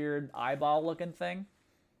this weird eyeball-looking thing.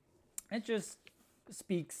 It just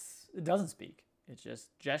speaks. It doesn't speak. It just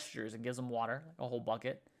gestures and gives him water, like a whole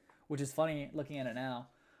bucket. Which is funny, looking at it now.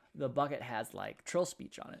 The bucket has, like, trill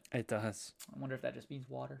speech on it. It does. I wonder if that just means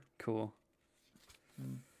water. Cool.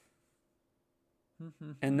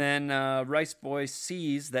 And then Rice Boy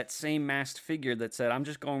sees that same masked figure that said, "I'm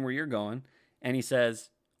just going where you're going." And he says,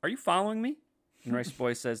 "Are you following me?" And Rice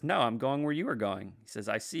Boy says, "No, I'm going where you are going." He says,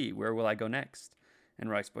 "I see. Where will I go next?" And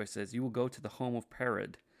Rice Boy says, "You will go to the home of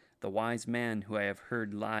Parad, the wise man who I have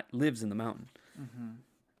heard lives in the mountain."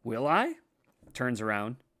 "Will I?" Turns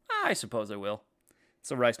around. "I suppose I will."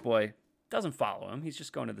 So Rice Boy doesn't follow him. He's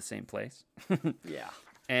just going to the same place. Yeah.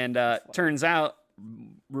 And turns out,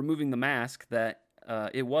 removing the mask, that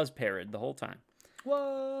it was Parad the whole time.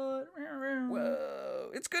 What?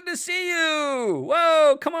 Whoa, it's good to see you.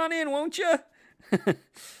 Whoa, come on in, won't you?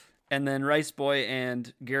 And then Rice Boy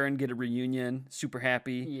and Garen get a reunion, super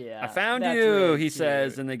happy. Yeah, "I found that's you," really he cute.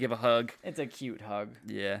 says, and they give a hug. It's a cute hug.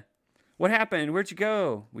 Yeah. "What happened? Where'd you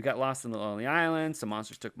go?" "We got lost in the lonely island. Some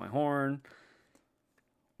monsters took my horn."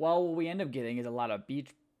 Well, what we end up getting is a lot of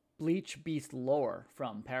bleach beast lore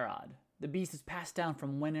from Parad. The beast is passed down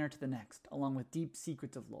from one heir to the next, along with deep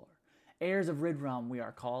secrets of lore. Heirs of Ridrealm we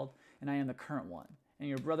are called, and I am the current one. And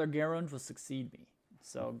your brother Garund will succeed me.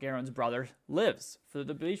 So Garund's brother lives for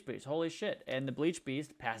the Bleach Beast. Holy shit. And the Bleach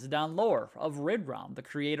Beast passes down lore of Ridrealm, the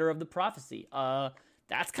creator of the prophecy.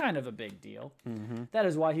 That's kind of a big deal. That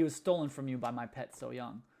is why he was stolen from you by my pet so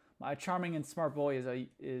young. My charming and smart boy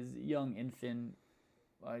is young infant.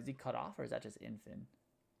 Is he cut off, or is that just infant?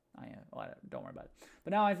 Don't worry about it.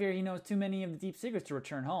 But now I fear he knows too many of the deep secrets to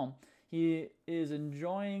return home. He is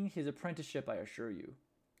enjoying his apprenticeship, I assure you,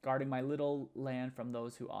 guarding my little land from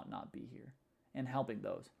those who ought not be here. and helping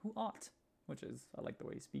those who ought, which is, I like the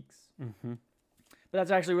way he speaks. Mm-hmm. But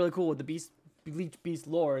that's actually really cool with the Bleach Beast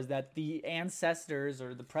lore, is that the ancestors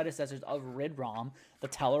or the predecessors of Ridrom, the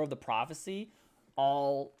teller of the prophecy,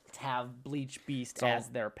 all have Bleach Beast as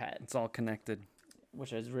their pet. It's all connected.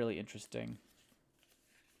 Which is really interesting.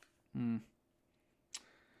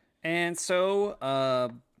 And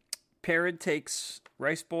so Parrot takes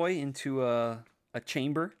Rice Boy into a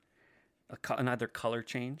chamber, another color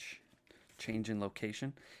change in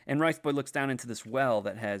location. And Rice Boy looks down into this well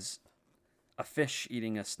that has a fish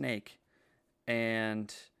eating a snake.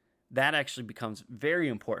 And that actually becomes very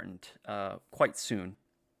important quite soon.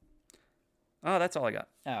 Oh, that's all I got.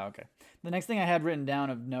 Oh, okay. The next thing I had written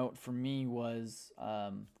down of note for me was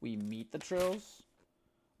we meet the Trills.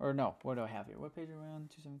 Or no, what do I have here? What page are we on?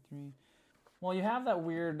 273. Well, you have that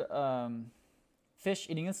weird fish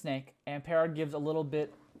eating a snake, and Parrot gives a little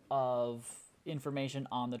bit of information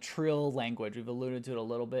on the Trill language. We've alluded to it a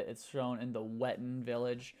little bit. It's shown in the Wetton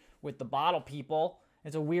village with the bottle people.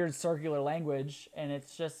 It's a weird circular language, and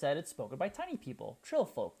it's just said it's spoken by tiny people. Trill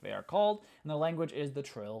folk, they are called, and the language is the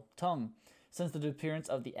Trill tongue. Since the disappearance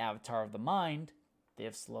of the avatar of the mind, they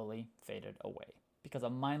have slowly faded away, because a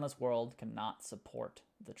mindless world cannot support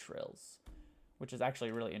the Trills, which is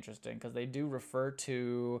actually really interesting, because they do refer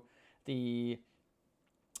to the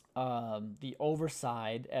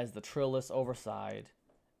Overside as the Trillless Overside,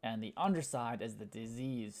 and the Underside as the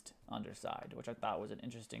diseased Underside, which I thought was an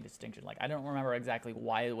interesting distinction. Like, I don't remember exactly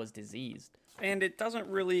why it was diseased. And it doesn't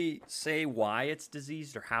really say why it's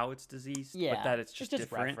diseased or how it's diseased, but that it's just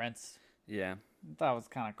different. Reference. Yeah. That was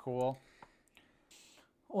kind of cool.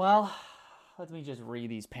 Well, let me just read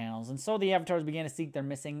these panels. And so the avatars began to seek their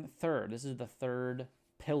missing third. This is the third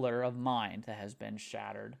pillar of mind that has been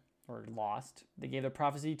shattered or lost. They gave their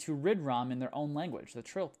prophecy to Ridrom in their own language, the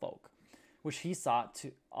Trill folk, which he sought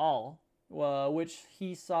all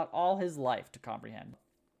his life to comprehend.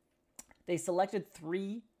 They selected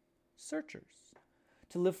 3 searchers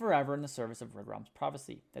to live forever in the service of Ridrom's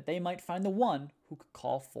prophecy, that they might find the one who could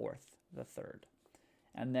call forth the third.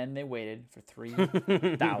 And then they waited for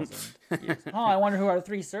 3,000 years. Oh, I wonder who our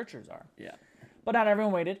 3 searchers are. Yeah. But not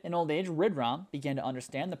everyone waited. In old age, Ridrom began to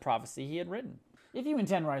understand the prophecy he had written. If you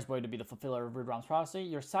intend Rice Boy to be the fulfiller of Ridrom's prophecy,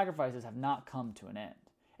 your sacrifices have not come to an end.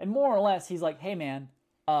 And more or less, he's like, hey man,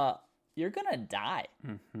 you're gonna die.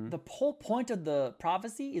 Mm-hmm. The whole point of the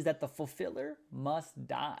prophecy is that the fulfiller must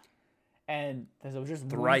die. And there's just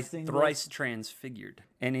thrice transfigured.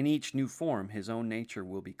 And in each new form, his own nature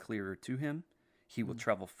will be clearer to him. He will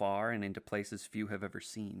travel far and into places few have ever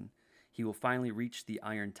seen. He will finally reach the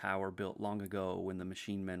iron tower built long ago when the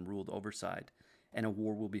machine men ruled Overside. And a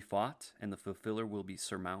war will be fought, and the fulfiller will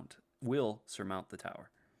surmount the tower.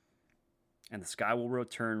 And the sky will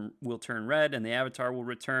turn red, and the avatar will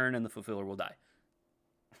return, and the fulfiller will die.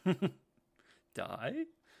 Die?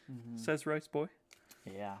 Mm-hmm. Says Rice Boy.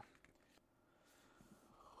 Yeah.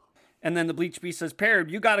 And then the Bleach Beast says, Parrot,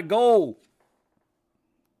 you gotta go.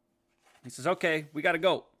 He says, okay, we gotta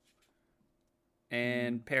go.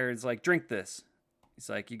 And Parrot's like, drink this. He's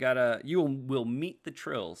like, you will meet the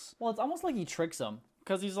Trills. Well, it's almost like he tricks him,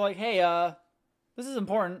 because he's like, hey, this is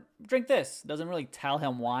important. Drink this. Doesn't really tell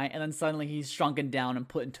him why. And then suddenly he's shrunken down and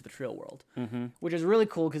put into the Trill world. Mm-hmm. Which is really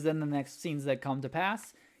cool, because then the next scenes that come to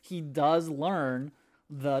pass, he does learn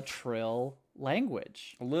the Trill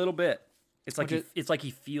language. A little bit. It's like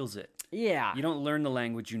he feels it. Yeah. You don't learn the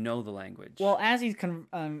language, you know the language. Well, as he's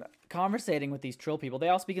conversating with these Trill people, they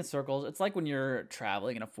all speak in circles. It's like when you're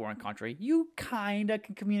traveling in a foreign country. You kind of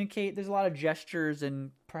can communicate. There's a lot of gestures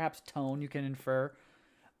and perhaps tone you can infer.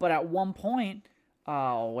 But at one point,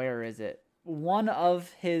 where is it? One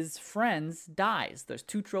of his friends dies. There's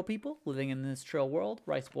 2 Trill people living in this Trill world.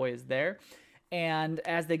 Rice Boy is there. And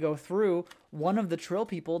as they go through, one of the Trill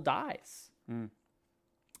people dies. Mm.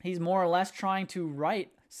 He's more or less trying to write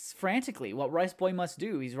frantically what Rice Boy must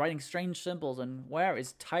do. He's writing strange symbols, and where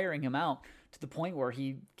is tiring him out to the point where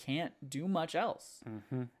he can't do much else.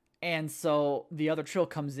 Mm-hmm. And so the other Trill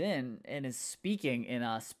comes in and is speaking in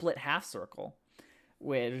a split half circle,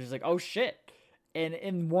 which is like, oh shit. And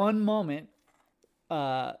in one moment,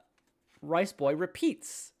 Rice Boy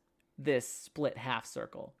repeats this split half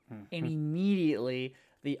circle. Mm-hmm. And immediately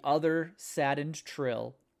the other saddened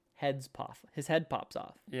Trill his head pops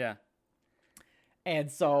off. Yeah.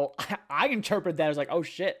 And so I interpret that as like, oh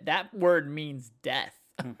shit, that word means death,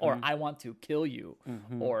 mm-hmm. or I want to kill you,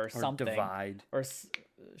 mm-hmm. or something. Or divide. Or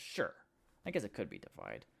sure, I guess it could be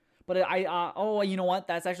divide. But you know what?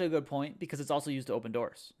 That's actually a good point, because it's also used to open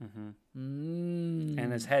doors. Mm-hmm.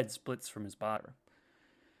 And his head splits from his body,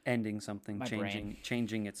 ending something,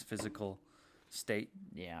 changing its physical state.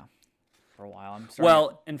 Yeah. for a while.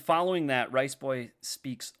 Well, and following that, Rice Boy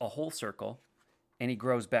speaks a whole circle, and he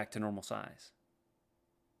grows back to normal size.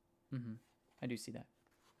 I do see that.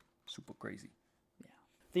 Super crazy. Yeah.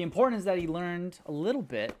 The important is that he learned a little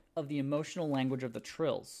bit of the emotional language of the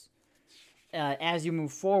trills. As you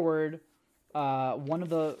move forward, one of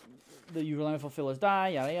the you learn fulfillers die,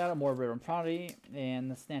 yada yada, more river and property,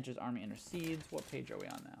 and the Snatcher's army intercedes. What page are we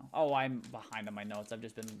on now? Oh, I'm behind on my notes. I've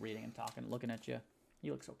just been reading and talking, looking at you.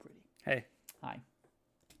 You look so pretty. Hey. Hi.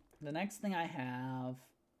 The next thing I have,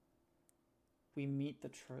 we meet the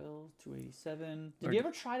Trill, 287. Did you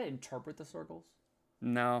ever try to interpret the circles?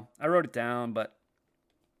 No, I wrote it down, but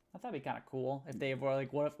I thought it'd be kind of cool if they were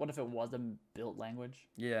like, what if it was a built language?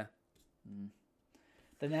 Yeah.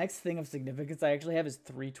 The next thing of significance I actually have is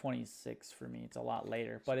 326 for me. It's a lot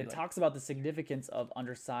later, but it talks about the significance of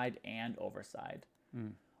Underside and Overside.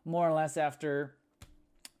 More or less after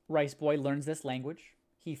Rice Boy learns this language,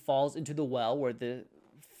 he falls into the well where the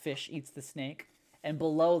fish eats the snake, and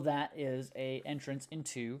below that is a entrance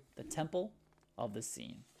into the Temple of the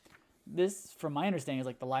Scene. This, from my understanding, is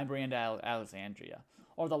like the library in Alexandria,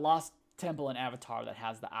 or the Lost Temple in Avatar that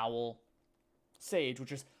has the owl sage,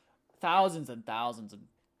 which is thousands and thousands and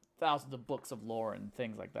thousands of books of lore and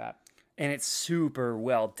things like that. And it's super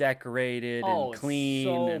well decorated and clean.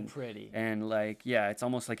 It's so pretty. And like, yeah, it's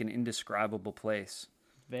almost like an indescribable place.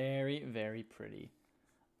 Very, very pretty.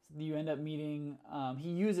 You end up meeting, he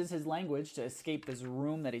uses his language to escape this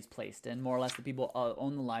room that he's placed in. More or less the people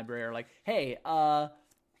own the library are like, hey,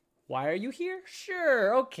 why are you here?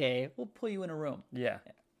 Sure, okay, we'll put you in a room. Yeah.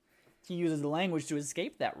 He uses the language to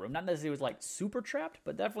escape that room. Not necessarily was like super trapped,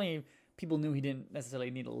 but definitely people knew he didn't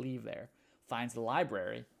necessarily need to leave there. Finds the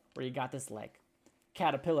library where you got this like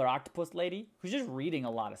caterpillar octopus lady who's just reading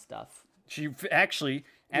a lot of stuff. She actually,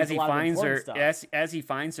 as he finds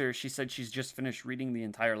her, she said she's just finished reading the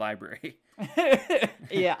entire library.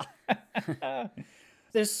 Yeah.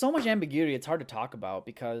 There's so much ambiguity. It's hard to talk about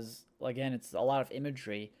because, again, it's a lot of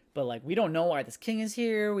imagery. But like, we don't know why this king is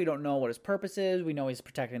here. We don't know what his purpose is. We know he's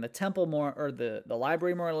protecting the temple more, or the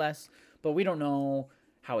library more or less. But we don't know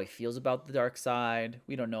how he feels about the dark side.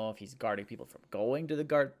 We don't know if he's guarding people from going to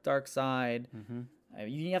the dark side. I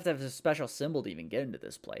mean, you have to have a special symbol to even get into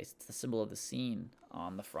this place. It's the symbol of the Scene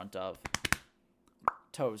on the front of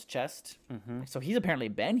Toe's chest. So he's apparently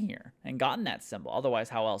been here and gotten that symbol. Otherwise,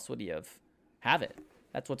 how else would he have it?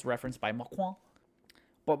 That's what's referenced by Maquin.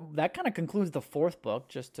 But that kind of concludes the fourth book,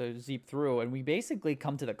 just to zeep through, and we basically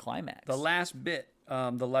come to the climax. The last bit,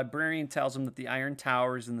 the librarian tells him that the Iron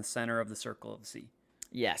Tower is in the center of the Circle of the Sea.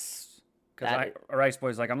 Yes. Because Rice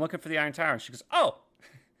Boy's like, I'm looking for the Iron Tower. And she goes, oh,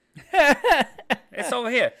 it's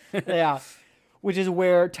over here. Yeah. Which is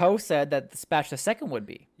where Toe said that Dispatch the Second would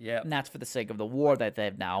be. Yeah. And that's for the sake of the war that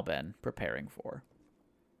they've now been preparing for.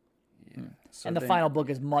 Yeah. So and the final book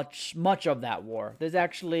is much of that war. There's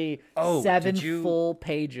actually 7 full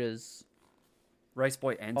pages. Rice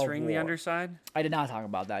Boy entering the Underside? I did not talk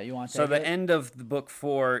about that. You want to? So the end of the book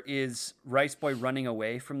 4 is Rice Boy running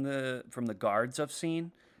away from the guards of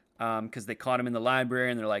Scene, because they caught him in the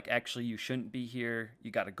library and they're like, actually, you shouldn't be here.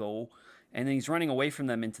 You got to go. And then he's running away from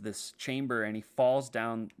them into this chamber, and he falls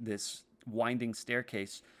down this winding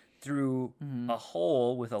staircase through a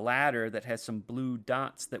hole with a ladder that has some blue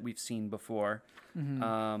dots that we've seen before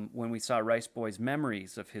when we saw Rice Boy's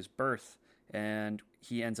memories of his birth. And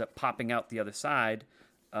he ends up popping out the other side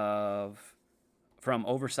from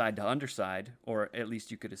Overside to Underside, or at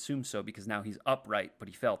least you could assume so, because now he's upright, but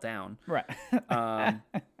he fell down. Right.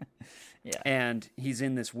 Yeah. And he's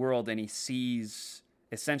in this world, and he sees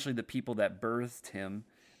essentially the people that birthed him.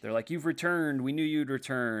 They're like, you've returned. We knew you'd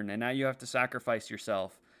return, and now you have to sacrifice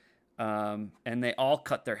yourself. And they all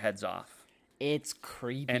cut their heads off. It's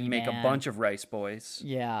creepy, and make a bunch of Rice Boys.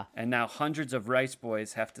 Yeah. And now hundreds of Rice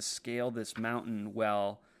Boys have to scale this mountain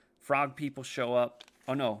while frog people show up.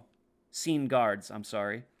 Oh, no. Scene guards, I'm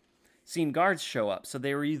sorry. Scene guards show up. So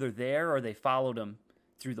they were either there or they followed him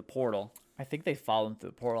through the portal. I think they followed him through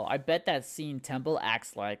the portal. I bet that Scene temple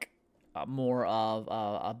acts like more of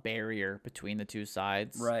a barrier between the two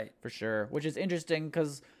sides. Right. For sure. Which is interesting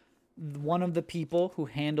because one of the people who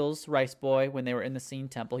handles Rice Boy when they were in the Scene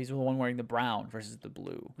temple, he's the one wearing the brown versus the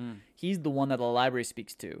blue. He's the one that the library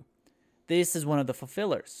speaks to. This is one of the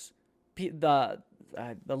fulfillers. The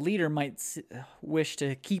leader might wish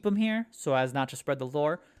to keep him here so as not to spread the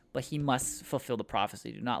lore, but he must fulfill the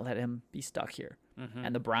prophecy. Do not let him be stuck here.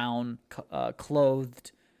 And the brown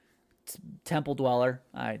clothed temple dweller,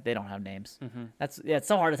 they don't have names. It's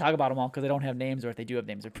so hard to talk about them all because they don't have names, or if they do have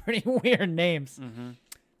names, they're pretty weird names.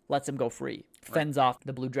 Lets him go free. Fends off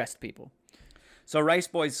the blue-dressed people. So Rice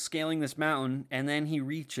Boy's scaling this mountain, and then he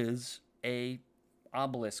reaches a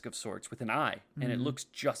obelisk of sorts with an eye, and it looks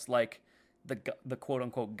just like the quote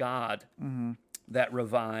unquote god that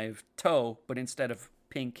revived Toe, but instead of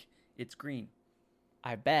pink, it's green.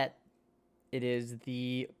 I bet it is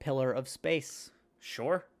the pillar of space.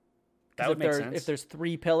 Sure, that would make sense. If there's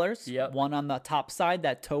 3 pillars, Yep. one on the top side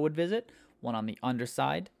that Toe would visit, one on the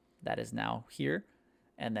underside that is now here,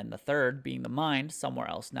 and then the third being the mind somewhere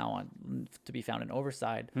else now on to be found in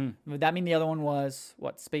Overside. Would that mean the other one was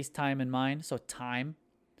what? Space, time, and mind? So time.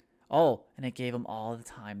 Oh, and it gave them all the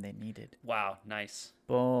time they needed. Wow, nice.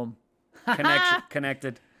 Boom.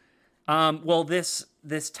 Connected. Well, this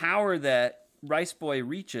tower that Rice Boy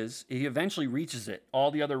reaches, he eventually reaches it.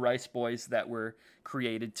 All the other Rice Boys that were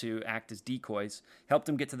created to act as decoys helped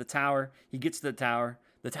him get to the tower. He gets to the tower.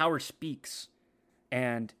 The tower speaks,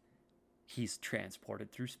 and he's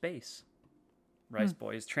transported through space. Rice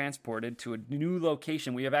Boy is transported to a new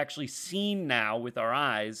location. We have actually seen now with our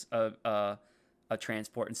eyes a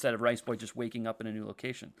transport instead of Rice Boy just waking up in a new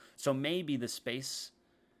location. So maybe the space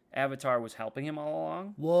avatar was helping him all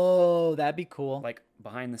along, Whoa, that'd be cool. like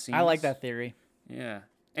behind the scenes. I like that theory. Yeah.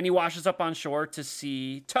 And he washes up on shore to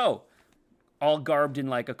see Toe, all garbed in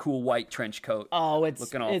like a cool white trench coat. Oh,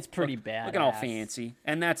 it's pretty bad. Looking all fancy.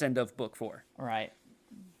 And that's end of book 4. Right.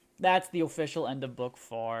 That's the official end of book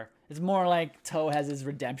 4. It's more like Toe has his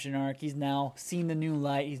redemption arc. He's now seen the new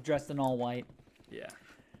light. He's dressed in all white. Yeah.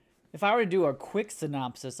 If I were to do a quick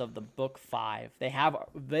synopsis of the book 5, they have a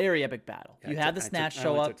very epic battle. You have the Snatch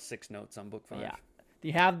show I up. took 6 notes on book 5. Yeah.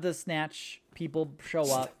 You have the Snatch people show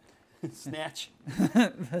up. Snatch.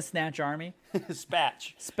 The Snatch army.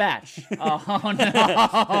 Spatch. Spatch. Oh,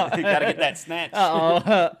 no. You gotta get that snatch.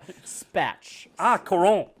 Uh-oh. Spatch.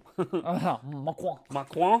 Coron. Macron.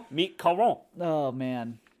 Macron, meet Coron. Oh,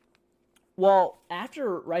 man. Well,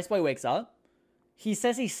 after Rice Boy wakes up, he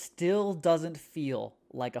says he still doesn't feel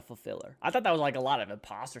like a fulfiller. I thought that was like a lot of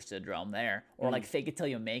imposter syndrome there, or like fake it till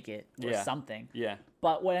you make it, or something. Yeah.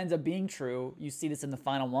 But what ends up being true, you see this in the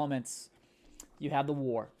final moments, you have the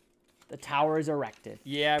war. The tower is erected.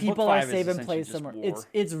 Yeah, people book are 5 is saving essentially place just somewhere. war.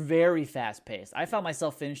 It's very fast paced. I felt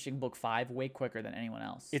myself finishing book 5 way quicker than anyone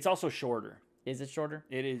else. It's also shorter. Is it shorter?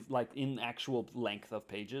 It is, like, in actual length of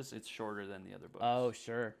pages, it's shorter than the other books. Oh,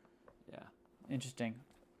 sure. Yeah. Interesting.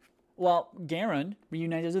 Well, Garen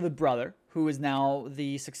reunites with a brother, who is now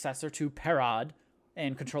the successor to Parad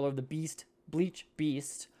and controller of the Bleach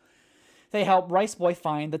Beast. They help Rice Boy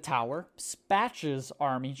find the tower. Spatch's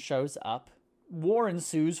army shows up. War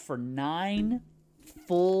ensues for 9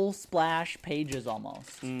 full splash pages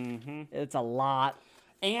almost. Mm-hmm. It's a lot.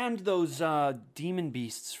 And those demon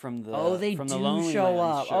beasts from the They from do the Lonely show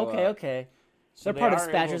Lands up. show Okay, up. okay. So They're they part of are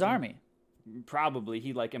Spatch's able to- army. Probably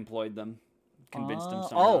he like employed them, convinced them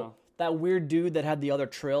somehow. Oh, that weird dude that had the other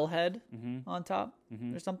Trill head on top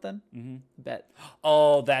or something. Bet.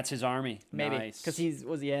 Oh, that's his army. Maybe Nice. because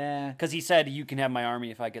yeah. Because he said you can have my army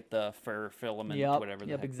if I get the fur filament, Yep, whatever.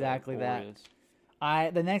 The yep, heck exactly the ore that.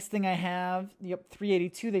 is. The next thing I have,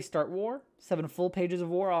 382. They start war. 7 full pages of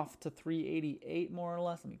war off to 388 more or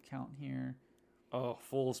less. Let me count here. Oh,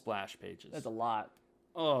 full splash pages. That's a lot.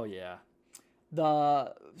 Oh yeah.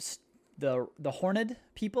 The Horned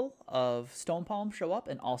people of Stone Palm show up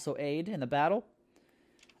and also aid in the battle.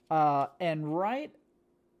 And right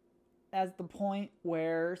at the point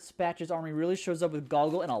where Spatch's army really shows up with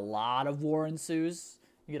Goggle and a lot of war ensues,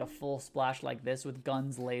 you get a full splash like this with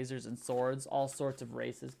guns, lasers, and swords, all sorts of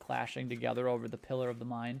races clashing together over the Pillar of the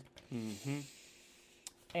Mind.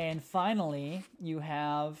 And finally, you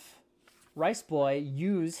have Rice Boy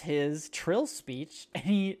use his Trill speech, and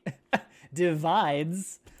he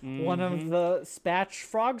divides one of the Spatch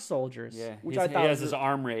frog soldiers. Yeah. Which He I thought has was his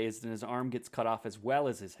arm raised, and his arm gets cut off as well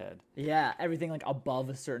as his head. Yeah, everything like above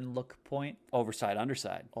a certain look point. Overside,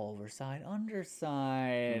 underside. Overside,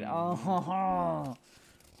 underside. Oh, ha, ha.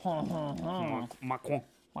 Ha, ha, ha. Macron.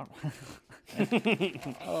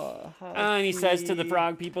 Oh, how And he says to the sweet.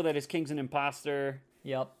 frog people that his king's an imposter.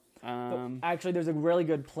 Yep. Um, Actually, there's a really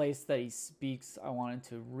good place that he speaks. I wanted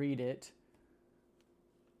to read it.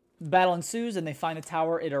 Battle ensues, and they find a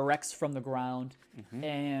tower. It erects from the ground,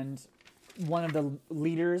 and one of the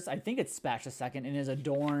leaders, I think it's Spatch II, in his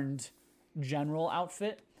adorned general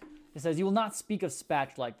outfit, it says, "You will not speak of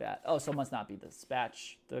Spatch like that." Oh, so it must not be the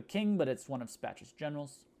Spatch, the king, but it's one of Spatch's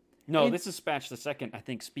generals. no, this is Spatch II, I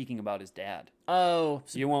think, speaking about his dad. Oh,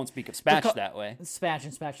 You won't speak of Spatch that way. Spatch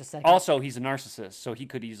and Spatch II. Also, he's a narcissist, so he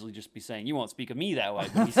could easily just be saying, "You won't speak of me that way,"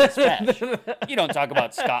 but he says Spatch. You don't talk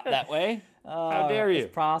about Scott that way. How dare you?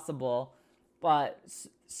 It's possible. But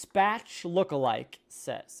Spatch lookalike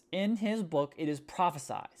says, in his book, it is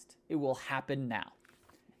prophesized. It will happen now.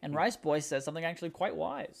 And Rice Boy says something actually quite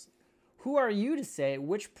wise. Who are you to say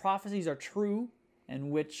which prophecies are true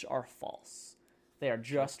and which are false? They are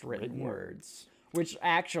just written words. Which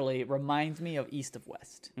actually reminds me of East of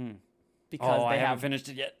West. Because I haven't finished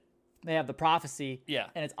it yet. They have the prophecy, Yeah.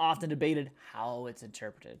 and it's often debated how it's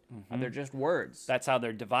interpreted. They're just words. That's how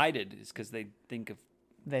they're divided, is because they think of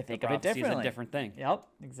They think of it prophecy as differently. a different thing. Yep,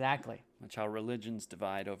 exactly. That's how religions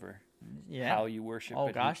divide over Yeah. how you worship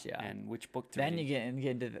and which book to Then read. you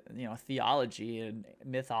get into theology and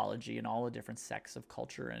mythology and all the different sects of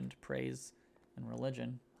culture and praise and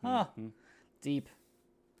religion. Deep.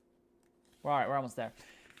 All right, we're almost there.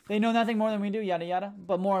 They know nothing more than we do, yada yada.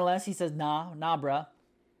 But more or less, he says, nah, bruh.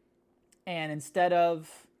 And instead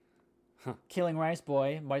of killing Rice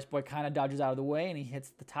Boy kind of dodges out of the way and he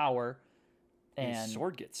hits the tower. And his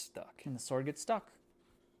sword gets stuck. And the sword gets stuck.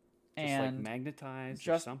 Just like magnetized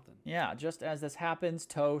or something. Yeah, just as this happens,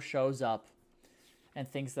 Toe shows up and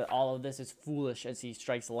thinks that all of this is foolish as he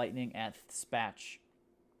strikes lightning at Spatch.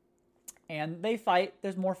 And they fight.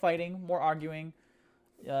 There's more fighting, more arguing.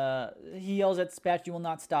 He yells at Spatch, "You will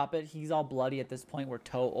not stop it." He's all bloody at this point where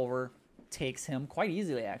Toe overtakes him quite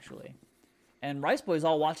easily, actually. And Rice Boy's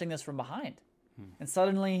all watching this from behind. And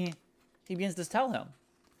suddenly he begins to tell him,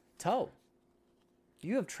 "Toe,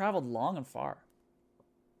 you have traveled long and far.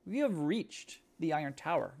 You have reached the Iron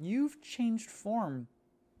Tower. You've changed form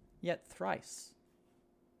yet thrice."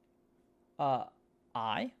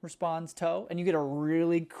 I, responds Toe, and you get a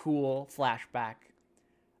really cool flashback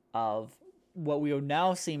of what we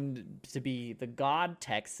now seem to be the God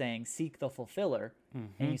text saying, "Seek the Fulfiller,"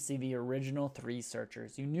 and you see the original three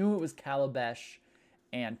searchers. You knew it was Calabash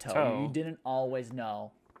and Toe. You didn't always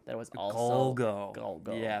know that it was also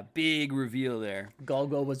Golgo. Yeah, big reveal there.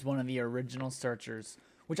 Golgo was one of the original searchers,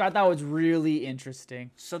 which I thought was really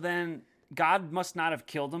interesting. So then God must not have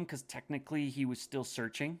killed him because technically he was still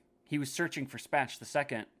searching. He was searching for Spatch the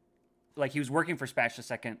Second. Like he was working for Spatch the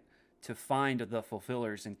Second to find the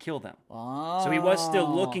Fulfillers and kill them. Oh. So he was still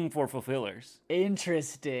looking for Fulfillers.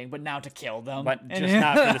 Interesting, but now to kill them. But just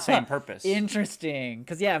not for the same purpose. Interesting.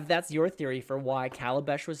 Because, yeah, if that's your theory for why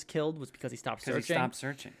Calabash was killed was because he stopped searching. Because he stopped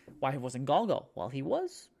searching. Why wasn't Golgo? Well, he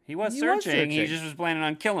was. He was searching. He just was planning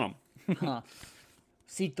on killing him.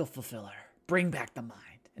 Seek the Fulfiller. Bring back the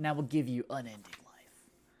mind. And I will give you unending life.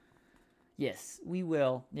 Yes, we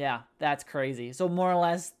will. Yeah, that's crazy. So more or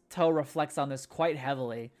less, Toe reflects on this quite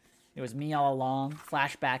heavily. It was me all along,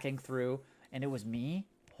 flashbacking through, and it was me?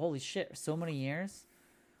 Holy shit, so many years?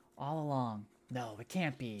 All along. No, it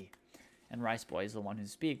can't be. And Rice Boy is the one who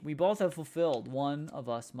speaks. We both have fulfilled. One of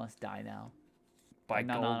us must die now. By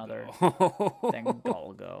none other Golgo. than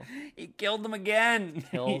Golgo. He killed him again.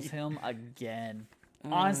 Kills him again.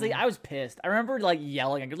 Honestly, I was pissed. I remember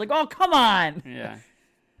yelling. I was like, "Oh, come on!" Yeah.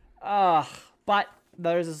 But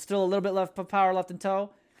there's still a little bit of power left in Toe,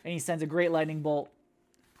 and he sends a great lightning bolt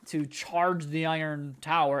to charge the Iron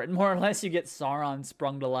Tower, and more or less you get Sauron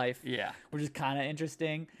sprung to life. Yeah. Which is kind of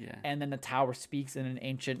interesting. Yeah. And then the tower speaks in an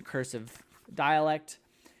ancient cursive dialect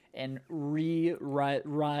and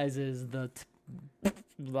rises the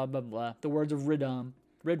blah blah blah. The words of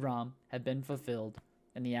Ridram have been fulfilled,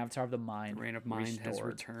 and the Avatar of the Mind, Reign of Mind restored. has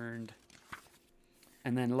returned.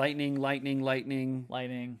 And then lightning.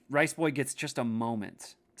 Lightning. Rice Boy gets just a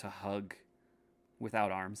moment to hug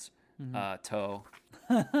without arms. Toe.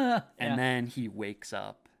 And then he wakes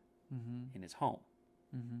up in his home.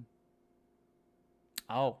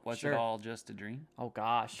 Oh, Was it all just a dream? Oh,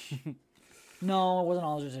 gosh. No, it wasn't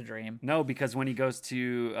all just a dream. No, because when he goes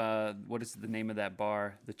to, what is the name of that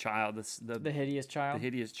bar? The child. The Hideous Child? The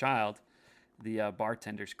Hideous Child. The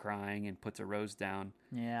bartender's crying and puts a rose down.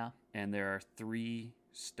 Yeah. And there are 3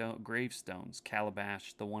 gravestones.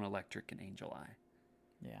 Calabash, the One Electric, and Angel Eye.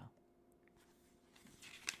 Yeah.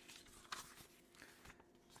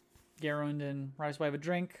 Garund and Rice Boy have a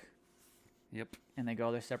drink. Yep. And they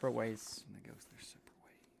go their separate ways.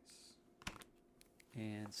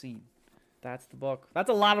 And scene. That's the book. That's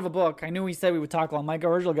a lot of a book. I knew we said we would talk long. My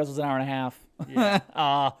original guess was an hour and a half.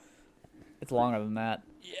 Yeah. It's longer than that.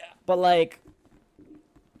 Yeah. But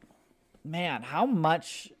man, how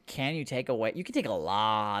much can you take away? You can take a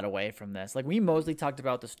lot away from this. We mostly talked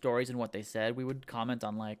about the stories and what they said. We would comment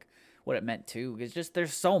on what it meant too. It's just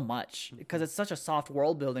there's so much because it's such a soft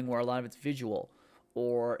world building where a lot of it's visual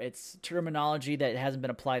or it's terminology that hasn't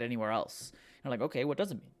been applied anywhere else. You're like, okay, what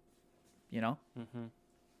does it mean? You know?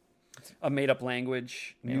 A made-up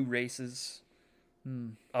language, new races,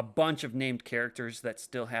 a bunch of named characters that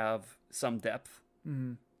still have some depth.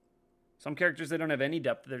 Some characters, they don't have any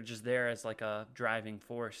depth. They're just there as a driving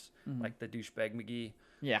force, like the douchebag McGee.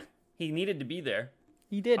 Yeah. He needed to be there.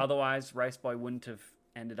 He did. Otherwise, Rice Boy wouldn't have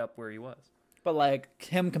ended up where he was. But like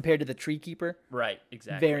him compared to the Tree Keeper, Right,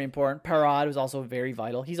 exactly. very important. Parad was also very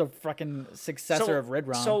vital. He's a fucking successor of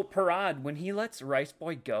Ridron. So Parad, when he lets Rice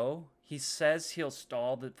Boy go, he says he'll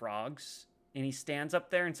stall the frogs, and he stands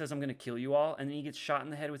up there and says, "I'm going to kill you all," and then he gets shot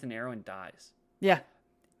in the head with an arrow and dies. Yeah.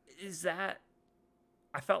 Is that?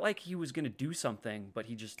 I felt like he was going to do something, but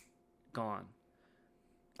he just gone.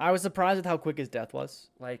 I was surprised with how quick his death was.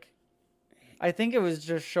 Like, I think it was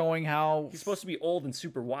just showing how he's supposed to be old and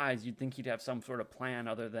super wise. You'd think he'd have some sort of plan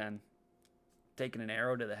other than taking an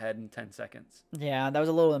arrow to the head in 10 seconds. Yeah, that was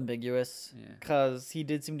a little ambiguous Yeah. because he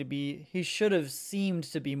did seem to be. He should have seemed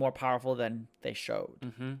to be more powerful than they showed.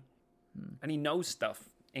 Mm-hmm. And he knows stuff,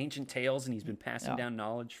 ancient tales, and he's been passing down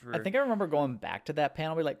knowledge for. I think I remember going back to that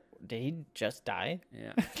panel. Be like, did he just die?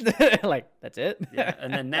 Yeah. Like that's it. Yeah.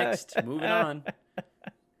 And then next, moving on.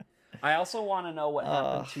 I also want to know what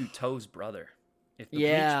happened to Toe's brother. If the Bleach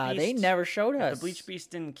Beast, they never showed us. If the Bleach Beast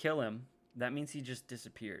didn't kill him, that means he just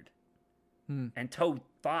disappeared. And Toe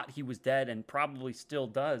thought he was dead and probably still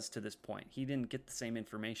does to this point. He didn't get the same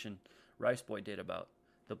information Rice Boy did about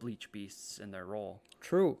the Bleach Beasts and their role.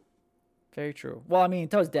 True. Very true. Well, I mean,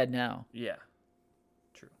 Toe's dead now. Yeah.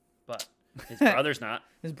 True. But his brother's not.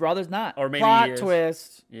 His brother's not. Or maybe Plot he is.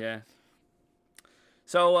 twist. Yeah.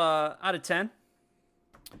 So, out of 10?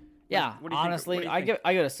 Yeah, what do you think- honestly, what do you I think?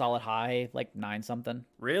 give a solid high, like 9 something.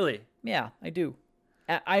 Really? Yeah, I do.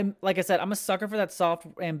 I'm like I said, I'm a sucker for that soft,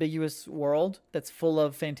 ambiguous world that's full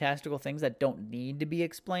of fantastical things that don't need to be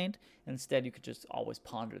explained. Instead, you could just always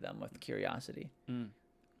ponder them with curiosity. I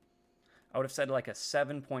would have said like a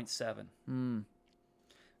 7.7.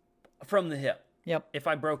 From the hip. Yep, If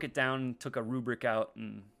I broke it down, took a rubric out,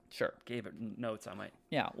 and sure. gave it notes, I might.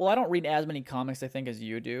 Yeah, well, I don't read as many comics, I think, as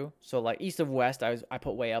you do. So, like, East of West, I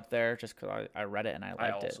put way up there just because I read it and I I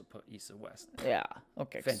liked it. also put East of West. Yeah,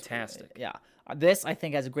 okay. Fantastic. Yeah. This, I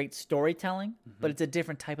think, has a great storytelling, but it's a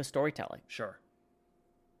different type of storytelling. Sure.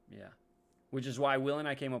 Yeah. Which is why Will and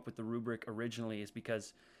I came up with the rubric originally, is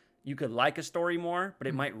because you could like a story more, but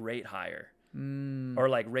it might rate higher. Or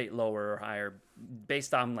like rate lower or higher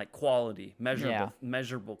based on like quality,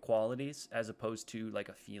 measurable qualities, as opposed to like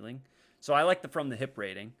a feeling. So I like the from the hip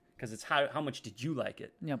rating because it's how much did you like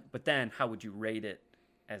it? Yep. But then how would you rate it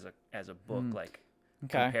as a book, like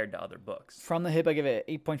Okay. compared to other books? From the hip, I give it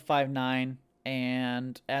 8.59.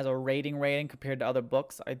 And as a rating compared to other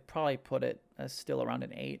books, I'd probably put it as still around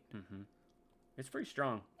an 8. It's pretty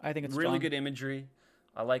strong. I think it's really strong. good imagery.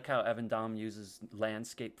 I like how Evan Dom uses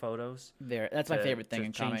landscape photos. That's my favorite thing to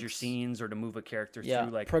in change comics. your scenes or to move a character Yeah,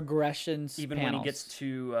 through, like progressions. even panels. when he gets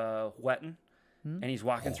to Wheaton and he's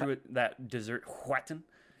walking through that deserted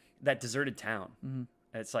town.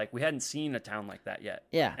 It's like we hadn't seen a town like that yet.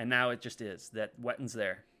 Yeah. And now it just is that Wheaton's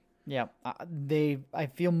there. Yeah, I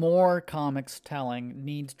feel more comics telling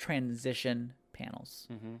needs transition panels.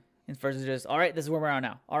 Versus just, all right, this is where we are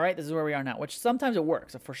now. All right, this is where we are now. Which sometimes it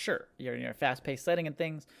works, for sure. You're in a fast-paced setting and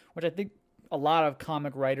things, which I think a lot of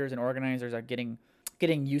comic writers and organizers are getting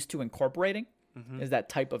used to incorporating. Is that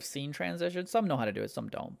type of scene transition. Some know how to do it, some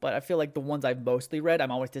don't. But I feel like the ones I've mostly read,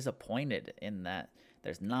 I'm always disappointed in that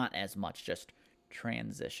there's not as much just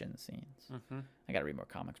transition scenes. I got to read more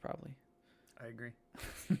comics, probably. I agree.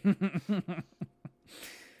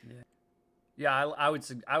 Yeah, I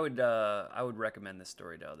would recommend this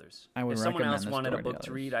story to others. I would if someone recommend else this wanted a story to book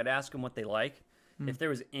to others. read, I'd ask them what they like. If there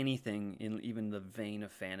was anything in even the vein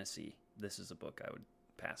of fantasy, this is a book I would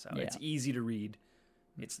pass out. Yeah. It's easy to read.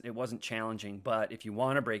 It wasn't challenging, but if you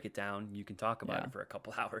want to break it down, you can talk about it for a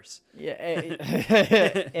couple hours. Yeah,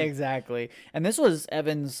 exactly. And this was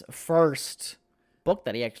Evan's first book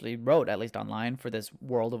that he actually wrote, at least online, for this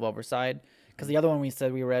world of Overside. Because the other one we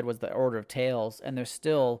said we read was the Order of Tales, and there's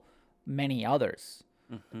still many others.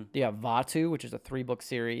 You have Vatu, which is a 3-book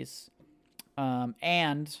series.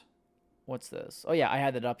 And what's this? Oh, yeah, I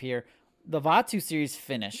had it up here. The Vatu series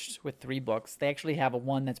finished with 3 books. They actually have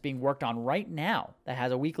one that's being worked on right now that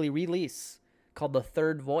has a weekly release called The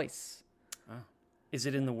Third Voice. Is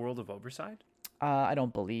it in the world of Overside? I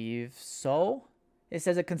don't believe so. It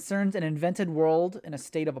says it concerns an invented world in a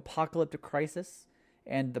state of apocalyptic crisis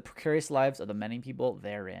and the precarious lives of the many people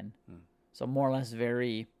therein. So more or less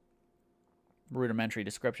very rudimentary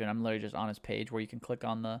description. I'm literally just on his page where you can click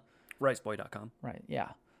on the... Riceboy.com. Right,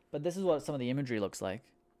 yeah. But this is what some of the imagery looks like.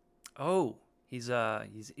 Oh, he's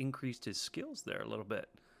increased his skills there a little bit.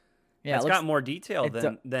 Yeah, it's got more detail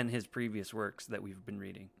it than his previous works that we've been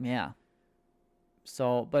reading. Yeah.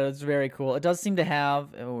 So, but it's very cool. It does seem to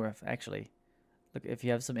have... Oh, actually... Look, if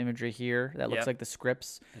you have some imagery here that looks like the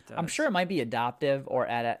scripts, I'm sure it might be adaptive or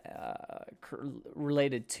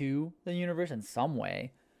related to the universe in some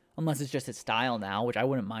way, unless it's just his style now, which I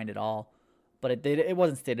wouldn't mind at all. but it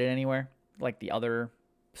wasn't stated anywhere like the other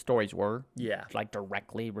stories were. Yeah. Like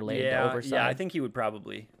directly related to Yeah, Overside. yeah, I think he would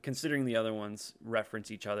probably, considering the other ones reference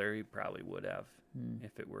each other, he probably would have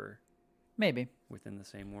if it were Maybe. within the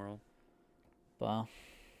same world. But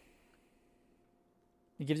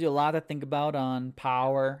it gives you a lot to think about on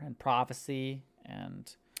power and prophecy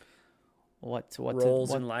and what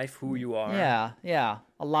Roles in life, who you are. Yeah.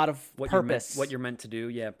 A lot of purpose. What you're meant to do.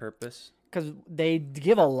 Yeah, purpose. Because they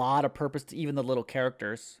give a lot of purpose to even the little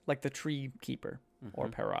characters, like the tree keeper or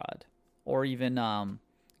Parad, or even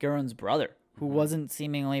Garen's brother, who wasn't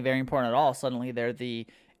seemingly very important at all. Suddenly they're the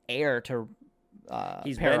heir to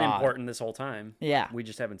He's Parad. been important this whole time. Yeah. We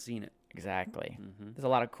just haven't seen it. Exactly. There's a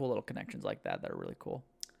lot of cool little connections like that are really cool.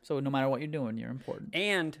 So no matter what you're doing, you're important.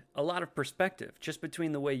 And a lot of perspective. Just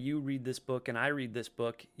between the way you read this book and I read this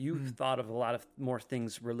book, you've thought of a lot of more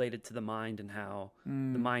things related to the mind and how the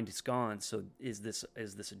mind is gone. So is this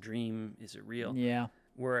a dream? Is it real? Yeah.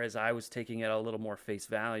 Whereas I was taking it a little more face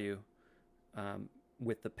value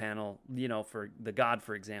with the panel, for the God,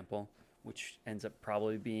 for example, which ends up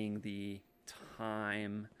probably being the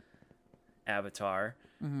time avatar.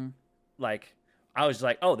 Like, I was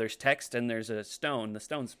like, oh, there's text and there's a stone. The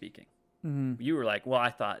stone's speaking. You were like, well, I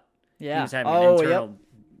thought he was having an internal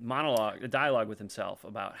monologue, a dialogue with himself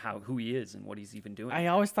about who he is and what he's even doing. I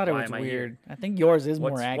always thought it was weird. I think yours is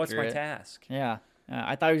more accurate. What's my task? Yeah.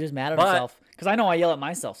 I thought he was just mad at himself. Because I know I yell at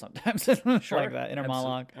myself sometimes. Sure. Like that inner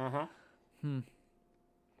monologue.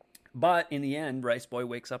 But in the end, Rice Boy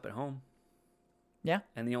wakes up at home. Yeah.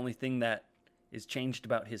 And the only thing that is changed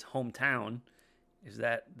about his hometown is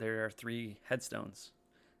that there are 3 headstones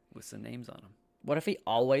with some names on them. What if he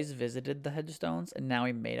always visited the headstones and now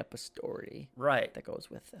he made up a story that goes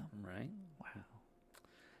with them? Right. Wow.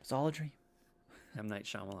 It's all a dream. M. Night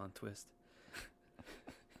Shyamalan twist.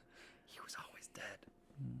 He was always dead.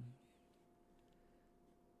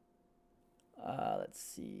 Let's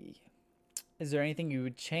see. Is there anything you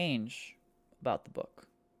would change about the book?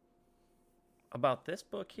 About this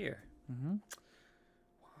book here? Wow.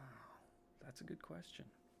 That's a good question.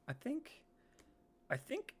 I think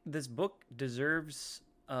this book deserves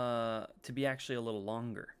to be actually a little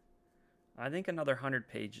longer. I think another 100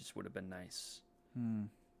 pages would have been nice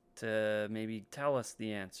to maybe tell us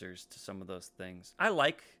the answers to some of those things.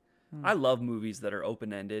 I love movies that are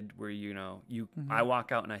open-ended where I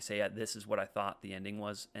walk out and I say, yeah, this is what I thought the ending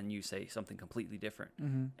was, and you say something completely different.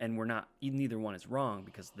 And neither one is wrong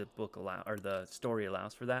because the book the story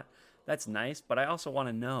allows for that. That's nice, but I also want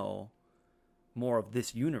to know more of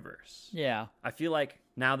this universe. Yeah. I feel like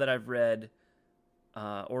now that I've read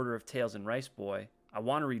Order of Tales and Rice Boy, I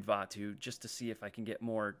want to read Vaatu just to see if I can get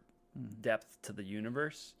more depth to the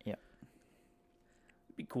universe. Yeah.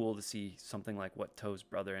 It'd be cool to see something like what Toe's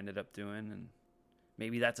brother ended up doing, and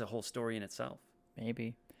maybe that's a whole story in itself.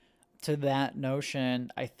 Maybe. To that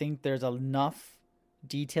notion, I think there's enough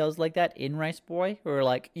details like that in Rice Boy where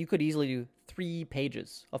like you could easily do 3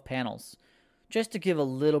 pages of panels just to give a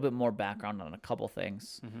little bit more background on a couple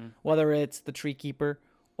things, whether it's the tree keeper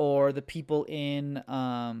or the people in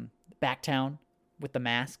Backtown with the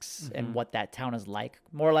masks and what that town is like.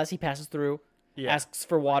 More or less, he passes through, asks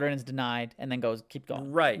for water and is denied, and then keep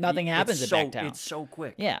going. Right. Nothing happens at Backtown. It's so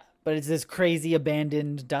quick. Yeah, but it's this crazy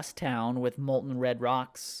abandoned dust town with molten red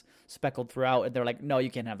rocks speckled throughout, and they're like, no, you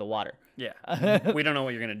can't have the water. Yeah. We don't know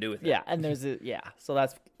what you're going to do with it. Yeah, and so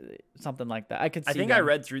that's something like that. I think I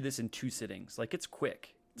read through this in 2 sittings. Like, it's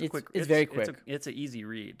quick. It's very quick. It's an easy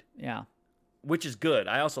read. Yeah. Which is good.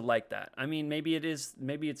 I also like that. I mean, maybe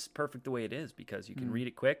it's perfect the way it is because you can read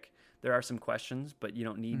it quick. There are some questions, but you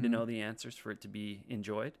don't need to know the answers for it to be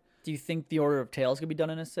enjoyed. Do you think the Order of Tales could be done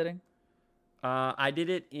in a sitting? I did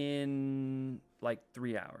it in like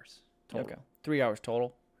 3 hours total. Okay. 3 hours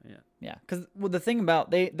total. Yeah. Yeah, because the thing about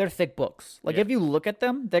they're thick books. Like if you look at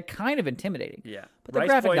them, they're kind of intimidating. Yeah, but they're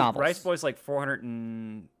graphic novels. Rice Boy's like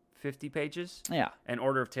 450 pages. Yeah, and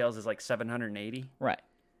Order of Tales is like 780. Right,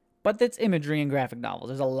 but that's imagery and graphic novels.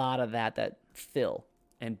 There's a lot of that fill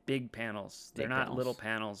and big panels. They're not little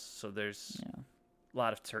panels, so there's a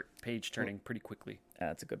lot of page turning pretty quickly.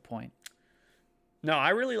 That's a good point. No, I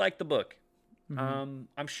really liked the book. I'm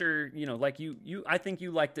sure like you. I think you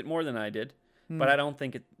liked it more than I did. But I don't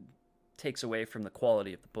think it takes away from the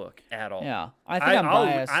quality of the book at all. Yeah, I think I'm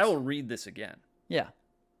biased. I will read this again. Yeah.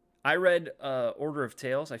 I read Order of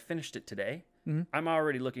Tales. I finished it today. I'm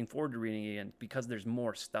already looking forward to reading it again because there's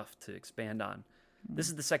more stuff to expand on. This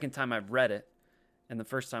is the second time I've read it. And the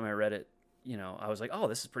first time I read it, I was like, oh,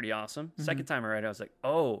 this is pretty awesome. Second time I read it, I was like,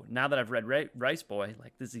 oh, now that I've read Rice Boy,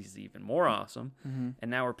 like this is even more awesome. And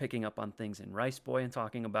now we're picking up on things in Rice Boy and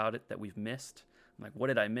talking about it that we've missed. Like, what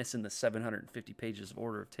did I miss in the 750 pages of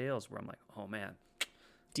Order of Tales? Where I'm like, oh man,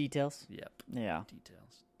 Details. yep, Yeah,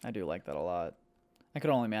 details. I do like that a lot. I could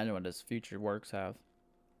only imagine what his future works have.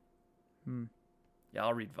 Yeah,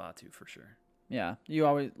 I'll read Vaatu for sure. Yeah, you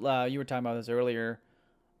were talking about this earlier,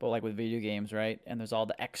 but like with video games, right? And there's all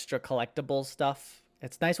the extra collectible stuff.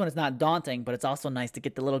 It's nice when it's not daunting, but it's also nice to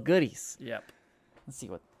get the little goodies. Yep, Let's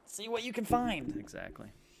see what you can find. exactly.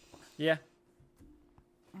 Yeah.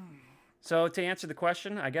 So to answer the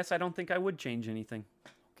question, I guess I don't think I would change anything.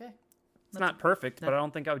 Okay. It's not perfect, but I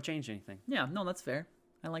don't think I would change anything. Yeah, no, that's fair.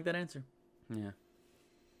 I like that answer. Yeah.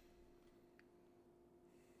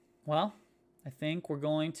 Well, I think we're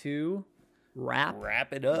going to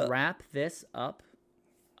wrap it up. Wrap this up.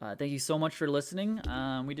 Thank you so much for listening.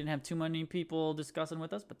 We didn't have too many people discussing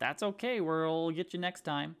with us, but that's okay. We'll get you next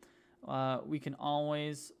time. We can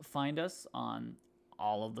always find us on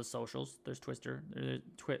all of the socials. There's Twitter,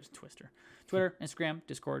 Instagram,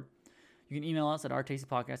 Discord. You can email us at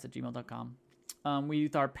ourtastypodcast@gmail.com.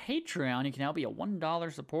 With our Patreon, you can now be a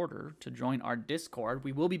 $1 supporter to join our Discord.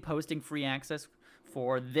 We will be posting free access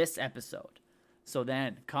for this episode. So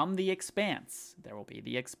then, come The Expanse. There will be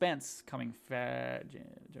The Expanse coming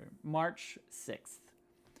March 6th.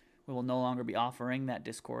 We will no longer be offering that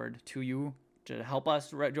Discord to you to help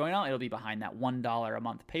us join out. It'll be behind that $1 a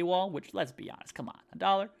month paywall, which, let's be honest, come on,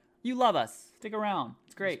 $1. You love us. Stick around.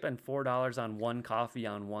 It's great. Spend $4 on one coffee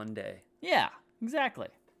on one day. Yeah, exactly.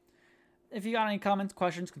 If you got any comments,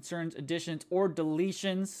 questions, concerns, additions, or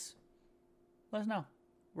deletions, let us know.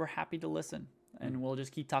 We're happy to listen. And we'll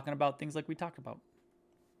just keep talking about things like we talked about.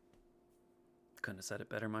 Couldn't have said it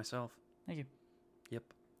better myself. Thank you. Yep.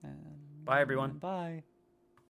 Bye, everyone. Bye.